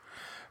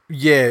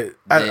 Yeah.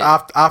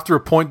 After a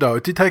point, though,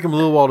 it did take them a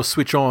little while to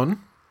switch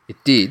on. It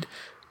did,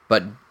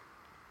 but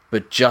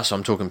just,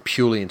 I'm talking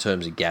purely in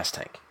terms of gas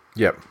tank.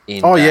 Yep.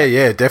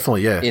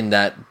 Definitely, yeah. In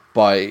that,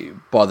 by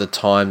the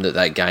time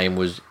that game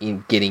was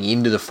getting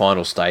into the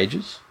final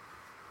stages,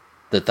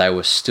 that they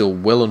were still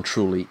well and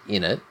truly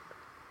in it,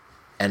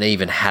 and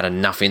even had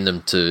enough in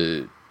them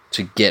to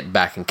get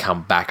back and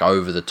come back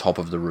over the top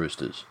of the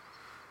Roosters,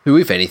 who,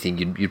 if anything,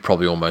 you'd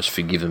probably almost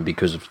forgive them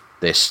because of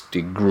their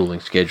grueling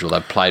schedule.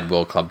 They've played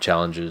World Club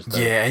challenges.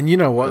 And you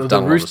know what?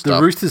 The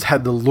Roosters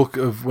had the look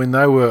of, when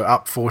they were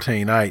up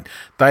 14-8,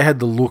 they had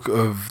the look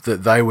of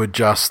that they were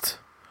just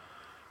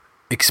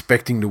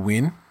expecting to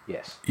win.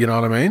 Yes. You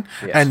know what I mean?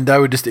 Yes. And they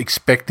were just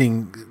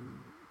expecting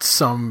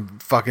some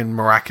fucking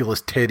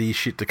miraculous Teddy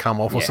shit to come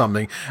off or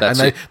something.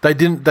 And they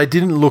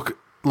didn't look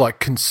like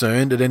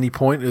concerned at any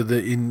point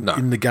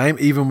in the game,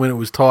 even when it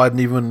was tied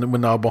and even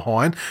when they were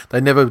behind. They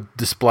never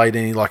displayed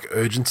any like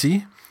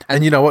urgency.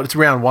 And you know what? It's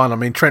round one. I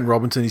mean, Trent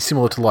Robinson, he's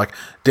similar to like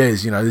Des.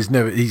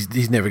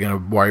 He's never going to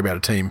worry about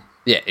a team.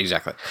 Yeah,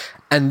 exactly.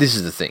 And this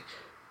is the thing.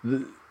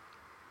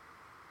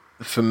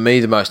 for me,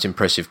 the most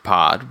impressive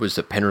part was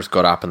that Penrith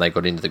got up and they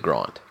got into the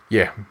grind.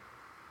 Yeah.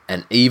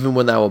 And even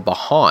when they were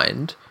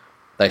behind,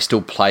 they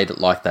still played it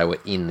like they were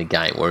in the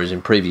game, whereas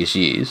in previous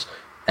years,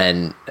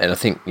 and I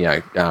think,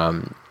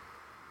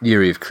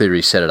 Yuri of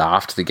Cleary said it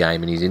after the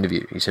game in his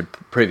interview. He said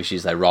previous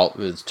years they roll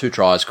with 2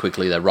 tries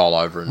quickly, they roll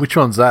over. And which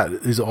one's that?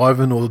 Is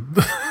Ivan or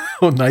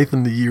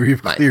Nathan the Yuri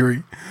of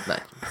Cleary?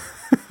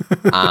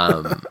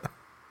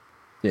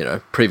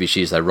 Nathan. Previous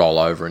years they roll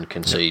over and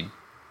concede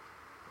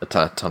a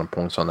ton of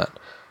points on that.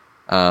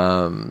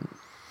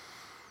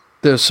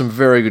 There's some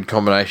very good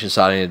combinations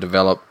starting to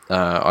develop.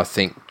 I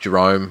think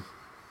Jerome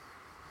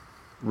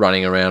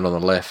running around on the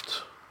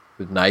left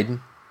with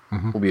Naden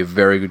will be a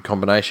very good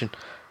combination.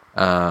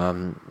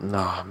 Mansour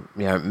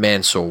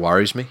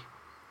worries me.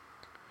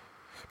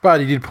 But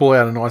he did pull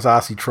out a nice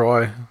arsey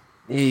try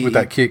with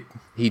that kick.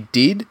 He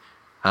did.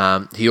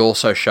 He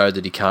also showed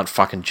that he can't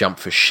fucking jump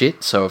for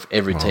shit, so if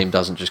every team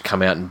doesn't just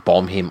come out and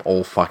bomb him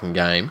all fucking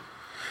game.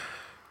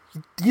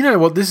 You know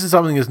what? This is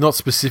something that's not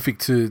specific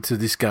to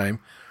this game.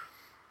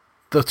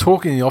 The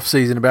talk in the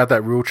off-season about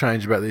that rule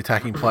change about the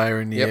attacking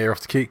player in the air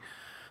off the kick.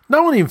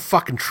 No one even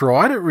fucking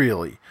tried it,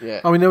 really.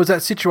 Yeah. I mean, there was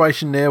that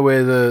situation there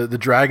where the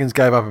Dragons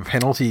gave up a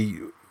penalty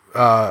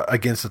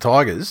against the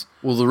Tigers.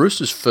 Well, the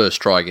Roosters' first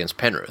try against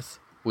Penrith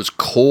was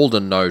called a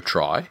no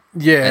try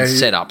and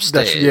set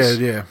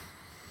upstairs.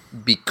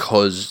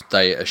 Because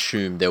they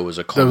assumed there was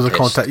a contest. There was a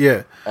contact,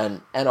 yeah.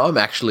 And I'm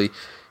actually,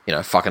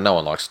 fucking no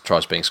one likes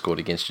tries being scored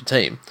against your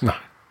team. No.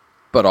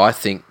 But I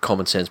think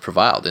common sense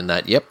prevailed in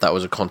that, that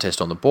was a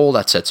contest on the ball.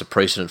 That sets a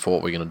precedent for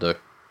what we're going to do.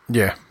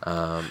 Yeah.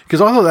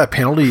 Because I thought that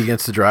penalty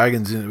against the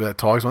Dragons in that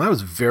Tigers one, that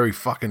was very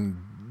fucking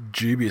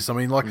dubious. I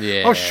mean,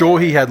 I was sure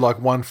he had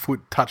 1 foot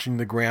touching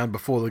the ground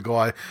before the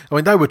guy. I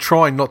mean, they were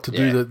trying not to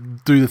do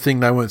the thing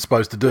they weren't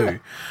supposed to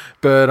do.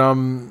 But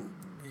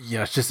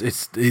it's just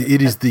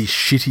it is the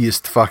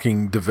shittiest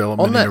fucking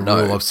development in a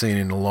rule I've seen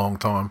in a long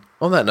time.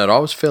 On that note, I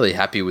was fairly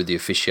happy with the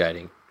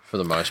officiating for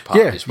the most part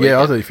this weekend.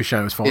 Yeah, I thought the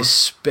officiating was fine.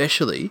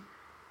 Especially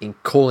in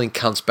calling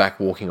cunts back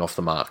walking off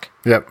the mark.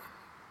 Yep.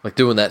 Like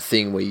doing that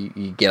thing where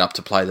you get up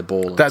to play the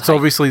ball. That's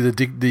obviously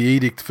the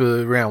edict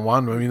for round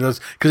 1. I mean,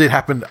 because it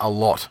happened a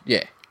lot.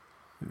 Yeah.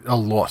 A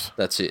lot.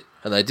 That's it.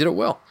 And they did it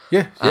well.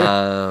 Yeah.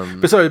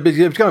 But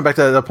going back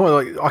to that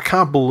point, I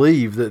can't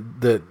believe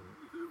that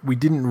we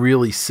didn't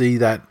really see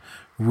that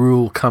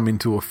rule come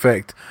into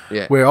effect.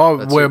 Yeah.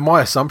 Where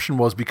my assumption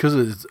was,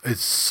 because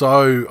it's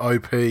so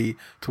OP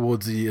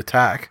towards the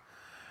attack,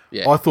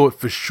 I thought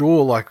for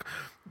sure,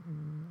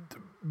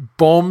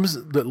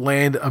 bombs that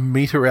land a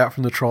metre out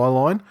from the try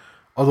line,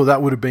 I thought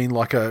that would have been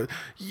I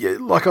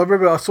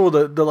remember I saw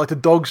the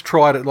Dogs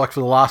tried it for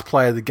the last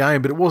play of the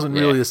game, but it wasn't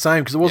really the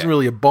same because it wasn't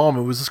really a bomb.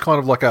 It was just kind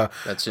of a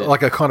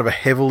kind of a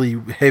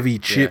heavy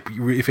chip,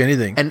 if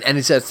anything. And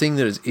it's that thing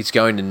that it's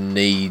going to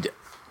need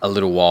a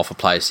little while for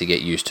players to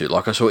get used to.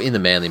 Like I saw in the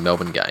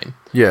Manly-Melbourne game,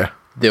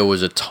 there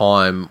was a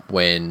time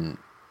when,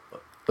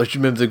 you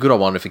remember the good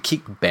old one, if a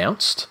kick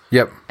bounced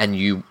and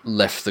you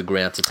left the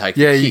ground to take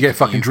the kick, you get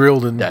fucking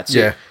drilled and that's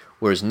it.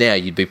 Whereas now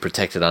you'd be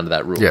protected under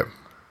that rule. Yep.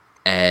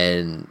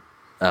 And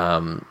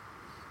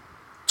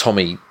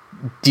Tommy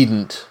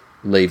didn't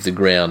leave the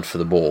ground for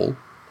the ball.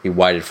 He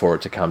waited for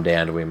it to come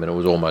down to him, and it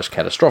was almost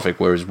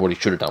catastrophic, whereas what he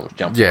should have done was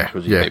jump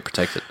because he'd be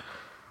protected.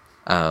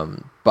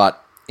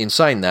 But in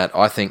saying that,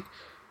 I think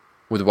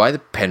with the way the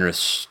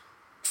Penrith's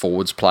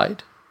forwards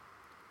played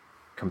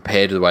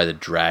compared to the way the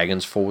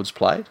Dragons forwards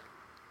played,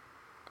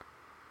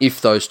 if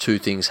those two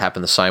things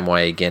happen the same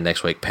way again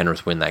next week,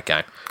 Penrith win that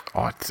game.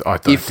 I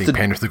don't think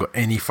Penrith have got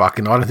any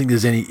fucking... I don't think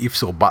there's any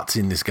ifs or buts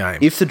in this game.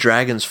 If the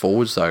Dragons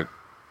forwards, though,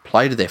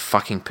 play to their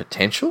fucking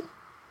potential...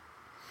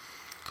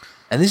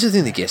 And this is the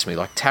thing that gets me.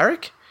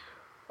 Tarek,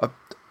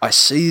 I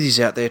see that he's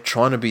out there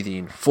trying to be the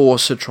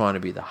enforcer, trying to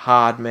be the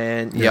hard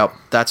man. Yep,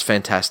 that's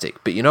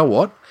fantastic. But you know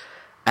what?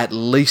 At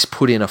least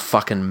put in a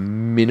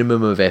fucking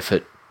minimum of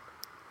effort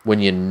when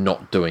you're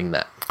not doing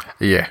that.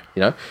 Yeah.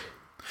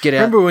 Get out.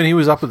 Remember when he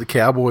was up at the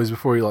Cowboys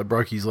before he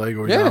broke his leg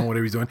or his arm,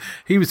 whatever he's doing?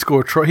 He would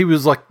score a try. He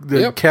was like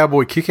the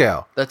Cowboy kick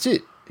out. That's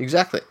it.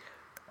 Exactly.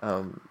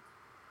 Sorry.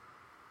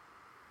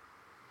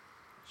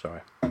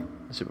 A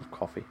sip of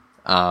coffee.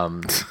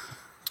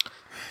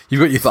 You've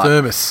got your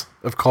thermos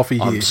of coffee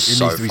here. I'm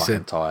so needs to be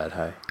fucking tired,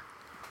 hey?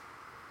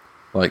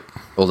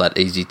 All that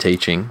easy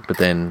teaching, but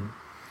then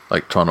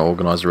trying to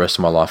organise the rest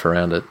of my life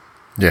around it.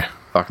 Yeah.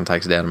 Fucking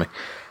takes it out of me.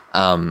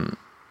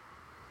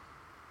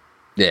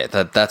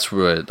 That's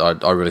where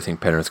I really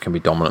think Penrith can be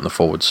dominant in the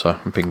forwards, so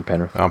I'm picking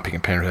Penrith. I'm picking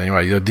Penrith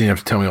anyway. You didn't have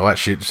to tell me all that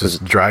shit. It's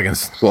just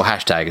Dragons. Well,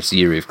 hashtag it's the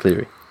Yuri of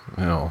Cleary.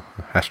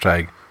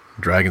 Hashtag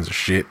Dragons are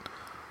shit.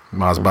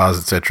 Mars bars,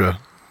 etc.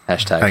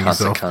 Hashtag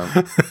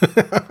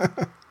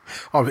cunt.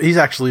 He's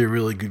actually a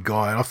really good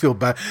guy, and I feel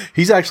bad.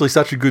 He's actually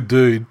such a good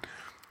dude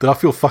that I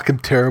feel fucking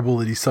terrible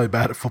that he's so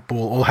bad at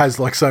football or has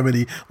so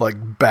many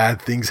bad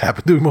things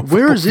happen to him on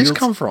Where has fields. This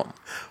come from?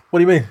 What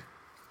do you mean?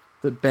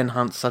 That Ben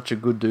Hunt's such a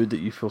good dude that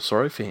you feel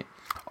sorry for him.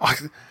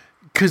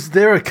 Because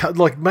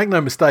make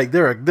no mistake,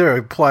 there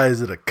are players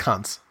that are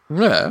cunts.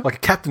 Yeah.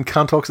 Captain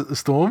Cuntox at the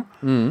Storm.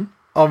 Mm.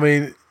 I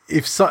mean,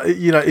 if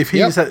he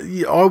just had,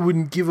 I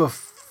wouldn't give a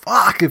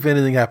fuck if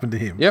anything happened to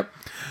him. Yep.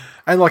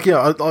 And I'm not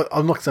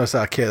going to say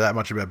I care that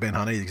much about Ben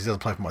Hunt either because he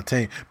doesn't play for my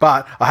team.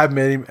 But I have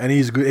met him, and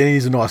he's good, and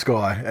he's a nice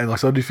guy. And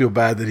so I do feel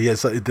bad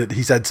that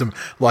he's had some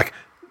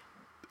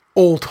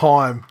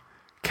all-time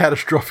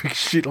catastrophic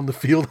shit on the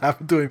field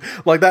happen to him,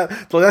 like that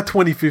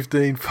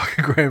 2015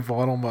 fucking grand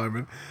final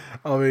moment.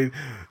 I mean,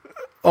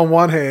 on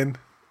one hand,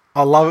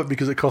 I love it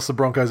because it cost the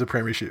Broncos a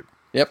premiership.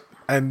 Yep.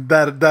 And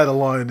that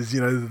alone is,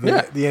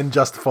 the end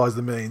justifies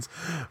the means.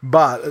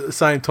 But at the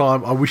same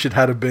time, I wish it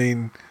had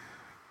been,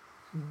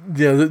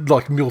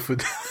 like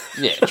Milford.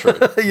 Yeah, true.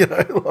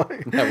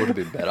 That would have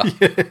been better.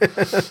 Yeah.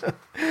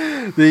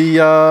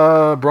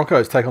 The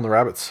Broncos take on the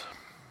Rabbits.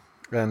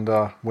 And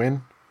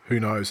when? Who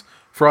knows?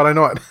 Friday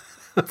night.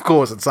 Of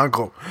course, at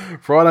Suncorp.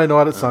 Friday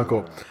night at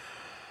Suncorp.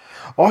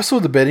 I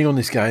saw the betting on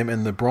this game,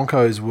 and the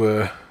Broncos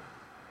were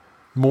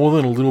more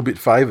than a little bit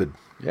favoured.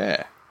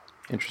 Yeah,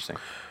 interesting.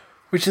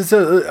 Which I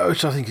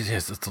think is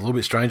it's a little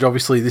bit strange.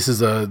 Obviously, this is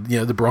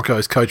the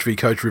Broncos coach v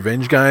coach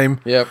revenge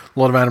game. Yep. A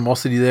lot of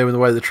animosity there with the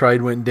way the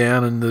trade went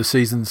down and the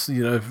seasons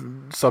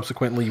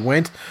subsequently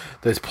went.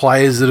 There's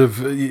players that have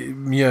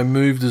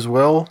moved as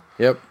well.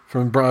 Yep.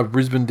 From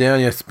Brisbane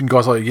down. It's been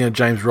guys like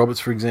James Roberts,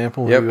 for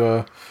example,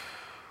 who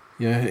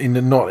in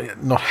the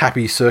not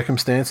happy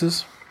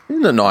circumstances.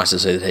 Isn't it nice to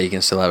see that he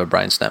can still have a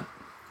brain snap?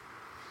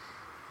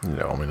 I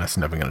mean, that's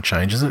never going to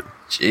change, is it?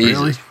 Jesus.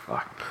 Really?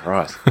 Fuck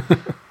Christ.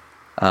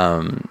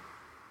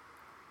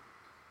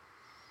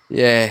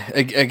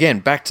 Again,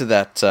 back to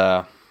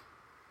that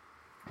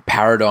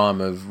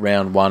paradigm of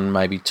round 1,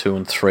 maybe 2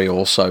 and 3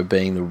 also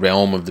being the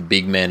realm of the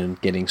big men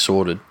and getting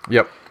sorted.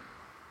 Yep.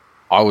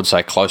 I would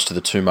say close to the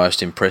 2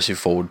 most impressive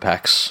forward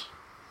packs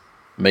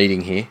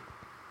meeting here.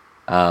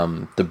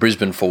 The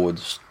Brisbane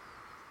forwards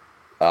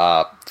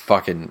are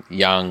fucking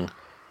young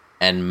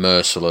and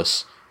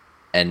merciless,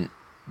 and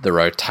the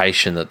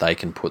rotation that they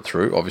can put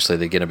through. Obviously,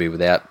 they're going to be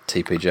without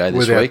TPJ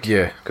this week.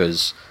 Yeah.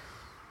 Because,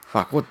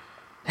 how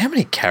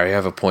many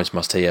carryover points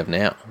must he have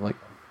now?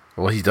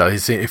 Well, he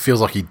does. It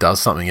feels like he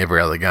does something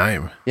every other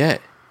game. Yeah.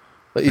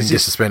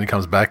 Gets suspended,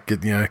 comes back, a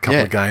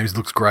couple of games,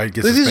 looks great,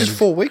 gets suspended. This is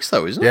 4 weeks,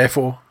 though, isn't it? Yeah,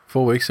 4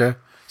 weeks, yeah.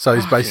 So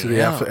he's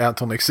basically out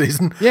until next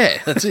season.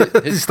 Yeah, that's it.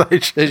 At this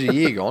stage. There's a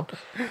year gone.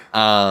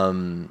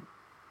 And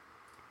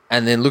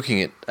then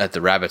looking at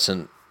the Rabbits,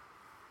 and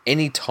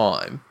any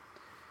time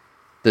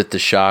that the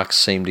Sharks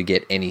seemed to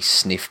get any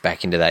sniff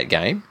back into that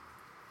game,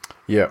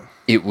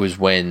 it was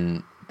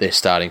when their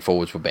starting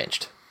forwards were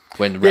benched.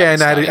 When the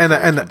and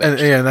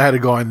they had a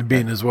guy in the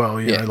bin as well.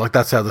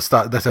 That's how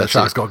the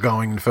Sharks got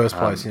going in the first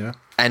place.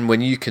 And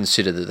when you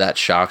consider that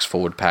Sharks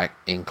forward pack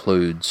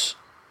includes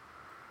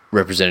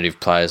representative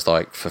players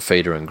like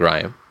Fafita and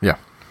Graham,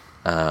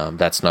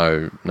 that's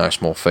no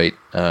small feat.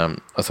 I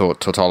thought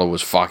Totola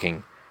was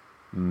fucking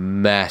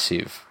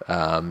massive.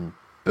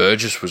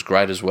 Burgess was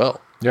great as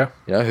well. Yeah.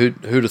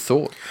 Who'd have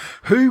thought?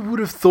 Who would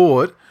have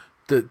thought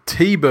that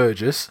T.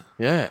 Burgess?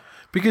 Yeah.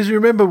 Because you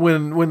remember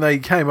when they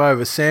came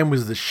over, Sam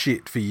was the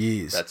shit for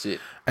years. That's it.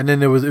 And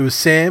then it was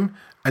Sam,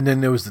 and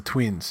then there was the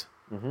twins.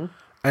 Mm-hmm.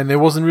 And there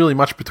wasn't really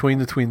much between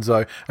the twins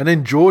though. And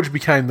then George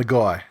became the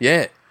guy.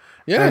 Yeah.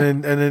 Yeah.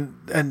 And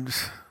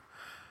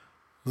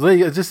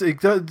it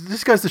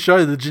just goes to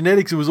show the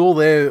genetics was all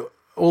there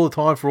all the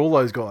time for all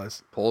those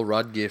guys. Paul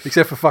Rudgiff.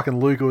 Except for fucking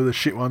Luke, who was the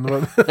shit one.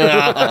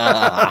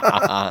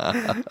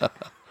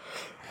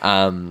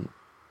 And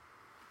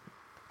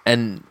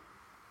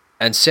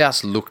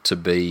South looked to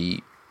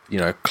be,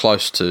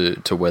 close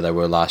to where they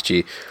were last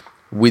year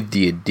with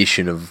the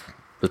addition of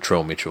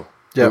Latrell Mitchell,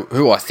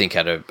 who I think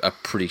had a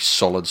pretty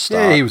solid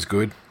start. Yeah, he was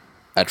good.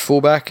 At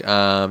fullback,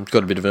 got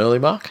a bit of an early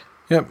mark.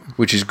 Yep.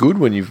 Which is good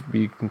when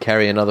you can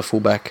carry another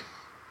fullback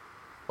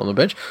on the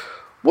bench.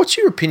 What's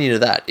your opinion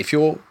of that? If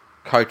you're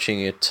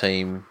coaching a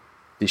team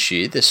this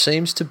year, there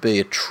seems to be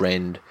a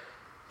trend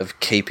of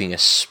keeping a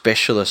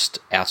specialist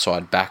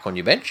outside back on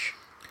your bench,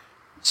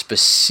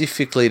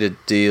 specifically to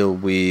deal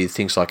with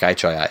things like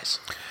HIAs.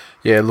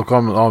 Yeah, look,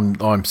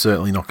 I'm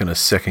certainly not going to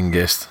second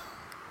guess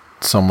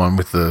someone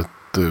with the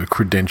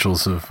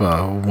credentials of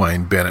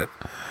Wayne Bennett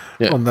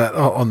on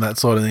that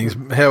side of things.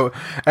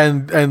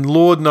 And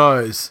Lord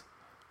knows,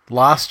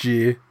 last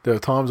year there were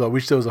times I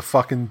wish there was a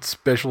fucking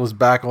specialist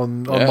back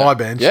on my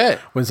bench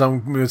when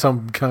some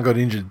cunt got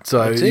injured.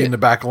 So in the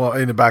back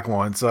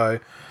line. So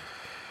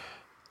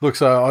look,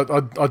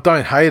 so I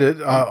don't hate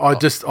it. I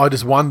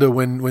just wonder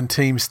when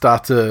teams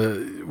start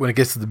to, when it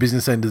gets to the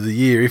business end of the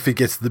year, if it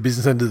gets to the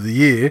business end of the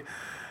year,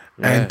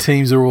 and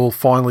teams are all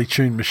finely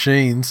tuned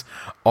machines,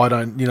 I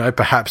don't,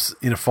 perhaps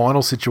in a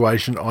final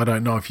situation, I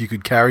don't know if you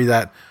could carry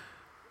that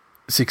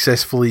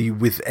successfully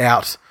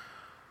without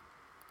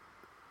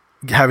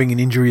having an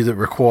injury that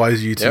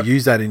requires you to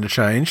use that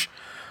interchange.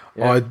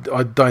 I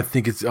don't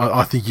think it's.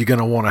 I think you're going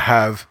to want to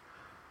have,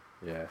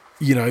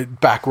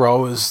 back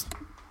rowers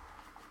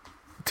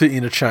to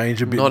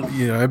interchange a bit. But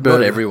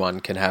not everyone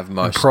can have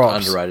most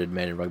underrated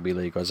man in rugby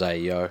league, Isaiah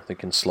Yeo, that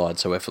can slide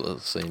so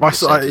effortlessly.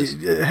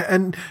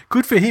 And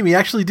good for him. He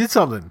actually did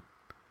something.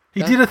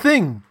 He did a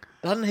thing.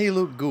 Doesn't he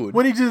look good?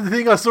 When he did the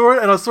thing, I saw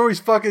it, and I saw his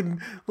fucking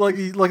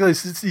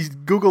his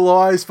Google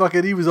eyes.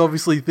 Fucking, he was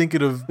obviously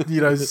thinking of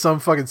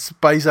some fucking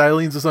space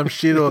aliens or some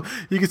shit. Or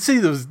you could see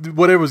there was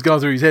whatever was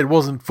going through his head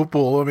wasn't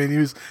football. I mean,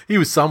 he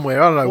was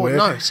somewhere. I don't know where.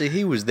 No, see,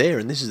 he was there,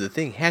 and this is the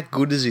thing. How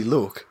good does he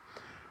look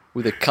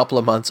with a couple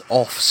of months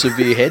off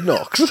severe head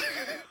knocks?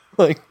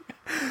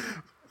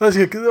 That's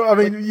good. I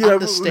mean,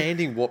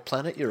 understanding what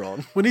planet you're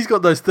on. When he's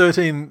got those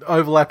 13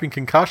 overlapping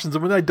concussions,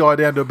 and when they die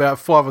down to about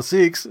 5 or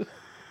 6,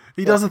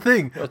 he does a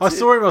thing. I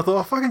saw him, I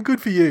thought, fucking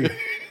good for you.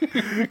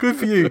 Good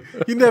for you.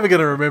 You're never going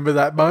to remember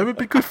that moment,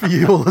 but good for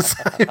you all the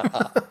same.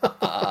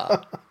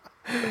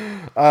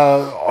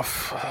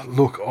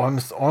 Look,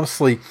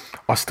 honestly,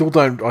 I still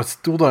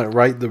don't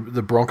rate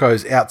the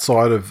Broncos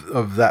outside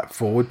of that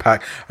forward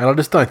pack, and I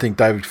just don't think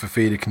David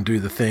Fifita can do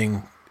the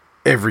thing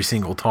every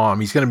single time.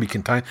 He's going to be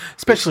contained,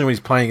 especially when he's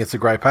playing against a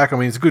great pack. I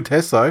mean, it's a good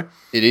test, though.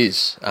 It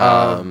is.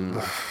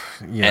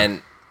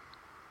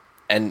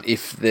 And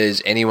if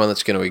there's anyone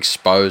that's going to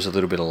expose a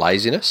little bit of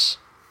laziness,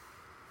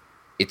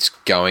 it's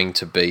going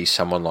to be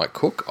someone like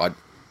Cook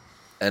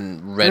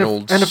and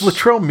Reynolds. And if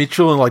Latrell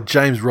Mitchell and like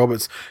James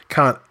Roberts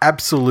can't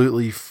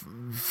absolutely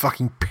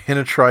fucking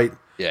penetrate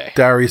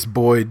Darius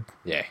Boyd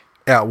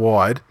out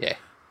wide,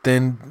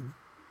 then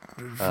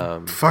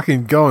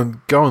fucking go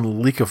and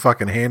lick a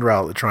fucking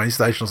handrail at the train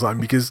station or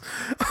something, because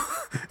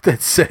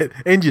that's it.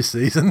 End your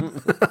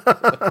season.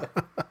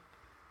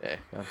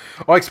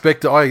 I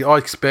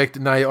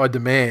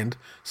demand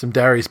some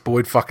Darius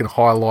Boyd fucking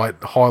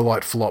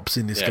highlight flops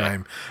in this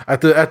game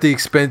at the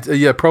expense,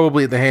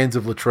 probably at the hands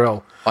of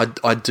Latrell. I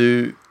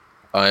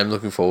am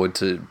looking forward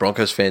to.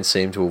 Broncos fans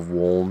seem to have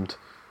warmed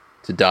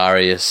to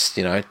Darius,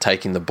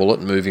 taking the bullet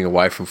and moving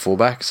away from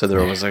fullback. So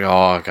they're always like,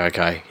 oh,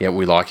 okay, yeah,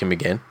 we like him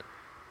again.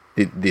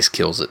 This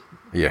kills it.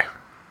 Yeah.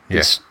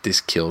 This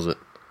kills it.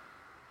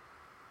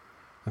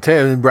 I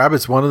tell you,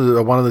 Rabbits, one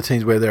of the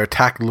teams where their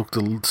attack looked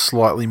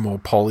slightly more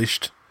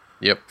polished.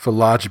 Yep. For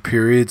larger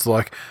periods,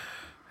 like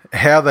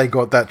how they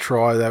got that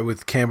try there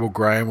with Campbell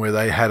Graham, where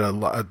they had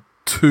a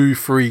 2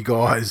 free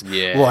guys.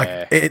 Yeah.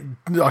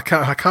 I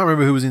can't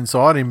remember who was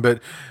inside him, but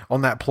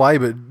on that play,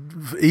 but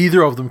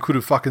either of them could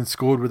have fucking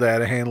scored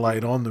without a hand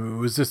laid on them. It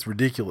was just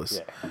ridiculous.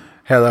 Yeah.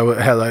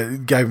 How they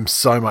gave them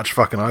so much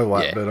fucking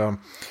overlap. Yeah.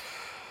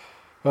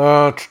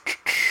 But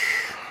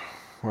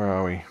where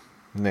are we?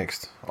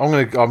 Next, I'm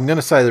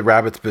gonna say the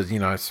Rabbits, but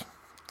it's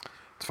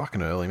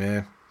fucking early,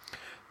 man.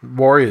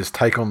 Warriors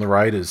take on the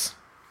Raiders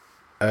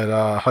at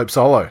Hope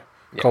Solo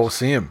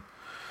Coliseum.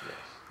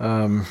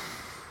 Canberra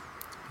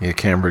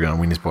going to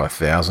win this by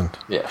 1,000.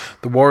 Yeah,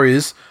 the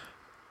Warriors.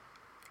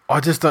 I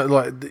just don't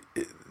like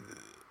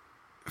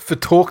for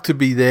talk to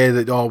be there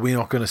that we're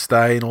not going to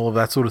stay and all of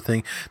that sort of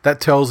thing.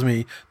 That tells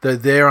me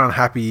that they're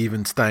unhappy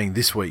even staying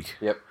this week.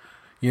 Yep.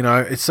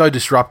 It's so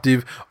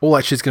disruptive. All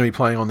that shit's going to be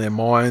playing on their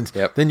minds.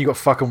 Yep. Then you got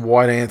fucking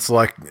white ants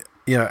like,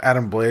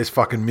 Adam Blair's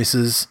fucking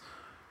missus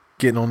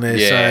getting on there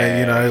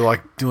saying,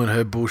 like doing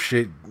her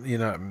bullshit,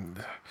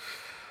 And,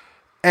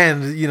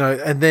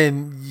 and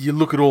then you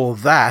look at all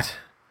of that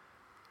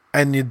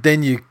and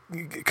then you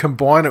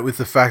combine it with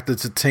the fact that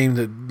it's a team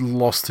that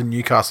lost to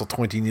Newcastle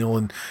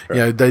 20-0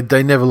 and,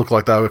 they never looked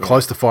like they were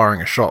close to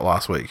firing a shot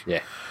last week.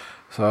 Yeah.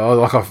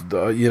 So,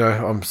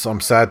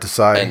 I'm sad to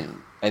say.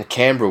 And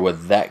Canberra were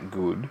that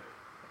good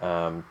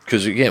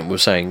because, again, we're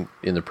saying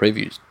in the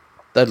previews,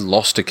 they'd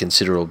lost a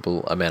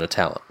considerable amount of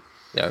talent.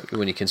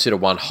 When you consider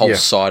one whole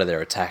side of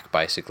their attack,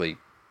 basically.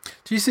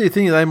 Do you see the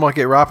thing that they might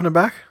get Rapana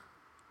back?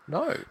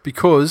 No.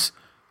 Because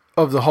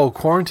of the whole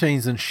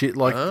quarantines and shit.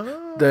 Like, I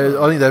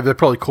think they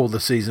probably called the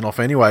season off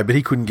anyway, but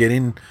he couldn't get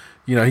in.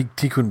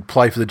 He couldn't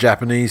play for the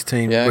Japanese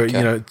team. Where,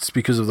 it's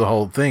because of the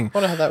whole thing. I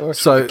wonder how that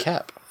works with the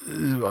cap.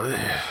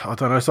 I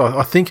don't know. So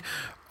I think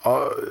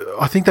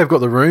they've got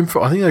the room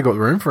for. I think they've got the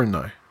room for him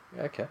though.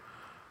 Okay,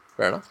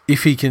 fair enough.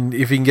 If he can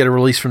get a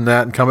release from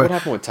that and come. What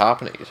happened with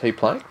Tarpany? Is he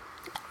playing?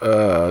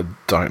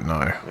 Don't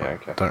know. Yeah,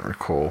 okay. Don't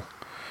recall.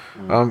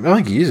 I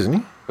think he is, isn't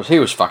he? Because he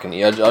was fucking.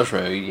 I just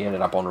remember he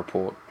ended up on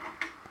report.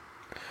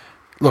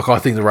 Look, I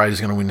think the Raiders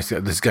are going to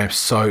win this game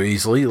so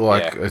easily.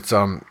 It's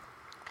and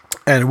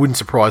it wouldn't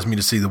surprise me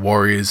to see the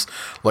Warriors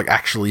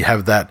actually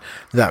have that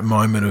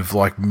moment of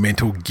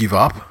mental give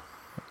up,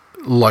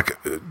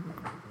 And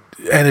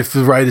if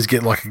the Raiders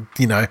get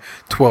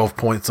 12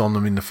 points on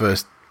them in the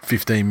first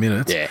 15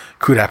 minutes,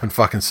 could happen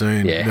fucking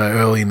soon.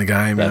 Early in the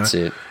game. That's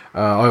it.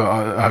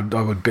 I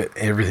would bet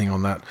everything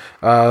on that.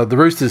 The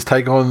Roosters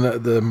take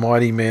on the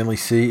mighty Manly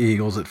Sea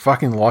Eagles at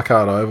fucking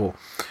Leichhardt Oval.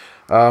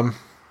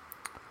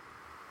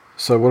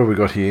 So what have we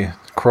got here?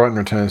 Crichton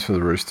returns for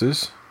the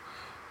Roosters.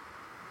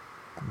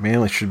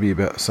 Manly should be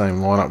about the same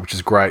lineup, which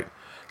is great.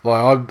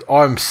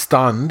 I'm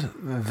stunned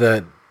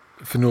that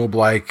Fanua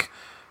Blake,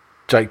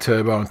 Jake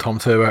Turbo and Tom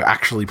Turbo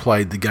actually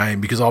played the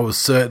game, because I was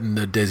certain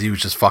that Desi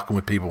was just fucking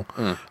with people.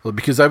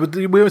 Because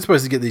we weren't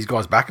supposed to get these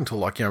guys back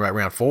until about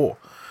round 4.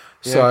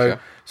 So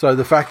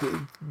the fact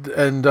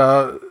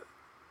that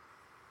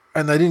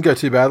and they didn't go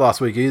too bad last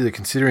week either,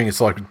 considering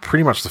it's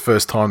pretty much the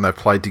first time they've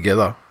played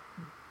together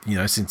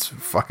since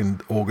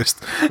fucking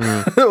August,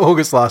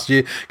 August last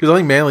year. Because I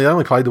think Manly, they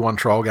only played the one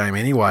trial game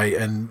anyway,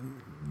 and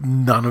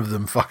none of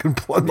them fucking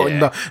played.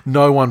 Like,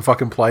 no one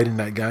fucking played in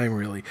that game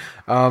really.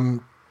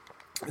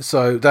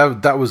 So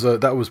that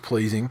was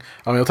pleasing.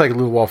 I mean, it'll take a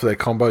little while for their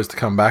combos to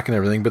come back and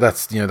everything, but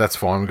that's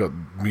fine.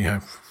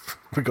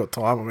 We've got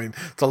time. I mean,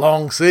 it's a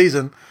long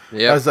season,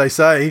 as they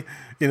say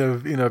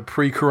in a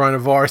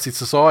pre-coronavirus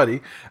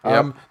society.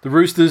 The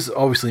Roosters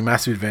obviously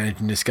massive advantage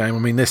in this game. I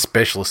mean, they're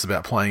specialists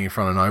about playing in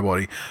front of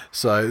nobody.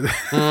 So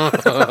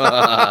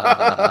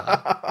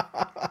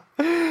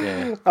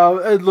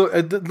and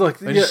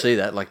look, when you see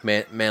that, like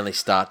Manly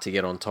start to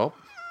get on top.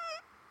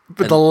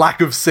 But the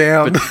lack of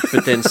sound.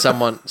 But then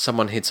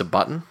someone hits a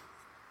button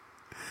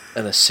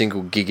and a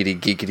single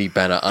giggity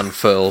banner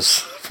unfurls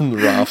from the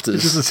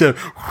rafters. Just a sound.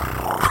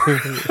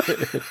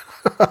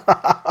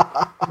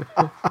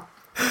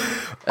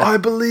 I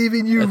believe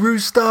in you,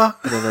 Rooster.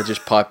 And then they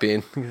just pipe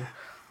in.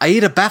 I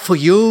eat a bat for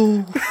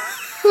you.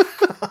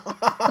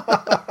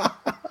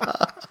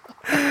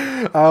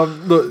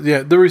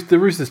 The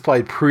Roosters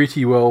played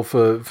pretty well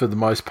for the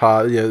most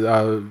part.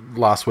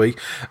 Last week.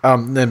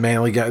 Their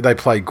Manly game, they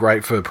played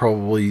great for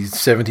probably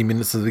 70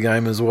 minutes of the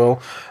game as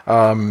well.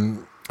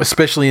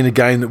 Especially in a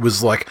game that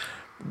was like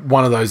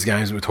one of those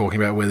games we're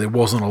talking about where there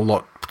wasn't a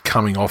lot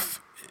coming off,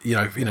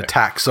 in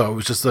attack. So it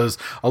was just there's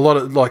a lot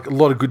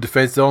of good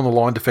defense. The on the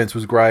line defense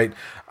was great.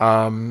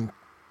 But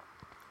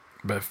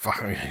who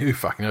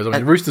fucking knows? I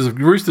mean,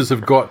 Roosters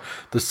have got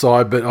the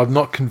side, but I'm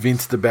not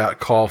convinced about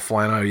Kyle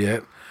Flano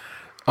yet.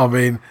 I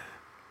mean,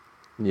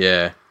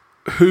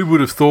 who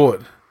would have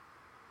thought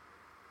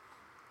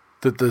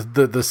that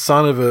the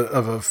son of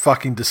a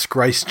fucking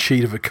disgraced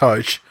cheat of a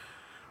coach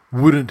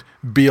wouldn't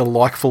be a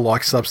like for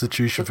like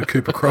substitution for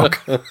Cooper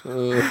Cronk?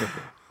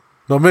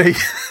 Not me.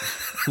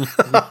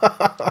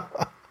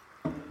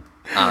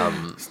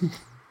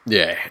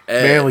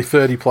 Manly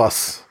 30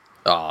 plus.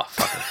 Oh,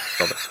 fucking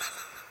stop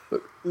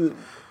it.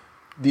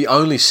 The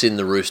only sin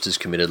the Roosters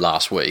committed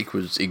last week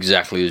was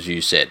exactly as you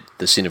said,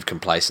 the sin of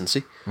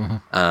complacency.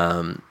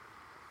 Mm-hmm.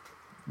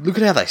 Look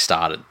at how they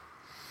started.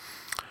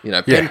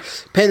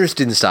 Penrith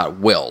didn't start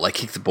well. They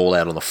kicked the ball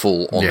out on the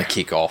full on the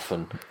kick-off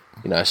and,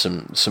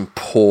 some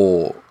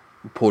poor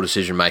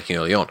decision making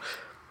early on.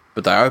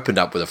 But they opened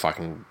up with a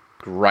fucking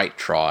great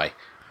try.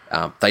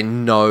 They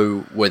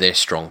know where their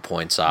strong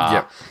points are.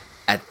 Yep.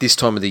 At this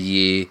time of the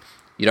year,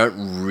 you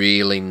don't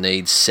really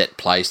need set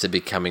plays to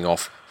be coming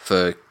off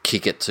for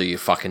kick it to your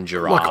fucking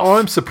giraffe. Like,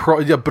 I'm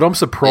surprised, but I'm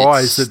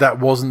surprised that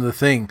wasn't the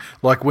thing.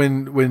 Like,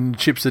 when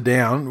chips are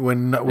down,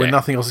 when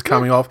nothing else is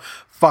coming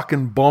off,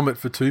 fucking bomb it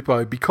for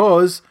Tupou,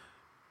 because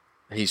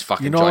he's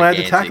fucking you're not allowed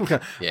to gigantic.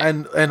 tackle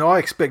him. And I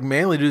expect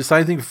Manly to do the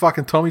same thing for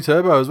fucking Tommy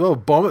Turbo as well.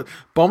 Bomb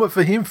it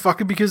for him,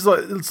 fucking, because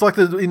it's like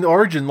in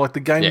Origin, like the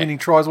game-winning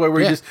tries where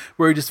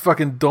he just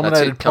fucking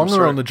dominated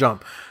Ponga on the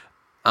jump.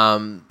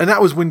 And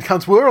that was when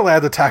cunts were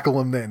allowed to tackle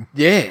him then.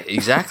 Yeah,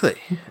 exactly.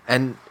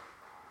 And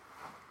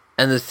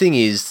the thing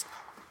is,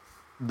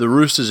 the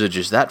Roosters are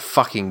just that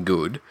fucking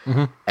good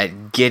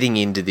at getting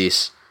into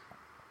this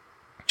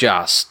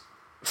just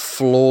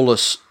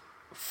flawless,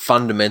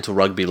 fundamental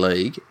rugby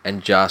league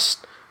and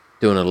just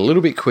doing it a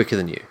little bit quicker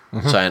than you.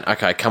 Saying,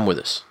 okay, come with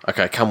us.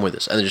 Okay, come with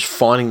us. And they're just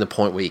finding the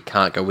point where you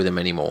can't go with them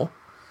anymore.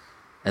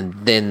 And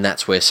then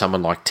that's where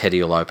someone like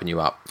Teddy will open you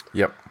up.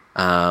 Yep.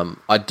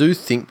 I do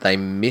think they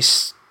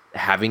miss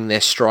having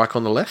their strike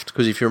on the left,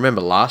 because if you remember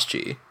last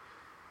year,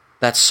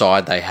 that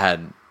side they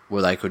had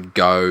where they could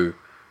go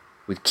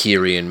with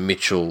Keary and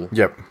Mitchell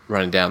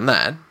running down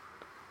that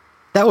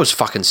was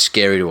fucking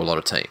scary to a lot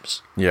of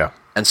teams. Yeah.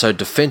 And so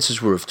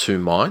defences were of two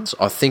minds.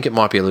 I think it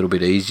might be a little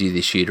bit easier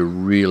this year to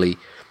really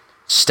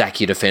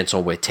stack your defence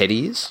on where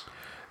Teddy is.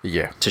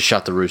 Yeah. To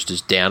shut the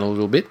Roosters down a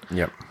little bit.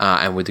 Yep.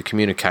 And with the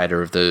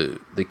communicator of the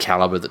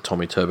calibre that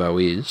Tommy Turbo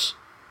is,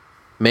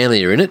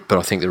 Manly are in it, but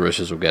I think the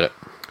Roosters will get it.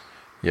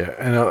 Yeah,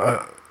 and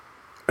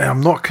I'm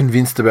not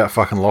convinced about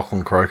fucking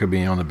Lachlan Croker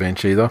being on the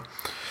bench either.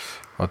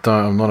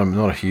 I'm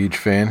not a huge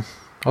fan.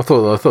 I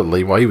thought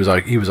Levi he was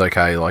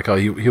okay. Like,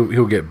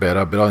 he'll get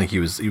better, but I think he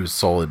was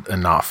solid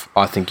enough.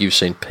 I think you've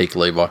seen peak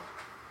Levi.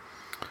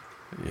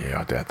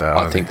 Yeah, I doubt that.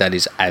 I think that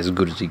is as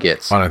good as he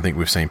gets. I don't think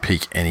we've seen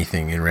peak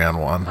anything in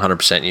round one.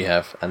 100% you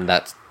have, and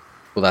that's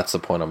the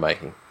point I'm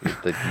making.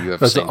 That you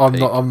have seen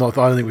peak.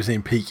 I don't think we've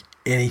seen peak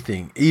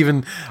anything.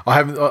 Even I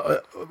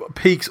haven't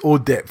peaks or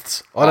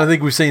depths. I don't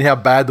think we've seen how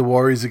bad the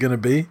Warriors are going to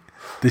be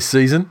this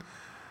season.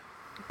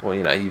 Well,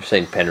 you've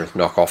seen Penrith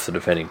knock off the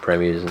defending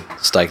premiers and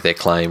stake their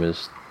claim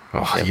as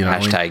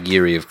hashtag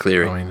Geary of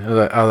Cleary. I mean,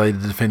 are they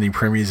the defending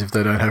premiers if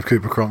they don't have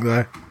Cooper Cronk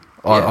though?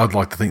 Yeah. I'd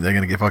like to think they're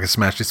going to get fucking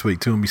smashed this week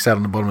too and be sat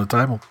on the bottom of the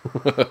table.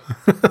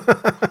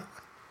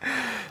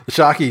 The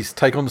Sharkies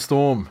take on the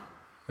Storm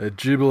at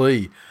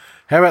Jubilee.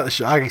 How about the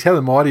Sharkies? How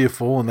the mighty have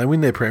fallen. They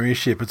win their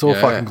premiership. It's all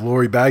fucking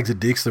glory, bags of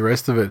dicks, the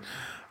rest of it.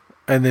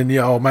 And then,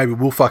 maybe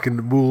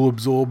we'll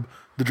absorb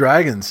the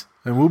Dragons.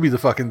 And we'll be the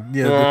fucking,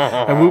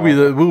 and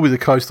we'll be the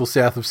coastal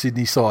south of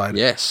Sydney side.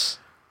 Yes.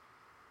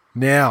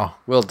 Now.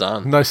 Well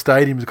done. No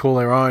stadium to call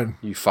their own.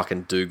 You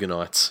fucking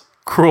Duganites.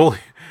 Crawley.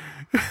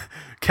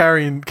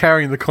 carrying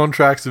the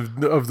contracts of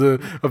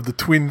the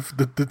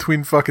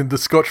twin fucking the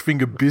Scotch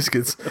finger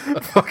biscuits,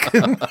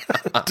 fucking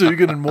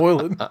Dugan and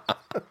Moylan,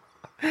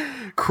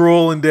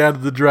 crawling down to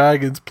the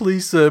Dragons.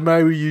 Please, sir,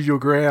 may we use your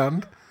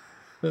ground?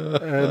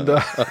 And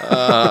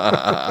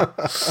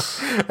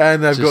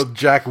and they've got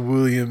Jack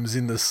Williams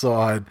in the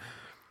side,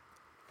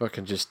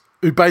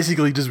 who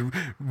basically just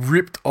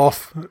ripped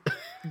off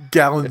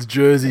Gallen's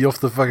jersey off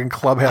the fucking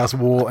clubhouse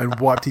wall and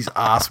wiped his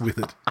ass with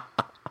it.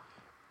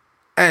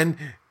 And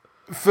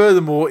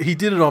furthermore, he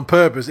did it on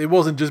purpose. It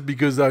wasn't just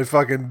because they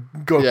fucking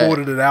got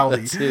hoarded at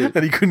Aldi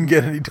and he couldn't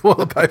get any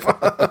toilet paper.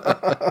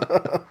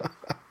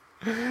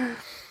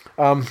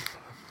 Now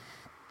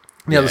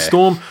the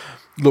Storm.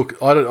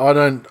 Look, I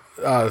don't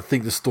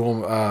think the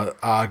Storm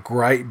are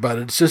great, but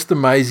it's just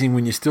amazing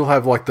when you still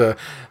have like the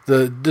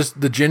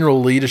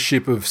general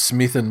leadership of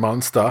Smith and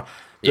Munster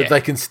that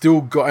they can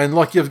still go, and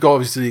like you've got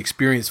obviously the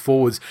experienced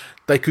forwards,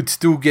 they could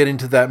still get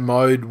into that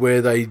mode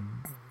where they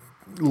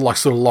like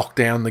sort of lock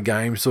down the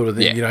game sort of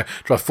thing,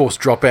 try to force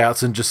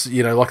dropouts and just,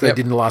 like they did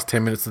in the last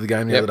 10 minutes of the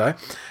game the other day.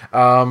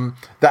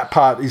 That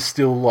part is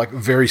still like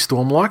very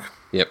Storm-like.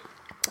 Yep.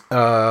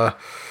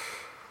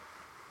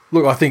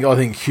 Look, I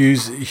think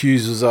Hughes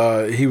was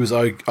he was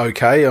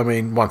okay. I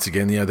mean, once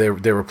again,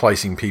 they're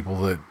replacing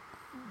people that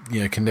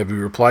can never be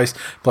replaced.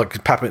 Like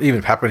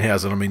even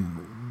Pappenhausen. I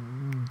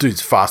mean,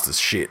 dude's fast as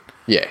shit.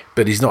 Yeah,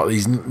 but he's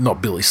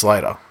not Billy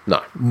Slater.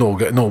 No,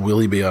 nor will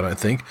he be. I don't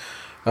think.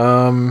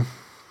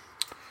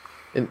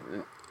 And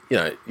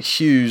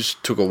Hughes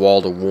took a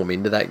while to warm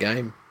into that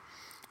game.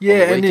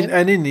 Yeah,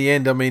 and in the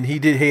end, I mean, he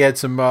had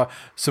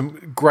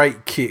some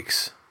great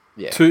kicks.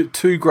 Yeah,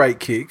 two great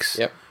kicks.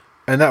 Yep.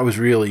 And that was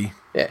really...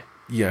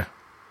 Yeah.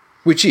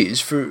 Which is,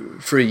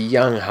 for a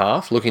young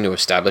half looking to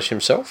establish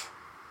himself,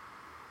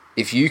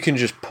 if you can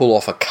just pull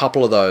off a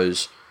couple of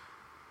those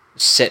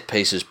set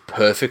pieces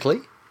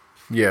perfectly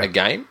a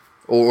game,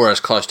 or as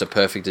close to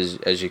perfect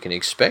as you can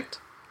expect...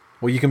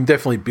 Well, you can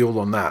definitely build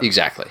on that.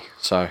 Exactly.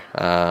 So...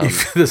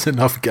 if there's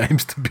enough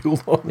games to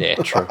build on. Yeah,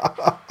 true.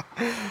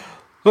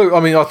 Look,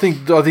 I mean, I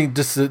think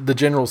just the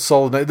general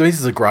solid. This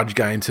is a grudge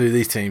game too.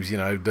 These teams,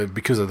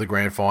 because of the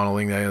grand final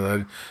thing,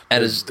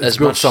 it's built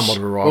much, somewhat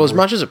of a rivalry. Well, as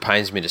much as it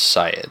pains me to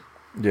say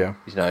it,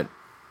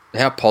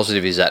 how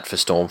positive is that for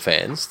Storm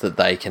fans that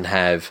they can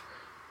have,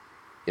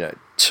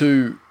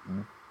 two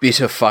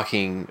bitter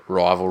fucking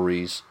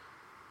rivalries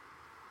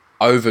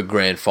over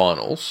grand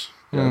finals,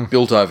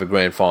 built over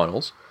grand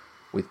finals,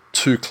 with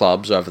two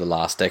clubs over the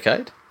last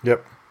decade.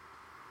 Yep,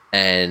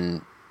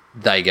 and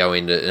they go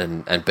in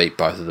and beat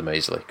both of them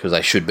easily because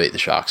they should beat the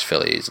Sharks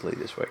fairly easily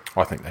this week.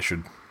 I think they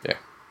should. Yeah.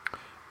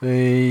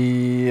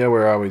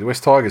 Where are we? The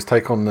West Tigers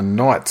take on the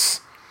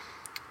Knights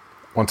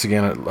once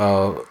again at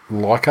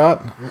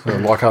Leichhardt. So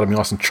Leichhardt will be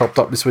nice and chopped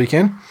up this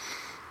weekend.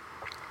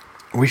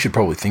 We should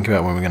probably think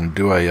about when we're going to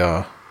do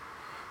a.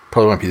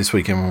 Probably won't be this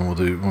weekend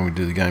when we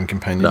do the game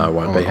companion. No, it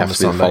won't be. Have to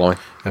be the following.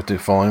 Have to do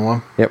the following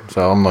one. Yep.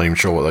 So I'm not even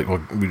sure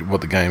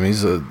what the game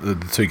is.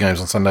 The two games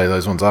on Sunday,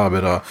 those ones are.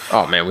 But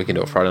oh man, we can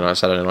do it Friday night,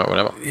 Saturday night,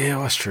 whatever. Yeah,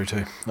 well, that's true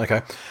too.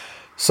 Okay.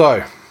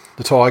 So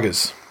the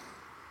Tigers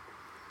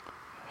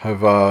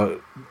have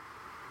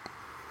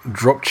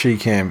dropped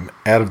Cheekham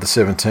out of the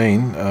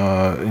 17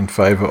 in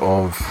favour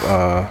of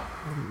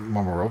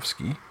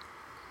Momirovski.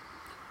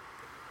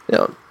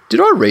 Now, did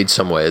I read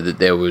somewhere that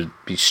there would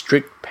be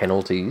strict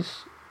penalties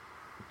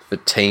for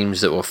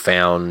teams that were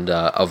found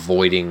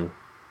avoiding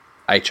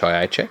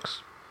HIA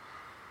checks?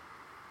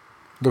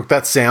 Look,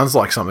 that sounds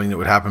like something that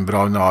would happen, but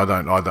I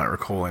don't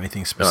recall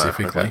anything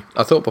specifically. No, okay.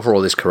 I thought before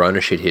all this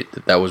Corona shit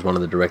hit that was one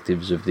of the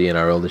directives of the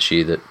NRL this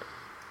year that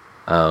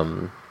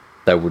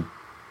they would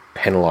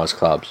penalise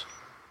clubs.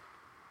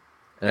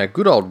 And our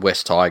good old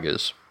West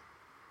Tigers,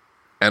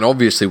 and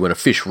obviously when a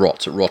fish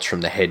rots, it rots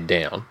from the head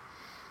down.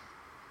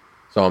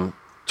 So I'm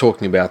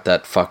talking about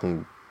that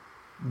fucking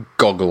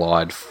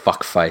goggle-eyed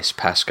fuckface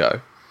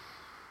Pascoe.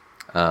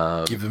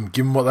 Give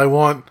them what they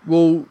want.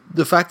 Well,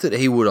 the fact that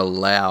he would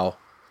allow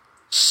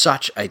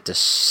such a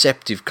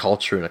deceptive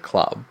culture in a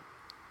club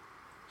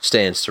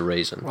stands to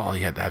reason. Well,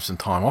 he had to have some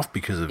time off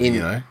because of,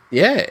 Yeah.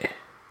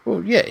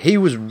 Well, yeah, he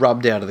was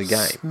rubbed out of the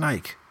game.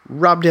 Snake.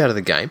 Rubbed out of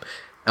the game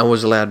and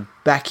was allowed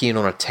back in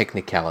on a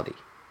technicality.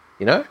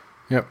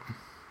 Yep.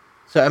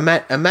 So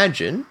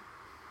imagine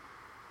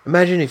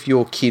if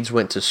your kids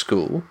went to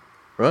school,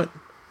 right,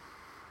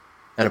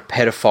 and a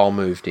pedophile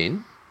moved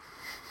in,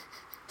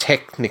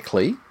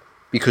 technically,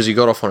 because he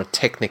got off on a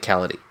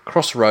technicality,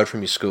 across the road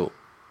from your school,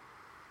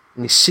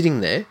 and he's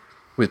sitting there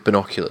with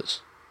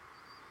binoculars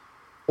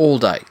all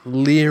day,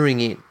 leering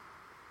in.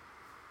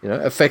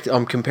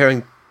 I'm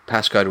comparing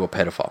Pascoe to a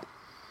pedophile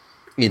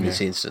in this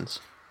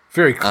instance.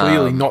 Very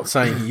clearly not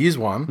saying he is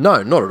one.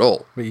 No, not at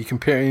all. But you're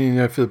comparing,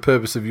 for the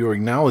purpose of your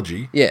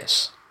analogy.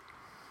 Yes.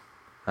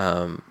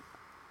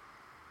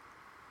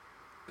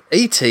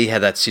 E.T.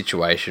 had that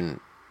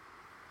situation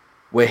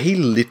where he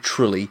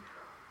literally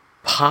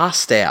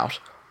passed out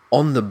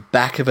on the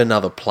back of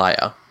another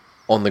player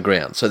on the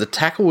ground. So the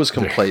tackle was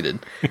completed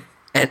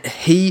and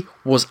he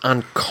was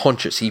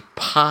unconscious. He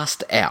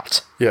passed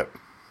out. Yep.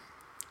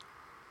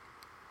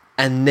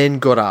 and then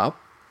got up,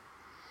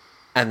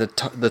 and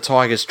the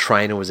Tigers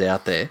trainer was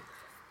out there.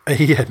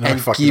 He had no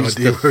fucking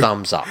idea.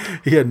 Thumbs up.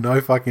 He had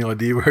no fucking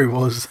idea where he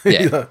was.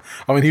 Yeah.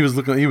 I mean, he was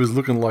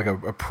looking like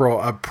a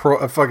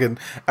fucking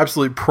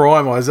absolute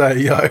prime Isaiah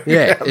Yeo.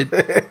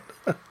 Yeah.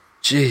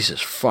 Jesus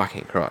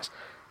fucking Christ.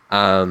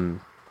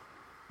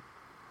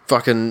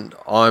 Fucking,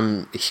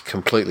 I'm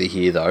completely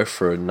here though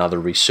for another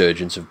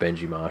resurgence of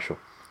Benji Marshall.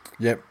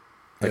 Yep.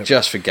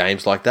 Just for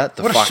games like that.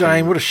 What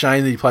a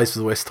shame that he plays for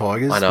the West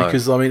Tigers. I know.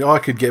 Because, I mean, I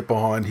could get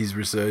behind his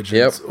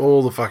resurgence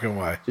all the fucking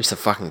way. Just a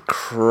fucking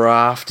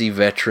crafty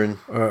veteran.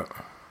 Going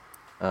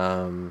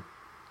to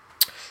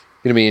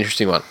be an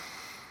interesting one.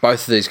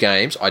 Both of these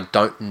games, I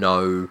don't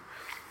know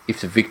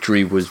if the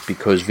victory was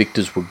because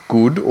victors were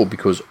good or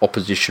because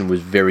opposition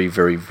was very,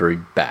 very, very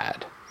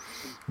bad.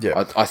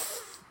 Yeah.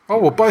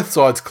 Both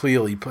sides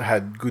clearly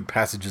had good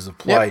passages of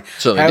play.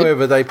 Yep,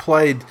 however, they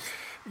played...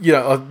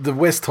 the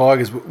West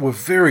Tigers were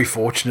very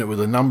fortunate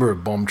with a number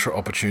of bomb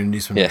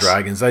opportunities from the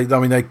Dragons. They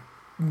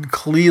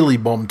clearly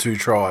bombed 2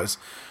 tries,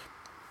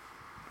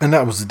 and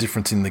that was the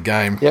difference in the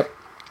game. Yep.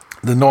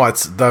 The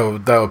Knights, they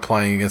were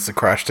playing against the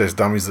crash test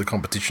dummies of the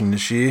competition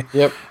this year.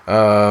 Yep.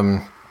 I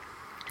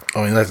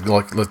mean, that's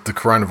like the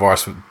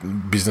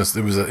coronavirus business.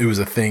 It was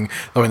a thing.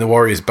 I mean, the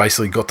Warriors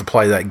basically got to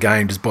play that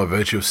game just by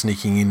virtue of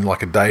sneaking in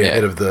like a day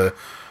ahead of the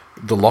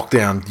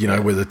lockdown.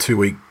 Where the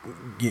 2-week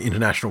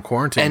international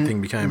quarantine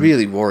thing became.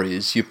 Really,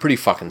 Warriors, you're pretty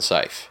fucking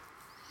safe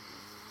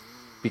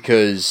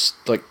because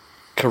like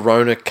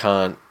Corona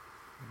can't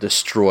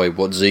destroy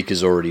what Zeke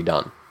has already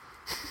done.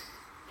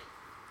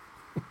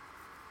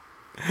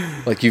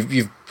 Like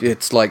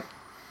it's like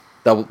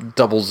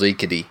double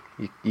Zeke-ity.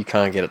 You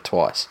can't get it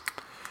twice.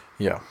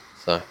 Yeah.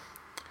 So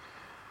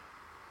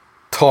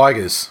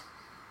Tigers.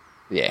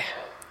 Yeah.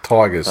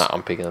 Tigers. No,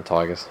 I'm picking the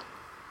Tigers.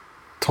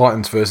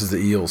 Titans versus the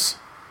Eels.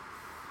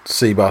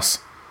 Seabus.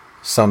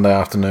 Sunday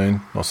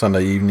afternoon, or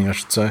Sunday evening, I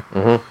should say.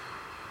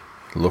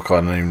 Mm-hmm. Look,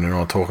 I don't even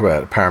want to talk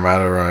about it.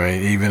 Parramatta, I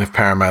mean, even if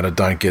Parramatta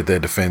don't get their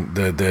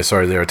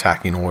their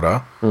attack in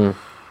order,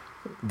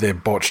 their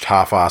botched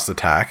half-assed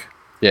attack,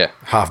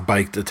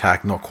 half-baked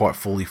attack, not quite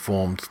fully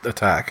formed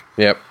attack,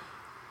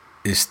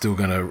 is still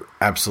going to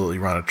absolutely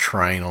run a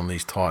train on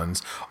these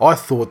Titans. I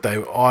thought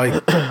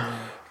I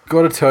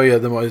got to tell you,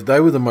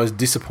 they were the most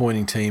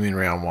disappointing team in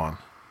round 1.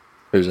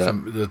 Who's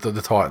that?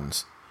 The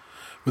Titans.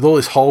 With all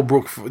this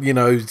Holbrook,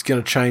 it's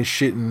going to change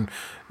shit and,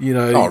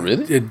 Oh,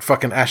 really? And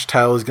fucking Ash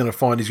Taylor's going to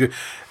find his good.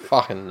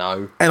 Fucking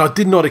no. And I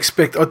didn't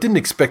expect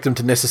them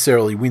to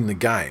necessarily win the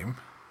game.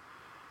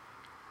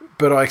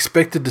 But I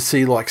expected to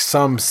see like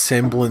some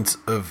semblance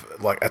of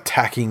like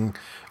attacking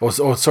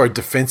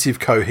defensive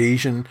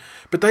cohesion.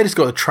 But they just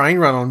got a train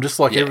run on them just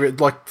like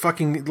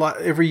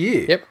every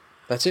year. Yep.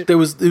 That's it. There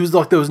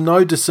was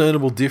no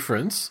discernible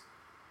difference.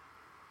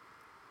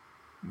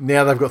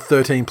 Now they've got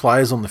 13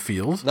 players on the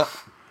field. No.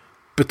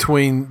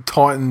 Between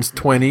Titans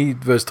 20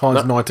 versus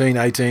Titans 19,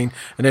 18,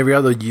 and every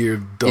other year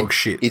of dog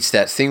shit. It's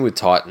that thing with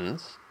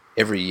Titans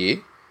every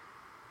year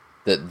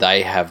that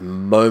they have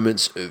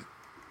moments of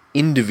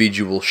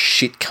individual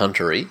shit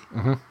country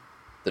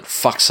that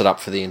fucks it up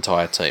for the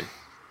entire team.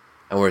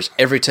 And whereas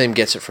every team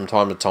gets it from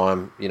time to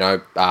time,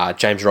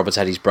 James Roberts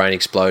had his brain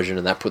explosion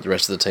and that put the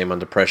rest of the team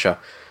under pressure.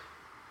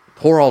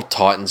 Poor old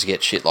Titans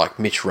get shit like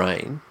Mitch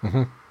Rain.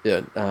 Mm-hmm.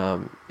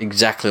 Yeah,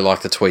 exactly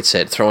like the tweet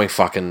said, throwing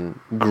fucking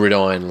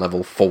gridiron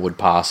level forward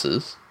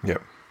passes.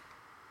 Yep.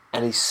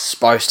 And he's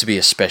supposed to be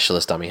a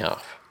specialist dummy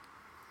half.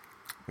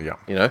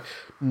 Yeah.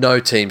 No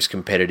team's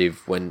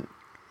competitive when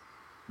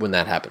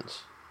that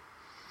happens.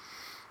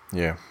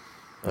 Yeah.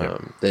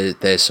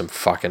 There's some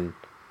fucking,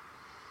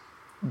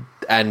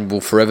 and will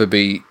forever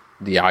be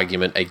the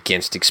argument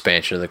against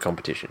expansion of the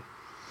competition.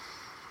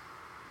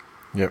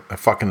 Yep, they're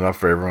fucking it up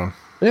for everyone.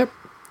 Yep.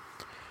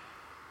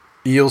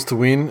 Eels to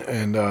win,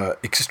 and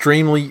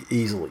extremely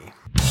easily.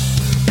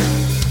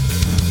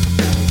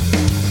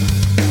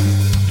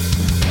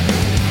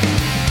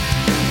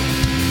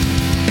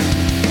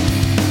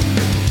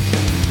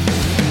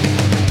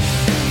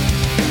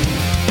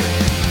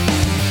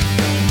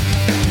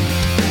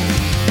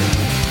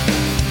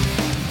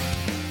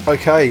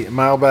 Okay,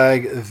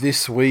 mailbag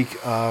this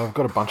week. I've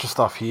got a bunch of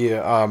stuff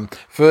here.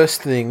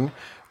 First thing...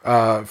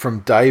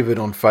 from David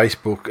on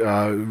Facebook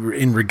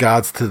in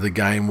regards to the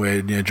game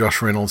where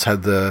Josh Reynolds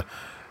had the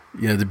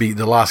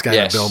last game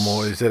at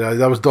Belmore. He said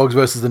that was Dogs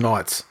versus the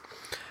Knights,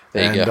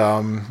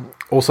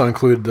 also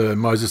included the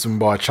Moses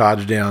Mbai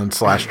charge down /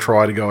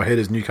 try to go ahead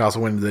as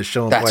Newcastle went into their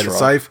shell and played it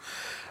safe.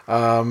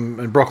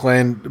 And Brock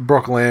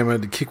Lamb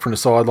had a kick from the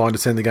sideline to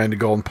send the game to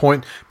Golden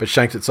Point, but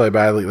shanked it so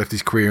badly it left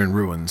his career in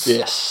ruins.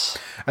 Yes,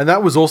 and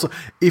that was also,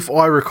 if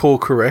I recall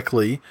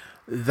correctly,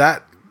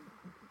 that.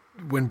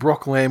 When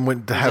Brock Lamb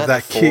went to have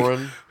that kick,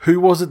 who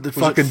was it that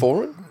fucking... Was it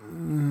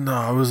foreign?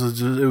 No, it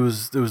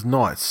was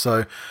Knights.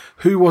 So,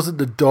 who was it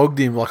that dogged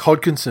him? Like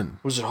Hodkinson.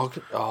 Was it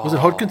Hodkinson? Oh. Was it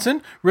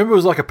Hodkinson? Remember, it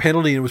was like a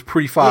penalty and it was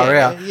pretty far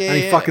out, and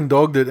he fucking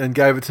dogged it and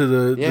gave it to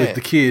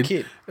the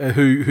kid.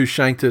 Who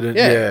shanked it. And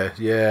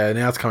yeah.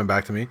 Now it's coming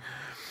back to me.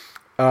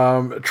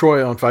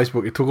 Troy on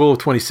Facebook, it took all of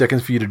 20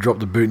 seconds for you to drop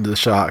the boot into the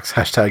Sharks.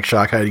 #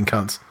 shark hating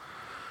cunts.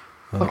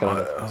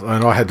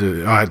 And I had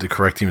to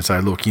correct him and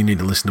say, look, you need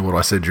to listen to what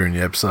I said during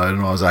the episode,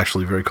 and I was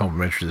actually very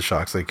complimentary to the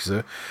Sharks. Thank you,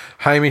 sir.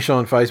 Hamish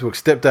on Facebook,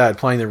 stepdad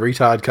playing the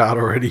retard card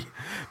already.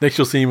 Next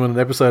you'll see him on an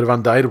episode of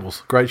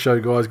Undateables. Great show,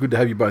 guys. Good to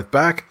have you both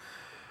back.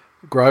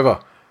 Grover,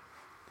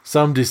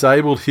 some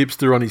disabled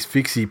hipster on his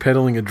fixie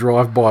peddling a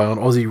drive-by on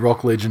Aussie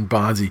rock legend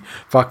Barnsey.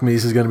 Fuck me,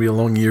 this is going to be a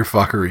long year of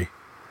fuckery.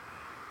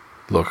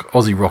 Look,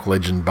 Aussie rock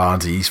legend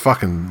Barnsey, he's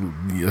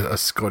fucking a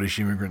Scottish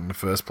immigrant in the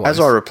first place. As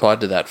I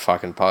replied to that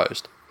fucking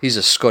post, he's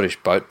a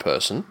Scottish boat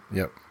person.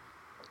 Yep.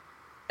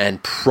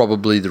 And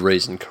probably the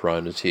reason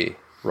Corona's here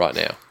right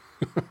now.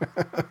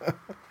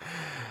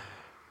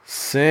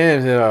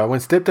 Sam, when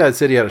stepdad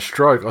said he had a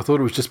stroke, I thought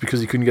it was just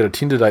because he couldn't get a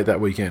Tinder date that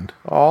weekend.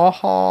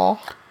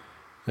 Oh.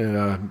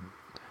 And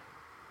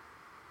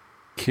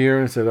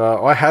Kieran said,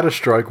 I had a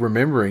stroke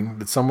remembering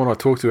that someone I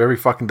talked to every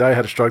fucking day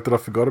had a stroke that I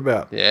forgot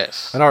about.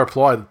 Yes. And I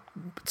replied,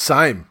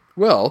 same.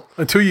 Well.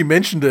 Until you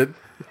mentioned it,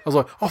 I was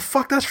like, oh,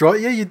 fuck, that's right.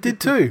 Yeah, you did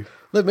too.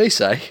 Let me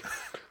say,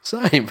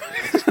 same.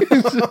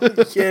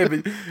 Yeah,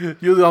 but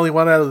you're the only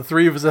one out of the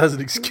three of us that has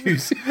an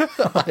excuse.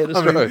 I had a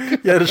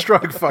stroke. You had a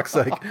stroke, fuck's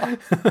sake.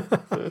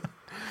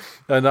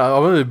 And I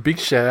want a big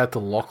shout out to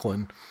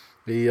Lachlan.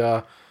 He,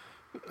 I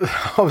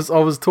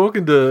was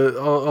talking to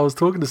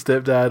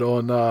stepdad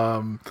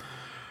on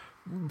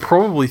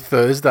probably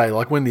Thursday,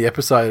 like when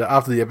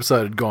after the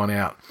episode had gone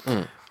out,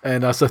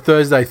 and so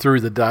Thursday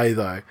through the day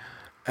though,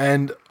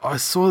 and I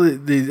saw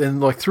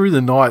through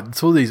the night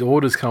saw these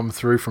orders come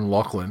through from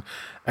Lachlan,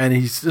 and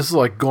he's just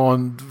like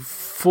gone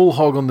full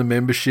hog on the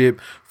membership,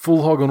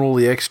 full hog on all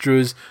the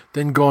extras,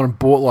 then gone and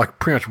bought like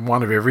pretty much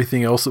one of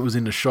everything else that was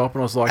in the shop,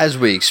 and I was like, as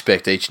we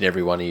expect each and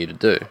every one of you to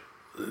do.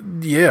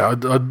 Yeah,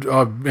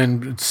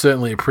 and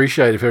certainly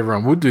appreciate if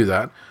everyone would do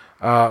that.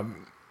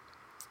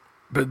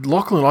 But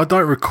Lachlan, I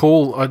don't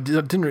recall. I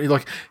didn't really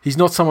like. He's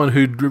not someone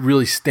who'd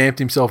really stamped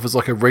himself as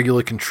like a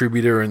regular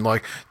contributor and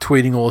like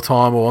tweeting all the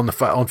time or on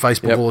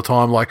Facebook all the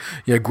time, like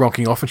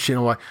gronking off and shit.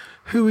 I'm like,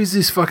 who is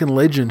this fucking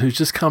legend who's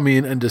just come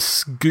in and just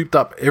scooped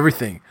up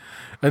everything?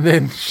 And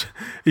then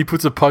he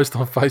puts a post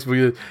on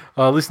Facebook.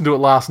 I listened to it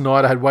last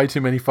night. I had way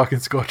too many fucking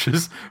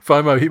scotches.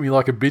 FOMO hit me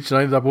like a bitch and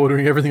I ended up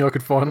ordering everything I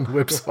could find on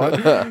the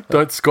website.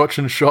 Don't scotch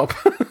and shop.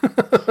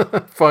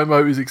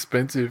 FOMO is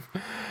expensive.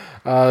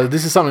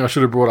 This is something I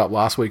should have brought up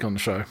last week on the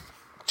show.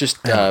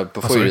 Just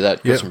before you do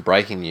that, got some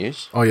breaking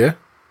news. Oh, yeah?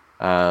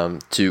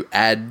 To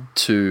add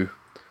to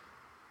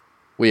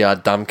We Are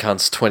Dumb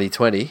Cunts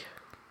 2020,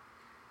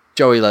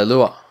 Joey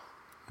Leilua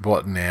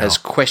what now? Has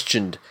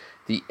questioned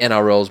the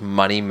NRL's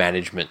money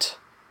management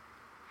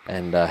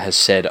and has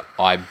said,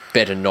 I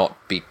better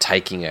not be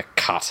taking a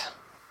cut.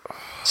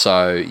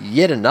 So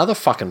yet another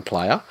fucking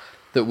player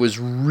that was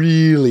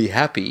really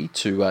happy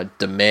to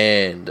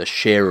demand a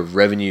share of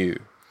revenue.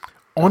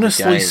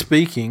 Honestly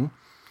speaking,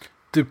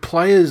 do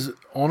players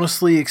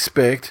honestly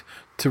expect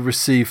to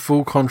receive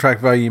full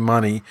contract value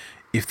money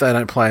if they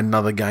don't play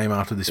another game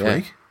after this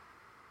week?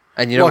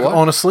 And you know what?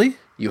 Honestly?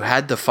 You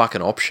had the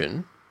fucking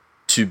option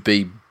to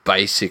be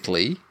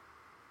basically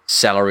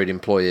salaried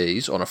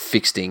employees on a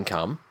fixed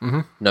income,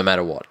 no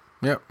matter what.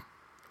 Yep.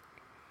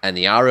 And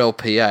the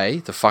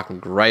RLPA, the fucking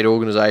great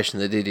organisation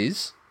that it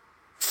is,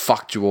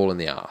 fucked you all in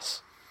the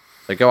ass.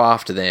 So go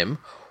after them,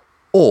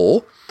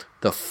 or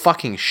the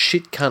fucking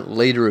shit cunt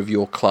leader of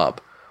your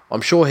club.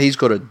 I'm sure he's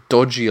got a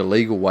dodgy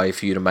illegal way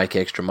for you to make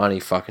extra money,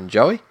 fucking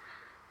Joey.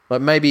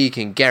 Like maybe he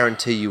can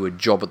guarantee you a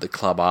job at the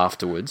club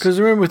afterwards. Because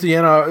remember with the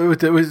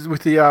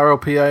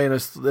RLPA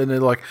and they're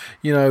like,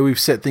 we've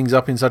set things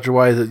up in such a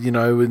way that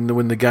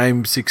when the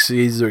game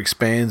succeeds or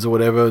expands or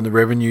whatever, and the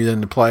revenue, then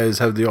the players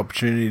have the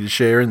opportunity to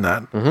share in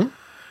that. Mm-hmm.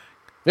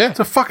 Yeah, it's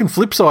a fucking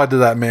flip side to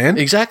that, man.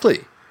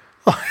 Exactly.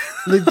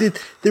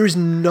 There is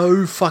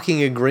no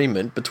fucking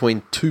agreement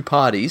between two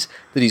parties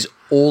that is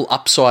all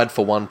upside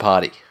for one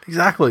party.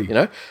 Exactly.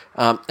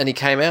 And he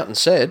came out and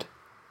said,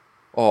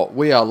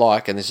 we are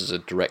like, and this is a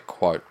direct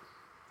quote,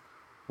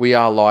 we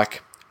are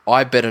like,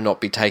 I better not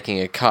be taking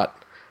a cut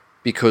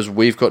because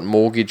we've got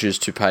mortgages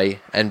to pay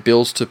and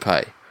bills to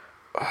pay.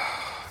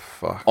 Oh,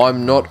 fuck.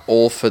 I'm not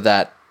all for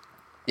that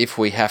if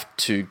we have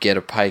to get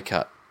a pay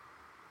cut.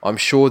 I'm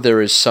sure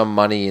there is some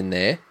money in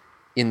there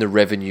in the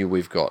revenue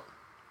we've got.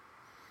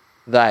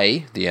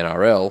 They, the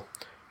NRL,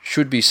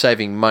 should be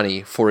saving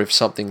money for if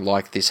something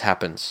like this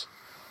happens.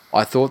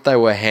 I thought they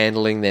were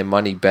handling their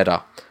money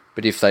better,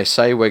 but if they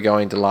say we're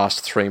going to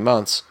last 3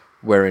 months,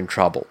 we're in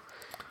trouble.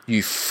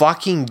 You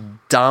fucking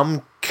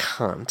dumb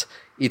cunt.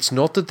 It's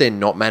not that they're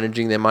not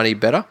managing their money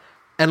better.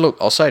 And look,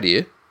 I'll say to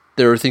you,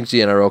 there are things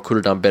the NRL could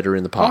have done better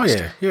in the past.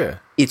 Oh, yeah.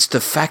 It's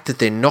the fact that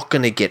they're not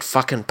going to get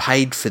fucking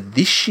paid for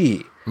this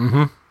year.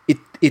 Mm-hmm.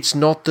 It's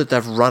not that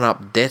they've run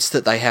up debts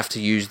that they have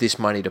to use this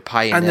money to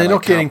pay, and they're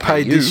not getting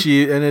paid this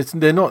year. And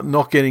they're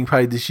not getting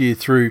paid this year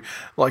through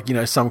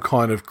some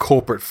kind of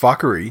corporate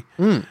fuckery.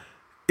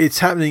 It's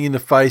happening in the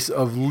face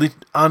of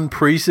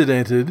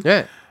unprecedented.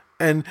 Yeah,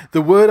 and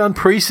the word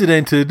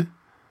unprecedented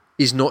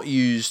is not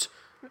used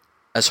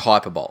as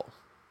hyperbole.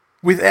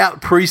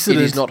 without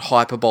precedent. It is not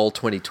Hyper Bowl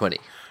 2020.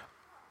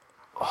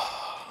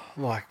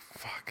 Like,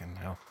 fucking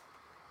hell.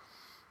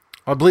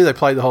 I believe they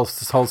played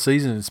this whole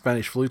season in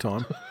Spanish flu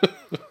time.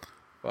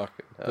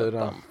 Fucking hell,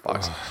 dumb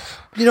fucks.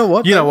 You know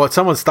what? You know what?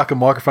 Someone stuck a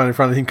microphone in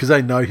front of him because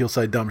they know he'll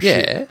say dumb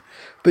shit. Yeah,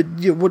 but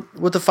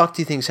what the fuck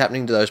do you think's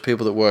happening to those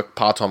people that work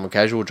part-time and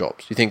casual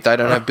jobs? You think they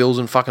don't have bills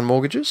and fucking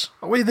mortgages?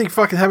 What do you think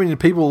fucking happening to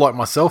people like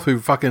myself who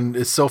fucking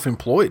is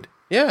self-employed?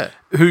 Yeah.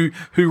 Who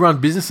run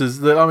businesses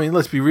that, I mean,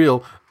 let's be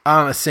real,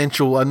 aren't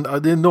essential, and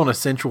they're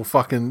non-essential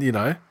fucking,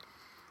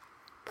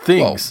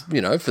 things.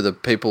 Well, for the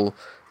people,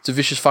 it's a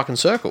vicious fucking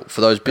circle.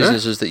 For those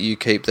businesses that you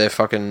keep their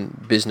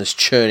fucking business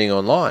churning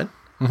online.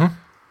 Mm-hmm.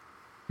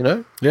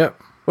 Yeah.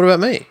 What about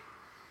me?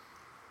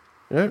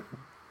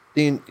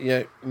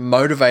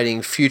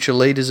 Motivating future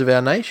leaders of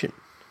our nation.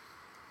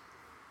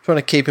 Trying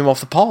to keep him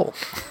off the pole.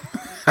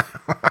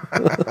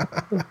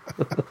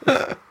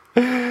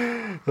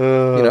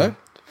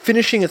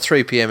 Finishing at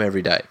 3 p.m.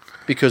 every day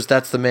because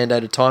that's the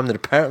mandated time that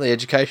apparently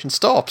education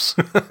stops.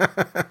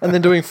 And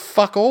then doing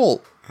fuck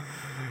all.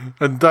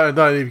 And don't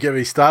even get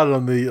me started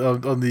on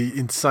the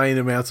insane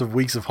amounts of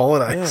weeks of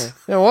holidays. Yeah.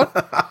 You know what?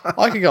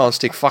 I could go and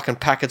stick fucking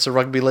packets of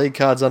rugby league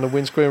cards under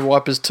windscreen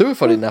wipers too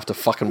if I didn't have to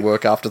fucking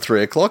work after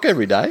 3 o'clock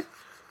every day.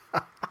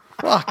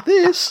 Fuck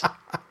this.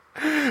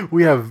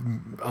 We have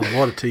a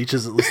lot of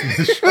teachers that listen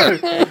to the show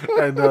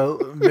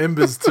and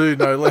members too,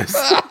 no less.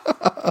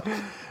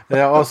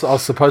 Now, I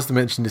was supposed to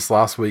mention this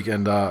last week,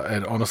 and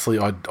honestly,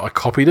 I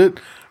copied it,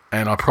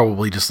 and I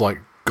probably just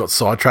got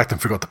sidetracked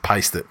and forgot to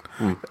paste it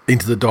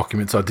into the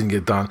document, so it didn't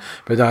get done.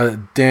 But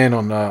Dan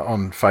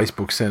on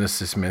Facebook sent us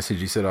this message.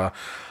 He said,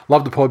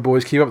 "Love the pod,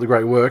 boys. Keep up the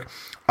great work.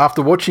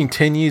 After watching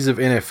 10 years of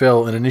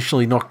NFL and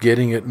initially not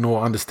getting it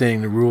nor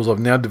understanding the rules, I've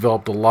now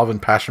developed a love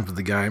and passion for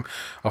the game.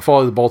 I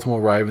follow the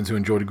Baltimore Ravens, who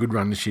enjoyed a good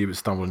run this year but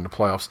stumbled in the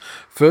playoffs.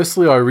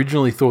 Firstly, I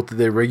originally thought that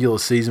their regular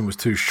season was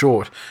too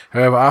short.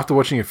 However, after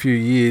watching a few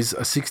years,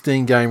 a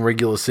 16-game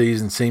regular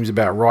season seems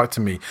about right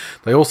to me.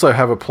 They also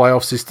have a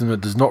playoff system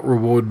that does not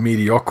reward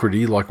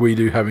mediocrity like we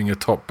do, having a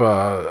top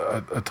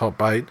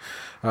 8.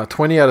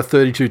 20 out of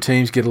 32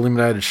 teams get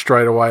eliminated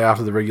straight away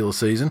after the regular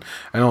season,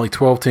 and only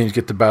 12 teams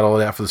get to battle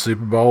it out for the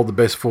Super Bowl. The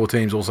best 4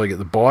 teams also get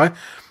the bye.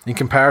 In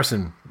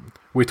comparison,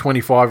 we're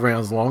 25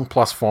 rounds long,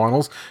 plus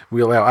finals.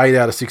 We allow 8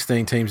 out of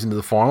 16 teams into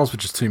the finals,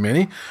 which is too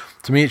many.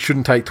 To me, it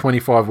shouldn't take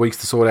 25 weeks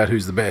to sort out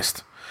who's the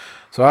best.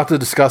 So after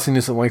discussing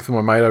this at length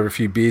with my mate over a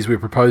few beers, we're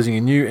proposing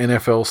a new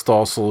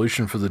NFL-style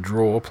solution for the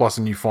draw, plus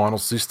a new final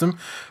system.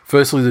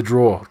 Firstly, the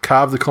draw.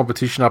 Carve the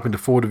competition up into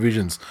 4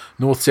 divisions,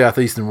 North, South,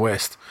 East, and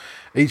West.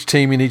 Each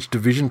team in each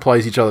division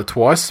plays each other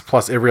twice,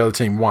 plus every other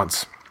team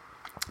once.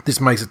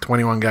 This makes it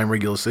 21-game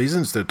regular season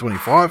instead of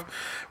 25,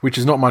 which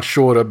is not much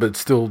shorter, but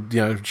still,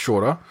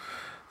 shorter.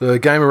 The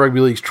game of rugby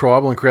league is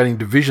tribal, and creating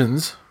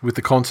divisions with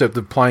the concept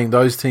of playing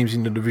those teams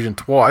in the division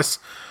twice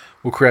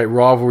will create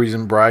rivalries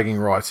and bragging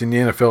rights. In the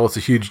NFL, it's a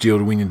huge deal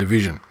to win a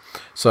division.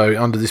 So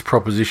under this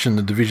proposition,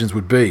 the divisions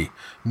would be: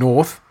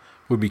 North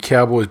would be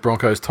Cowboys,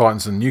 Broncos,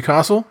 Titans, and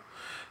Newcastle.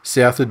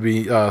 South would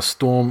be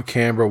Storm,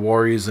 Canberra,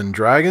 Warriors, and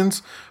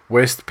Dragons.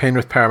 West,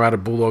 Penrith, Parramatta,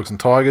 Bulldogs, and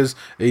Tigers.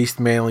 East,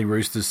 Manly,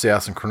 Roosters,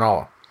 Souths, and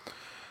Cronulla.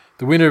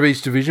 The winner of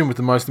each division with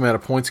the most amount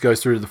of points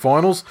goes through to the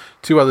finals.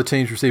 2 other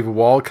teams receive a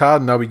wild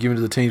card, and they'll be given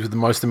to the teams with the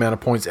most amount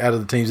of points out of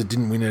the teams that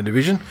didn't win their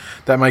division.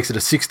 That makes it a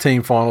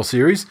 6-team final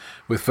series,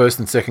 with first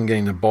and second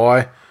getting the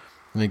bye.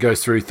 And it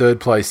goes through: third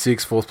plays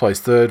 6, fourth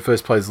plays third,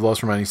 first plays the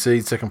lowest remaining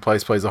seed, second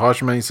place plays the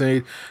highest remaining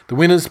seed. The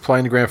winners play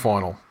in the grand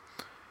final.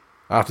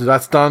 After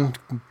that's done,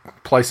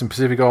 play some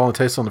Pacific Island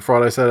tests on the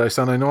Friday, Saturday,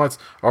 Sunday nights,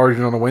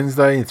 Origin on a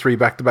Wednesday, and 3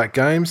 back-to-back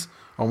games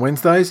on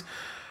Wednesdays.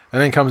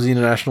 And then comes the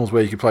internationals,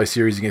 where you can play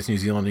series against New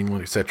Zealand,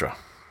 England, etc.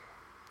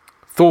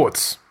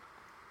 Thoughts?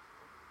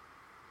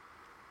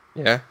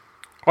 Yeah.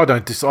 I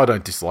don't dislike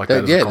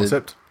that as a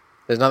concept.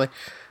 There's nothing.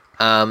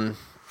 I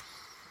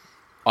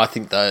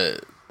think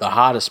the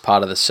hardest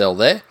part of the sell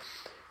there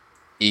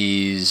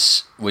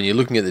is when you're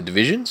looking at the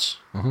divisions.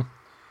 Mm-hmm.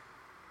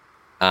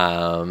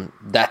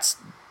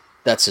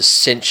 That's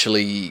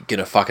essentially going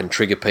to fucking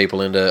trigger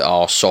people into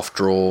soft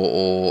draw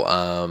or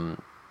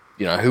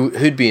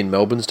who'd be in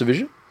Melbourne's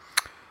division?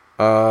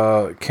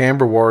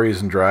 Canberra,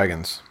 Warriors, and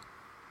Dragons.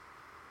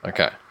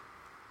 Okay,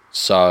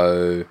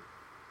 so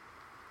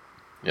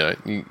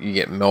you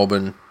get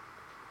Melbourne.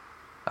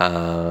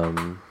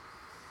 No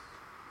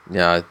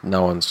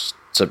one's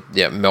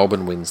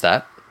Melbourne wins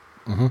that,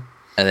 mm-hmm.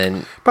 And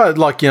then but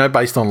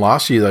based on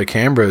last year though,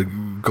 Canberra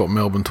got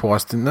Melbourne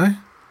twice, didn't they?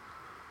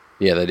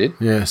 Yeah, they did.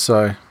 Yeah,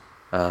 so.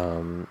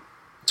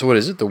 So what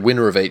is it? The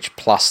winner of each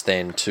plus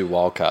then 2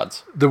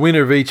 wildcards. The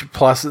winner of each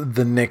plus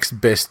the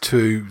next best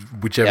 2,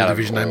 whichever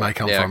division they may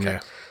come from. Okay.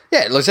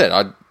 Yeah, like I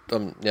said,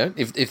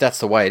 if that's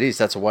the way it is,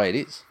 that's the way it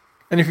is.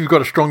 And if you've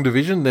got a strong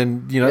division,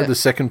 then the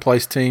second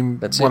place team,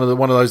 one of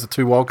those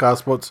 2 wildcard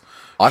spots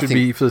should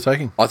be for the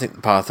taking. I think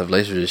the path of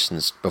least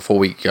resistance, before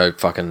we go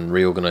fucking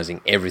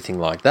reorganising everything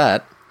like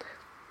that,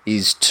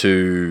 is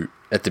to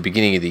at the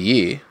beginning of the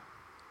year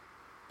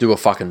do a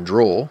fucking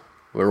draw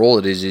where all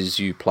it is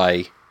you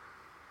play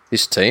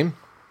this team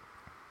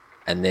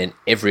and then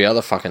every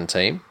other fucking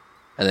team,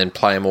 and then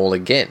play them all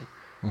again.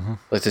 Mm-hmm.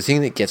 Like, the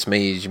thing that gets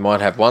me is you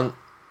might have one.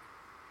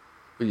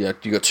 You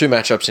got two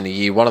matchups in a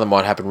year. One of them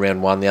might happen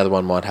round 1. The other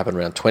one might happen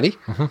round 20.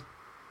 Mm-hmm.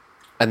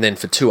 And then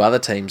for two other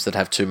teams that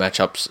have two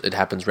matchups, it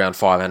happens round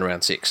 5 and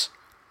round 6.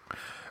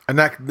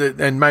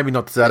 And maybe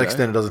not to that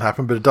extent it doesn't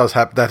happen, but it does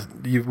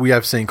happen. We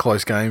have seen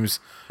close games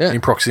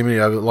in proximity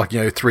over, like,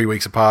 3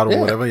 weeks apart or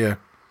whatever. Yeah.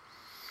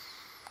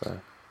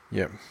 So.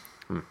 Yeah.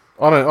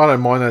 I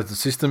don't mind that as a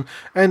system,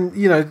 and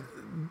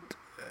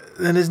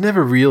and there's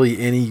never really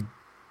any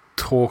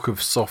talk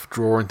of soft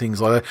draw and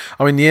things like that.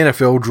 I mean, the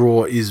NFL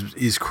draw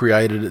is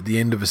created at the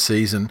end of a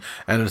season,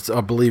 and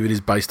I believe it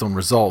is based on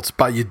results.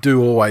 But you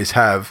do always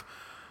have.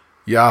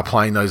 You are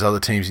playing those other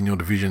teams in your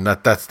division.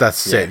 That's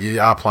set. You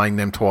are playing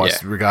them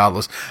twice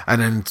regardless,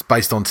 and then it's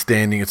based on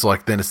standing. It's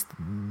like then it's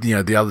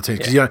the other teams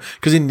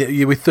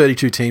because with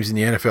 32 teams in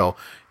the NFL,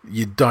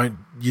 you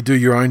do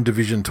your own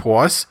division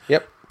twice.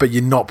 Yep. But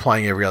you're not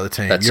playing every other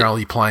team. You're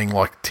only playing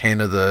like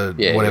 10 of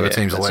the whatever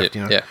teams are left.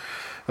 Yeah.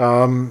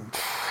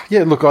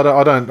 Look,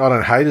 I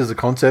don't hate it as a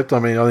concept. I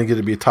mean, I think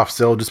it'd be a tough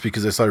sell just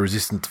because they're so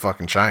resistant to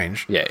fucking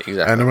change. Yeah,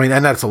 exactly. And I mean,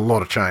 and that's a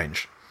lot of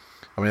change.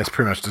 I mean, that's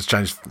pretty much just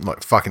changed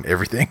like fucking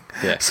everything.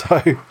 Yeah. So,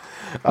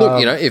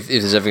 look, if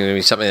there's ever going to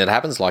be something that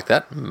happens like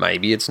that,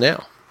 maybe it's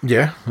now.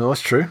 Yeah, well, that's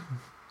true.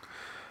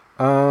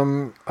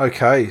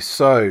 Okay,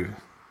 so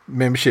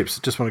memberships.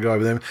 Just want to go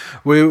over them.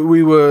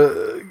 We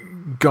were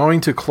going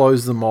to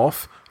close them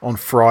off on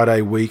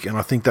Friday week, and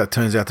I think that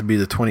turns out to be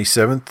the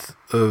 27th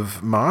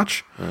of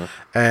March.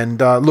 And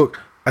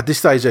look, at this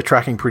stage they're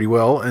tracking pretty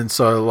well, and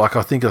so like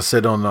I think I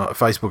said on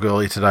Facebook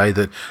earlier today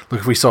that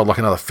look, if we sold like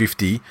another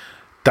 50,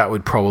 that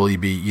would probably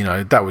be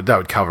that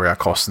would cover our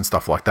costs and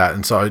stuff like that.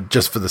 And so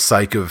just for the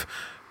sake of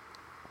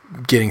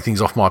getting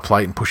things off my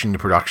plate and pushing the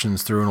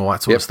productions through and all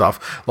that sort of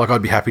stuff, like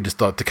I'd be happy to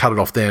start to cut it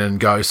off then and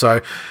go.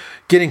 So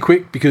getting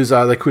quick because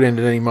they could end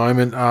at any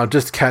moment.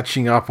 Just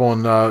catching up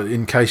on,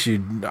 in case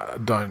you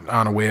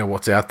aren't aware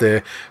what's out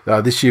there.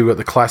 This year we've got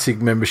the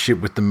classic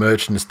membership with the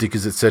merch and the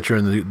stickers, etc.,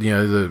 and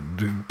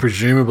the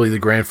presumably the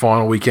grand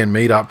final weekend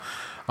meetup.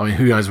 I mean,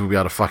 who knows? We'll be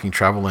able to fucking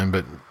travel then,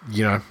 but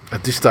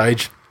at this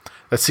stage,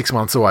 that's 6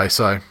 months away.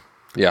 So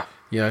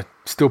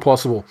still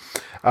possible.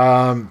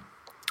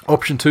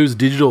 Option 2 is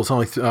digital. It's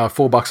only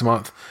 $4 a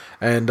month.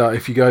 And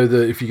if you go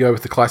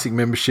with the classic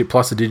membership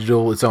plus the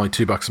digital, it's only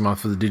 $2 a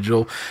month for the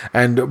digital.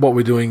 And what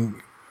we're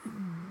doing,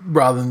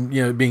 rather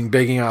than being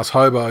begging ass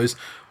hobos,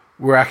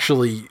 we're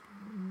actually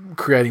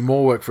creating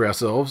more work for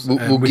ourselves.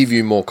 We'll give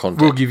you more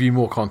content. We'll give you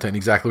more content,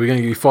 exactly. We're going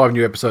to give you 5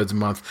 new episodes a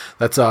month.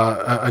 That's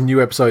a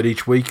new episode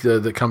each week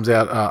that comes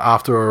out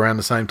after or around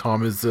the same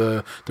time as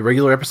the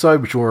regular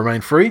episode, which will remain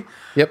free.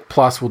 Yep.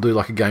 Plus, we'll do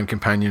like a game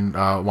companion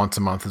once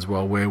a month as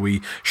well, where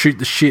we shoot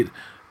the shit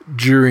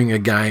during a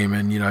game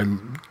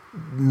and,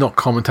 not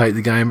commentate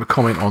the game, but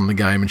comment on the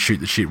game and shoot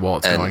the shit while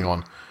it's going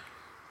on.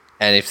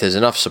 And if there's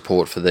enough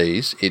support for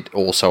these, it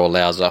also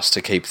allows us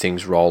to keep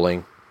things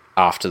rolling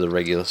after the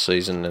regular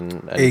season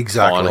and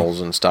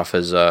finals and stuff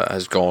has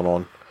gone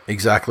on.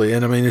 Exactly.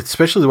 And I mean,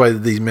 especially the way that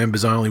these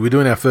members only, we're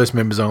doing our first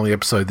members only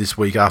episode this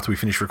week after we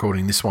finish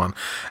recording this one.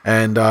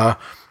 And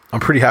I'm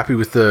pretty happy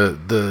with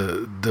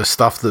the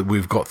stuff that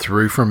we've got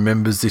through from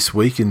members this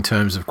week in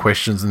terms of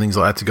questions and things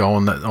like that to go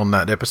on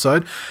that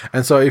episode.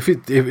 And so if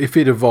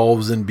it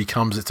evolves and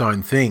becomes its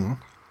own thing,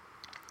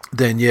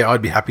 then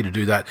I'd be happy to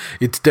do that.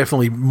 It's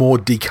definitely more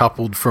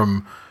decoupled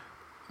from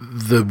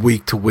the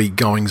week-to-week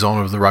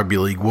goings-on of the rugby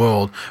league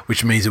world,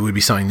 which means it would be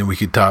something that we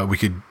could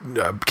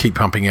keep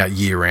pumping out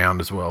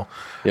year-round as well.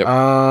 Yep.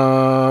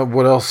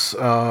 What else?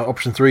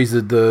 Option 3 is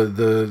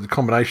the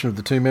combination of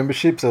the 2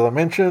 memberships, as I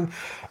mentioned.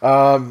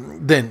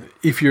 Then,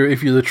 if you're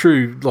the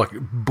true like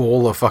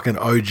baller fucking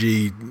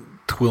OG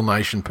Twill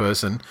Nation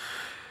person,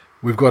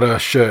 we've got a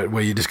shirt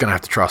where you're just gonna have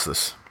to trust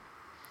us.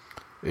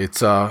 It's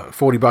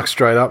 $40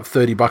 straight up,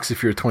 $30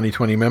 if you're a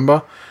 2020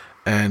 member.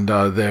 And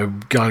they're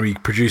going to be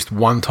produced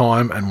one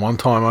time and one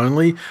time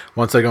only.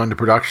 Once they go into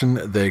production,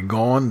 they're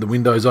gone. The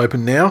window's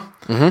open now.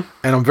 Mm-hmm.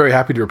 And I'm very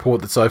happy to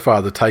report that so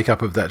far the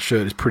take-up of that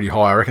shirt is pretty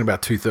high. I reckon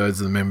about 2/3 of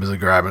the members are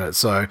grabbing it.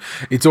 So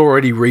it's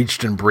already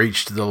reached and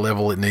breached the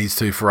level it needs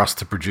to for us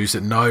to produce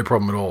it. No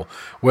problem at all.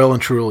 Well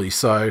and truly.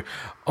 So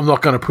I'm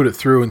not going to put it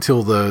through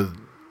until the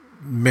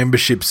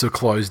memberships are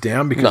closed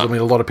down because I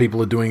mean a lot of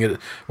people are doing it.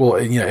 Well,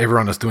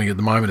 everyone that's doing it at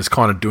the moment is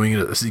kind of doing it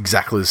at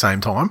exactly the same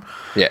time.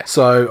 Yeah.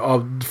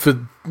 So for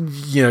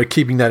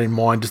keeping that in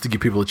mind, just to give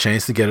people a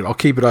chance to get it, I'll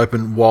keep it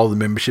open while the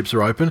memberships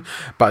are open.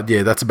 But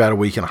that's about a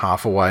week and a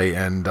half away,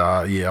 and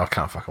I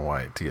can't fucking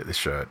wait to get this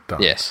shirt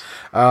done. Yes.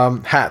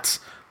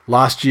 Hats.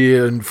 Last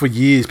year and for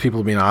years, people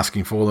have been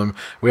asking for them.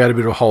 We had a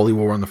bit of a holy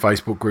war on the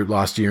Facebook group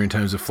last year in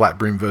terms of flat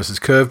brim versus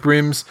curved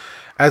brims.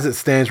 As it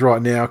stands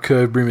right now,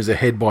 curved brim is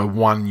ahead by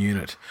 1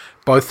 unit.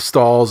 Both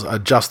styles are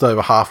just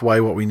over halfway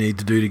what we need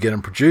to do to get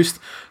them produced.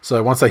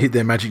 So once they hit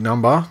their magic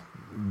number,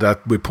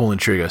 that we're pulling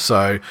trigger.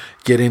 So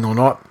get in or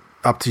not,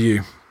 up to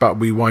you. But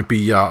we won't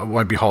be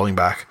holding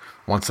back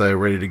once they're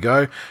ready to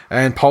go.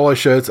 And polo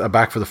shirts are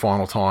back for the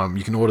final time.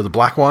 You can order the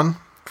black one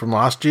from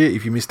last year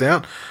if you missed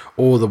out,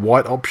 or the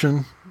white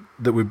option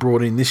that we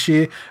brought in this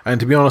year. And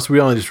to be honest, we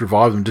only just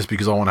revived them just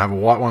because I want to have a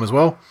white one as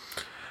well.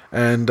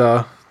 And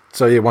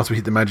so yeah, once we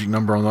hit the magic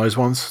number on those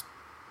ones,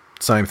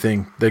 same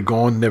thing. They're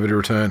gone, never to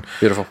return.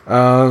 Beautiful.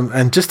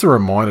 And just a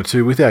reminder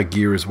too, with our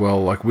gear as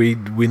well, like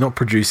we're not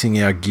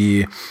producing our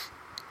gear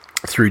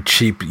through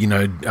cheap,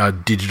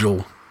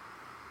 digital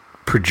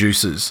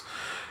producers.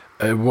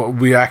 What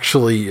we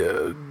actually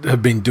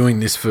have been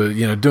doing this for,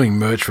 doing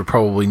merch for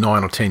probably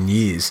 9 or 10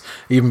 years,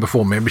 even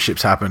before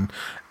memberships happened.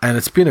 And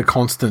it's been a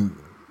constant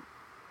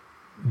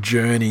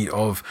journey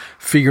of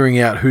figuring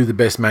out who the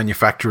best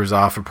manufacturers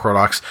are for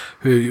products,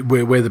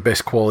 where the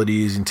best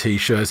quality is in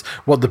t-shirts,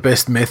 what the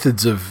best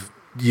methods of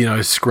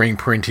screen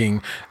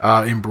printing,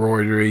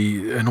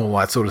 embroidery, and all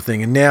that sort of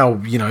thing. And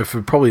now,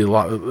 for probably at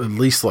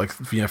least 4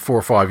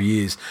 or 5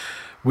 years,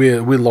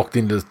 we're locked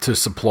into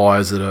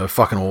suppliers that are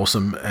fucking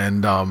awesome,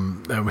 and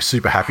we're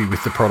super happy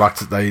with the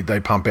products that they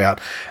pump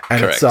out. And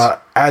Correct.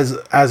 It's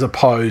as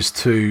opposed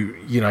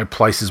to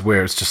places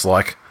where it's just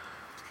like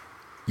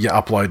you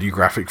upload your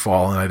graphic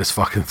file and they just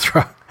fucking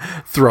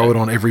throw it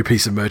on every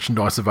piece of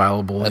merchandise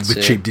available, and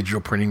with cheap digital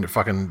printing that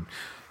fucking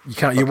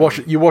you wash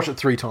it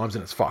 3 times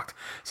and it's fucked.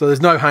 So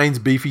there's no Hanes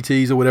beefy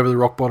tees or whatever the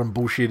rock bottom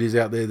bullshit is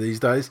out there these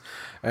days.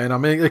 And I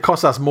mean, it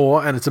costs us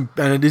more, and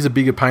it is a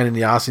bigger pain in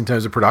the ass in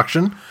terms of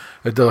production.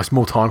 It's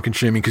more time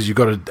consuming because you've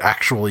got to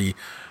actually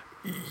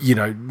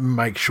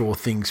make sure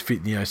things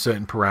fit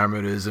certain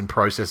parameters and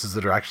processes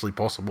that are actually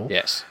possible.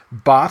 Yes,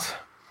 but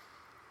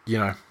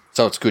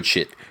so it's good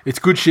shit. It's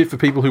good shit for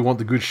people who want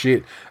the good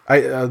shit.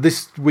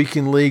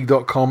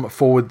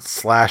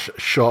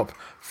 thisweekinleague.com/shop.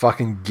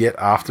 Fucking get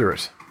after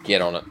it.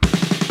 Get on it.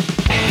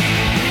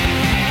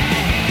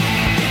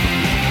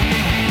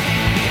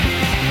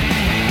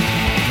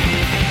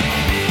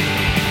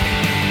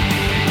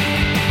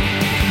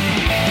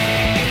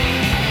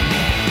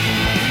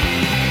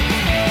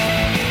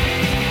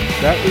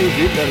 That is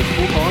it. That is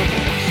full time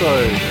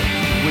episode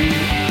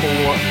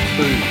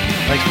 342.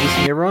 Thanks for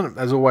listening, everyone.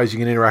 As always, you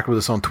can interact with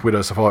us on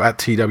Twitter. So follow at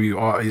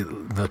TWI,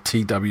 the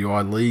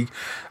TWI League.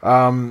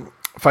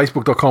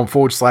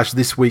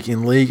 Facebook.com/This Week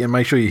in League, and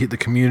make sure you hit the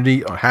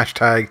community on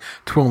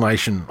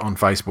 #TwillNation on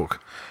Facebook.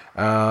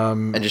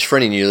 And just for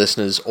any new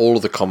listeners, all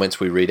of the comments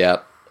we read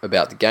out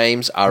about the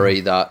games are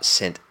either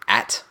sent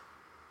at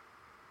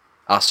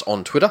us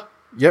on Twitter.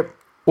 Yep.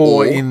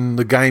 Or in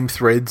the game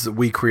threads that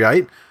we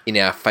create. In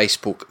our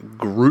Facebook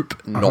group,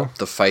 not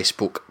the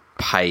Facebook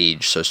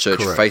page. So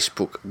search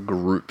Facebook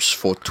groups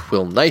for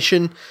Twill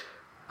Nation.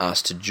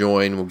 Ask to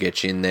join. We'll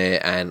get you in there,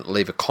 and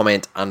leave a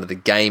comment under the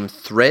game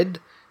thread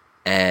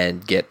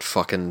and get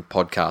fucking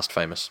podcast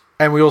famous.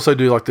 And we also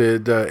do like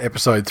the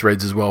episode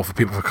threads as well for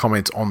people for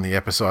comments on the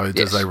episodes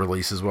as they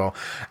release as well.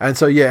 And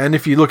so and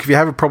if you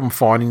have a problem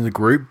finding the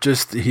group,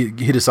 just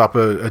hit us up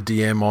a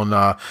DM on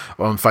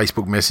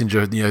Facebook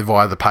Messenger,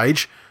 via the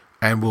page,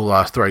 and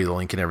we'll throw you the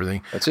link and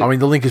everything. That's it. I mean,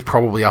 the link is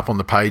probably up on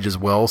the page as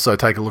well, so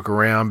take a look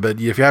around. But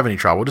if you have any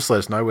trouble, just let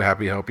us know. We're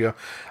happy to help you.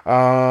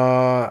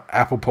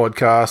 Apple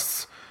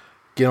Podcasts,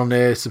 get on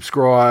there,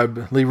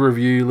 subscribe, leave a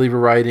review, leave a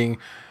rating.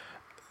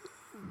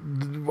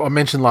 I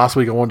mentioned last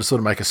week I wanted to sort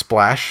of make a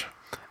splash,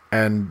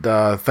 and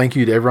thank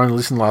you to everyone who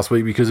listened last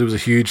week, because it was a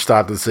huge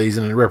start to the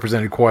season and it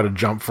represented quite a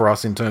jump for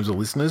us in terms of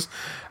listeners.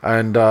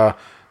 And the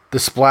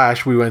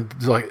splash, we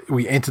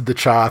entered the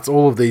charts.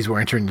 All of these were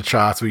entering the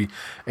charts. We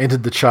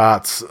entered the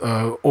charts,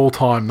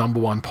 all-time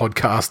 #1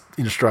 podcast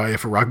in Australia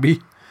for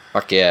rugby.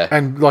 Fuck yeah.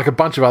 And like a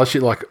bunch of other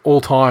shit, like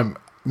all-time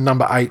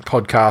 #8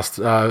 podcast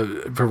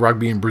for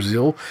rugby in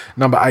Brazil,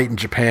 #8 in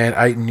Japan,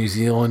 8 in New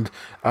Zealand,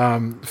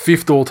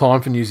 5th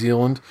all-time for New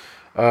Zealand.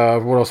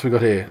 What else we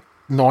got here?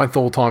 9th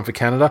all-time for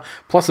Canada,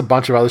 plus a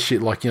bunch of other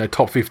shit like,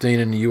 top 15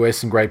 in the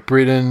US and Great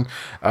Britain,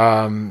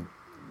 number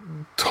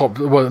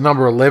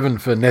 11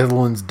 for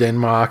Netherlands,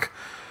 Denmark,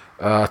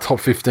 top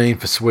 15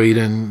 for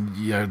Sweden.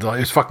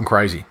 It's fucking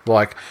crazy.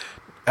 Like,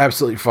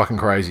 absolutely fucking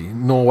crazy.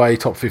 Norway,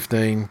 top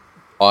 15.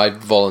 I'd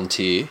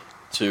volunteer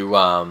to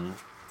go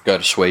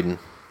to Sweden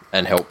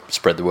and help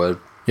spread the word.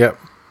 Yep.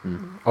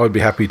 I would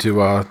be happy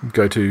to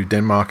go to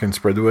Denmark and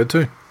spread the word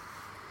too.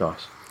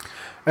 Nice.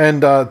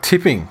 And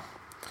tipping.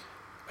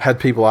 Had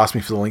people ask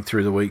me for the link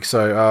through the week.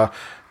 So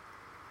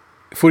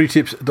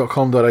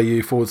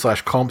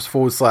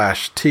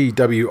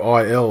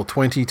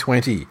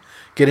footytips.com.au/comps/TWIL2020.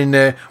 Get in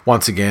there.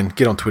 Once again,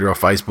 get on Twitter or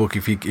Facebook.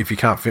 If you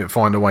can't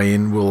find a way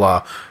in,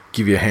 we'll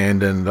give you a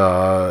hand and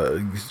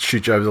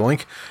shoot you over the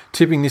link.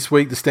 Tipping this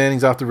week, the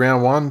standings after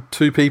round 1,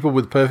 2 people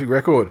with a perfect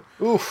record.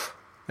 Oof.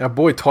 Our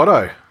boy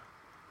Toto,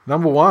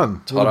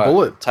 #1, Toto, with a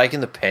bullet.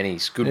 Taking the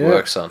pennies. Good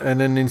work, son. And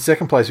then in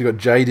second place, we've got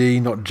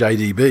JD, not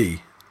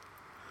JDB.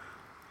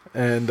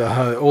 And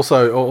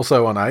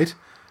also on 8.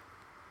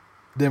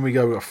 Then we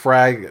got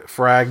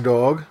Frag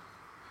Dog,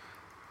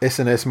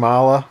 SNS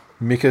Marla,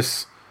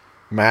 Mikus,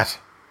 Matt,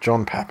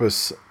 John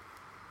Pappas,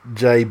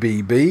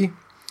 JBB,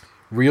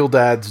 Real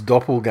Dad's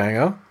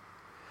Doppelganger,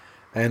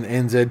 and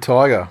NZ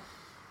Tiger.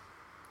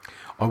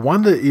 I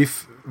wonder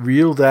if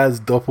Real Dad's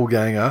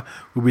Doppelganger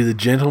will be the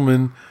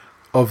gentleman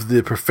of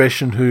the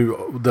profession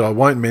that I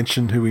won't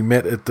mention, who we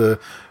met at the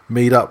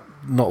meetup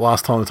not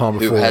last time, the time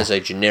before. Who has a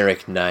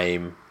generic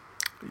name.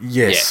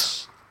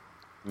 Yes.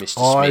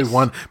 Mr. Smith.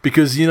 won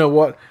because you know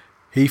what?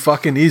 He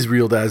fucking is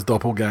Real Dad's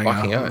doppelganger.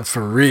 Fucking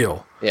for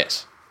real.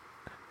 Yes.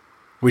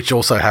 Which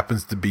also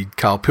happens to be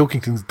Carl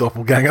Pilkington's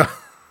doppelganger.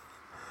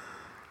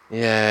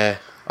 Yeah.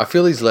 I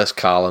feel he's less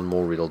Carl and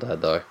more Real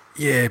Dad, though.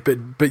 Yeah,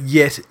 but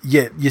yet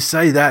you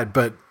say that,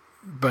 but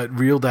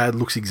Real Dad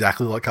looks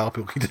exactly like Carl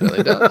Pilkington. It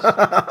really does.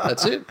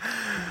 That's it.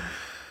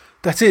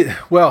 That's it.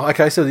 Well,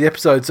 okay, so the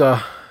episodes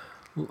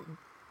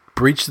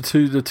breached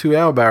the 2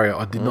 hour barrier.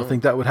 I did not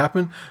think that would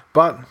happen,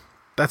 but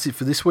that's it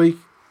for this week.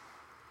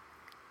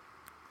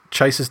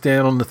 Chase us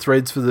down on the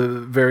threads for the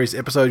various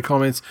episode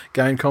comments,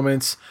 game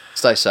comments.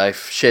 Stay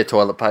safe. Share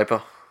toilet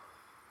paper.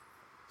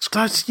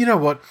 You know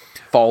what?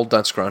 Fold,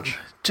 don't scrunch.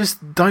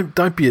 Just don't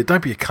be a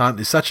cunt.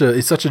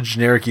 It's such a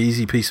generic,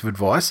 easy piece of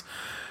advice.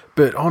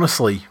 But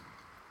honestly,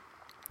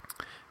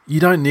 you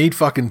don't need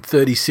fucking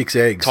 36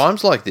 eggs.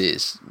 Times like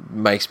this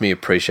makes me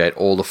appreciate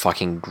all the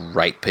fucking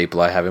great people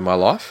I have in my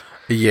life.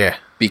 Yeah.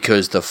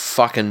 Because the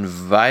fucking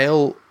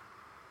veil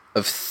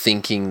of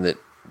thinking that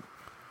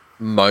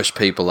most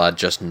people are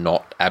just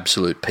not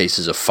absolute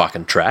pieces of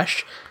fucking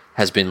trash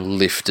has been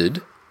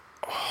lifted,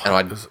 and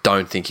I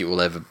don't think it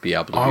will ever be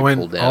able to be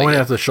pulled down. I went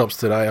out to the shops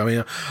today. I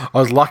mean, I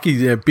was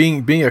lucky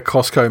being a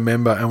Costco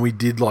member, and we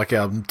did like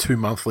our 2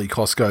 monthly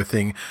Costco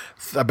thing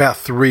about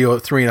 3 or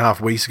 3.5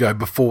 weeks ago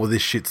before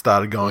this shit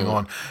started going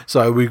on.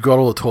 So we've got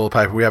all the toilet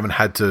paper. We haven't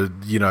had to,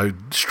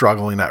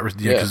 struggle in that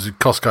because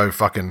Costco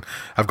fucking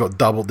have got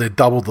double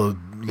the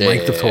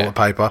length of toilet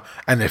paper,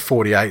 and they're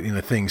 48 in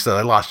a thing, so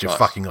they last you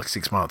fucking like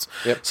 6 months.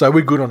 Yep. So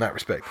we're good on that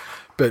respect.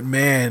 But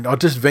man, I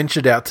just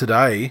ventured out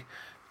today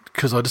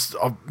because I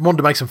wanted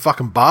to make some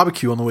fucking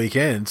barbecue on the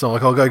weekend. So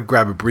like, I'll go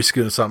grab a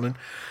brisket or something.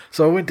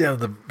 So I went down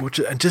to the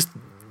butcher and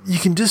you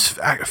can just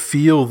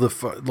feel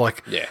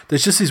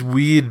there's just this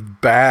weird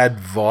bad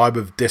vibe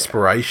of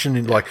desperation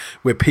in like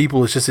where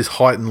people, it's just this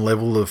heightened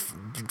level of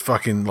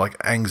fucking like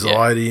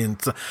anxiety and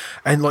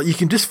like you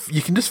can just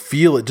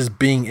feel it just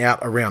being out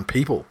around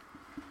people.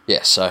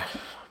 Yeah, so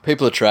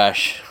people are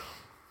trash.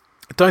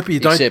 Don't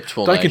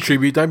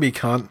contribute. Don't be a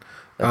cunt.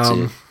 That's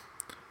it.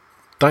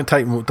 Don't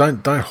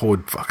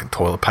hoard fucking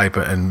toilet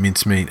paper and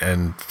mincemeat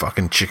and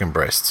fucking chicken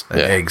breasts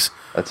and eggs.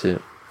 That's it.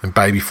 And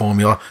baby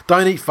formula.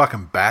 Don't eat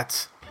fucking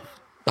bats.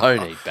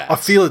 Don't eat bats. I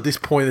feel at this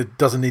point it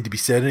doesn't need to be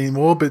said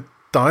anymore, but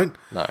don't.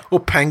 No. Or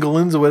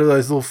pangolins or whatever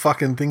those little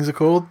fucking things are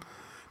called.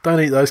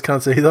 Don't eat those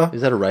cunts either. Is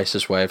that a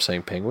racist way of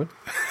saying penguin?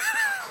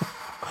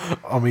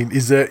 I mean,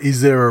 is there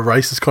a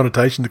racist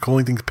connotation to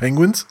calling things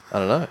penguins? I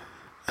don't know.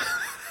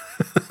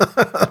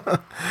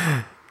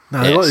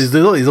 No, these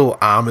little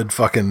armoured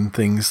fucking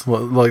things,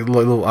 like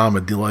little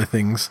armadillo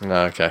things.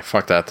 No, okay,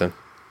 fuck that then.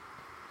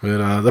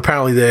 But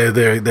apparently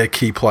they're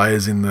key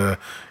players in the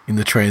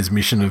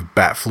transmission of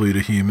bat flu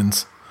to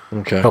humans.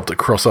 Okay, helped it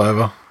cross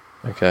over.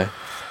 Okay,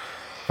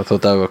 I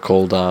thought they were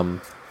called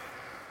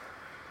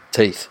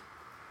teeth.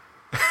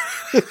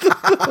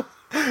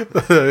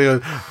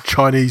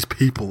 Chinese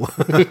people.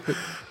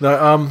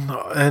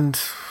 No, and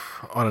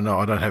I don't know.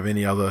 I don't have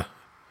any other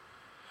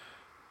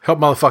help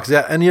motherfuckers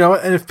out. And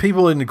and if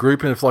people in the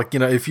group, and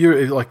if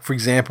you're like, for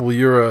example,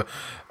 you're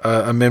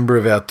a member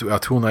of our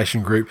Tool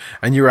Nation group,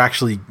 and you're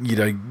actually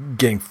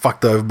getting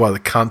fucked over by the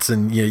cunts,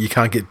 and you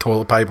can't get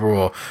toilet paper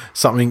or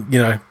something.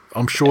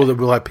 I'm sure that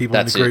we'll have people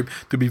in the group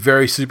to be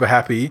very super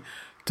happy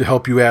to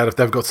help you out if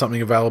they've got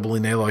something available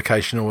in their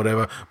location or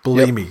whatever.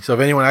 Believe me. So if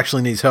anyone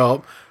actually needs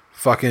help,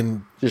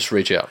 fucking just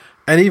reach out.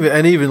 And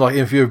even like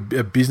if you're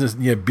a business,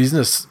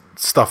 business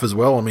stuff as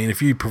well. I mean,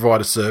 if you provide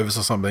a service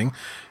or something,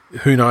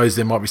 who knows?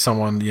 There might be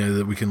someone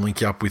that we can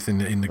link you up with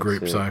in the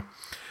group. So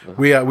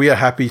we are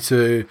happy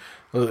to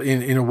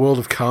in a world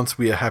of cunts.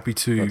 We are happy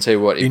to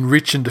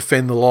enrich and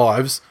defend the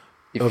lives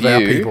of our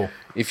people.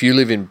 If you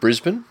live in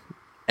Brisbane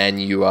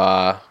and you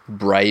are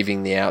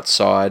braving the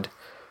outside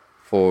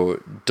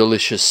for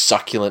delicious,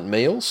 succulent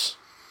meals,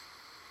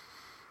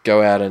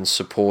 go out and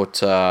support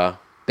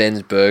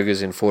Ben's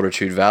Burgers in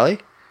Fortitude Valley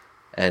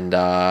and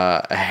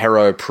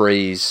Hero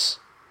Prees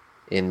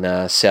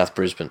in South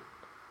Brisbane.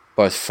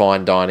 Both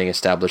fine dining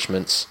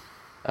establishments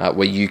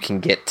where you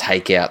can get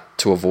takeout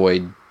to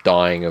avoid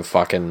dying of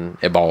fucking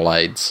Ebola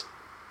AIDS.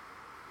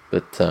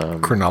 But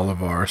Cronulla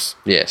virus.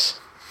 Yes.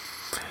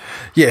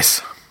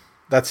 Yes.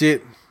 That's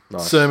it.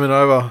 Nice. Sermon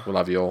over. We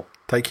love you all.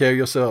 Take care of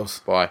yourselves.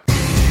 Bye.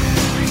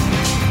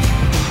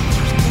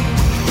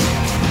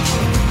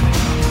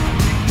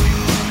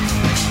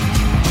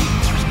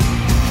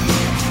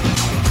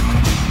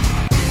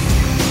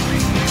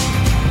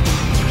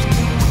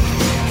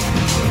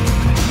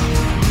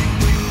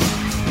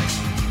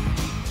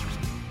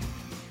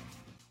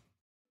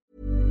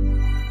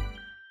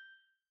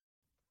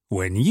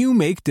 When you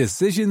make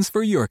decisions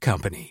for your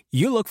company,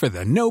 you look for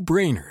the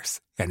no-brainers.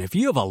 And if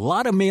you have a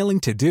lot of mailing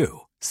to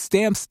do,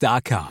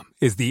 Stamps.com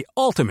is the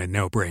ultimate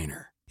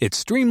no-brainer. It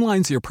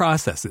streamlines your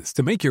processes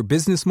to make your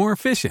business more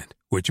efficient,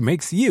 which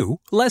makes you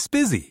less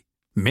busy.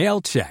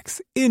 Mail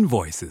checks,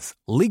 invoices,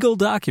 legal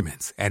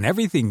documents, and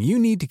everything you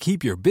need to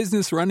keep your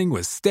business running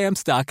with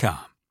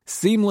Stamps.com.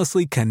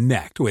 Seamlessly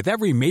connect with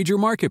every major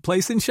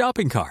marketplace and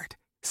shopping cart.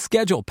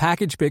 Schedule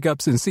package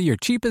pickups and see your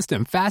cheapest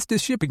and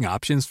fastest shipping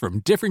options from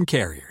different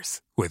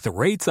carriers, with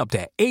rates up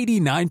to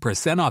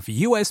 89% off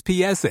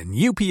USPS and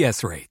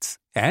UPS rates.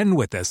 And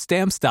with the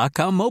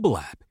Stamps.com mobile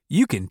app,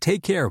 you can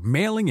take care of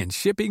mailing and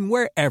shipping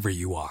wherever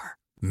you are.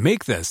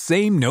 Make the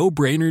same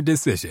no-brainer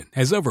decision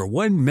as over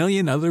 1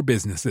 million other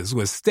businesses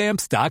with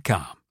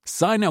Stamps.com.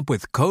 Sign up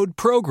with code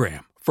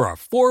PROGRAM for a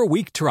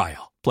 4-week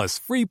trial, plus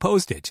free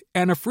postage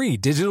and a free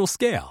digital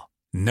scale.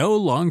 No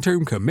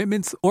long-term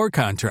commitments or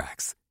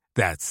contracts.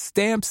 That's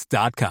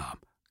Stamps.com.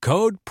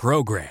 Code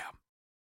PROGRAM.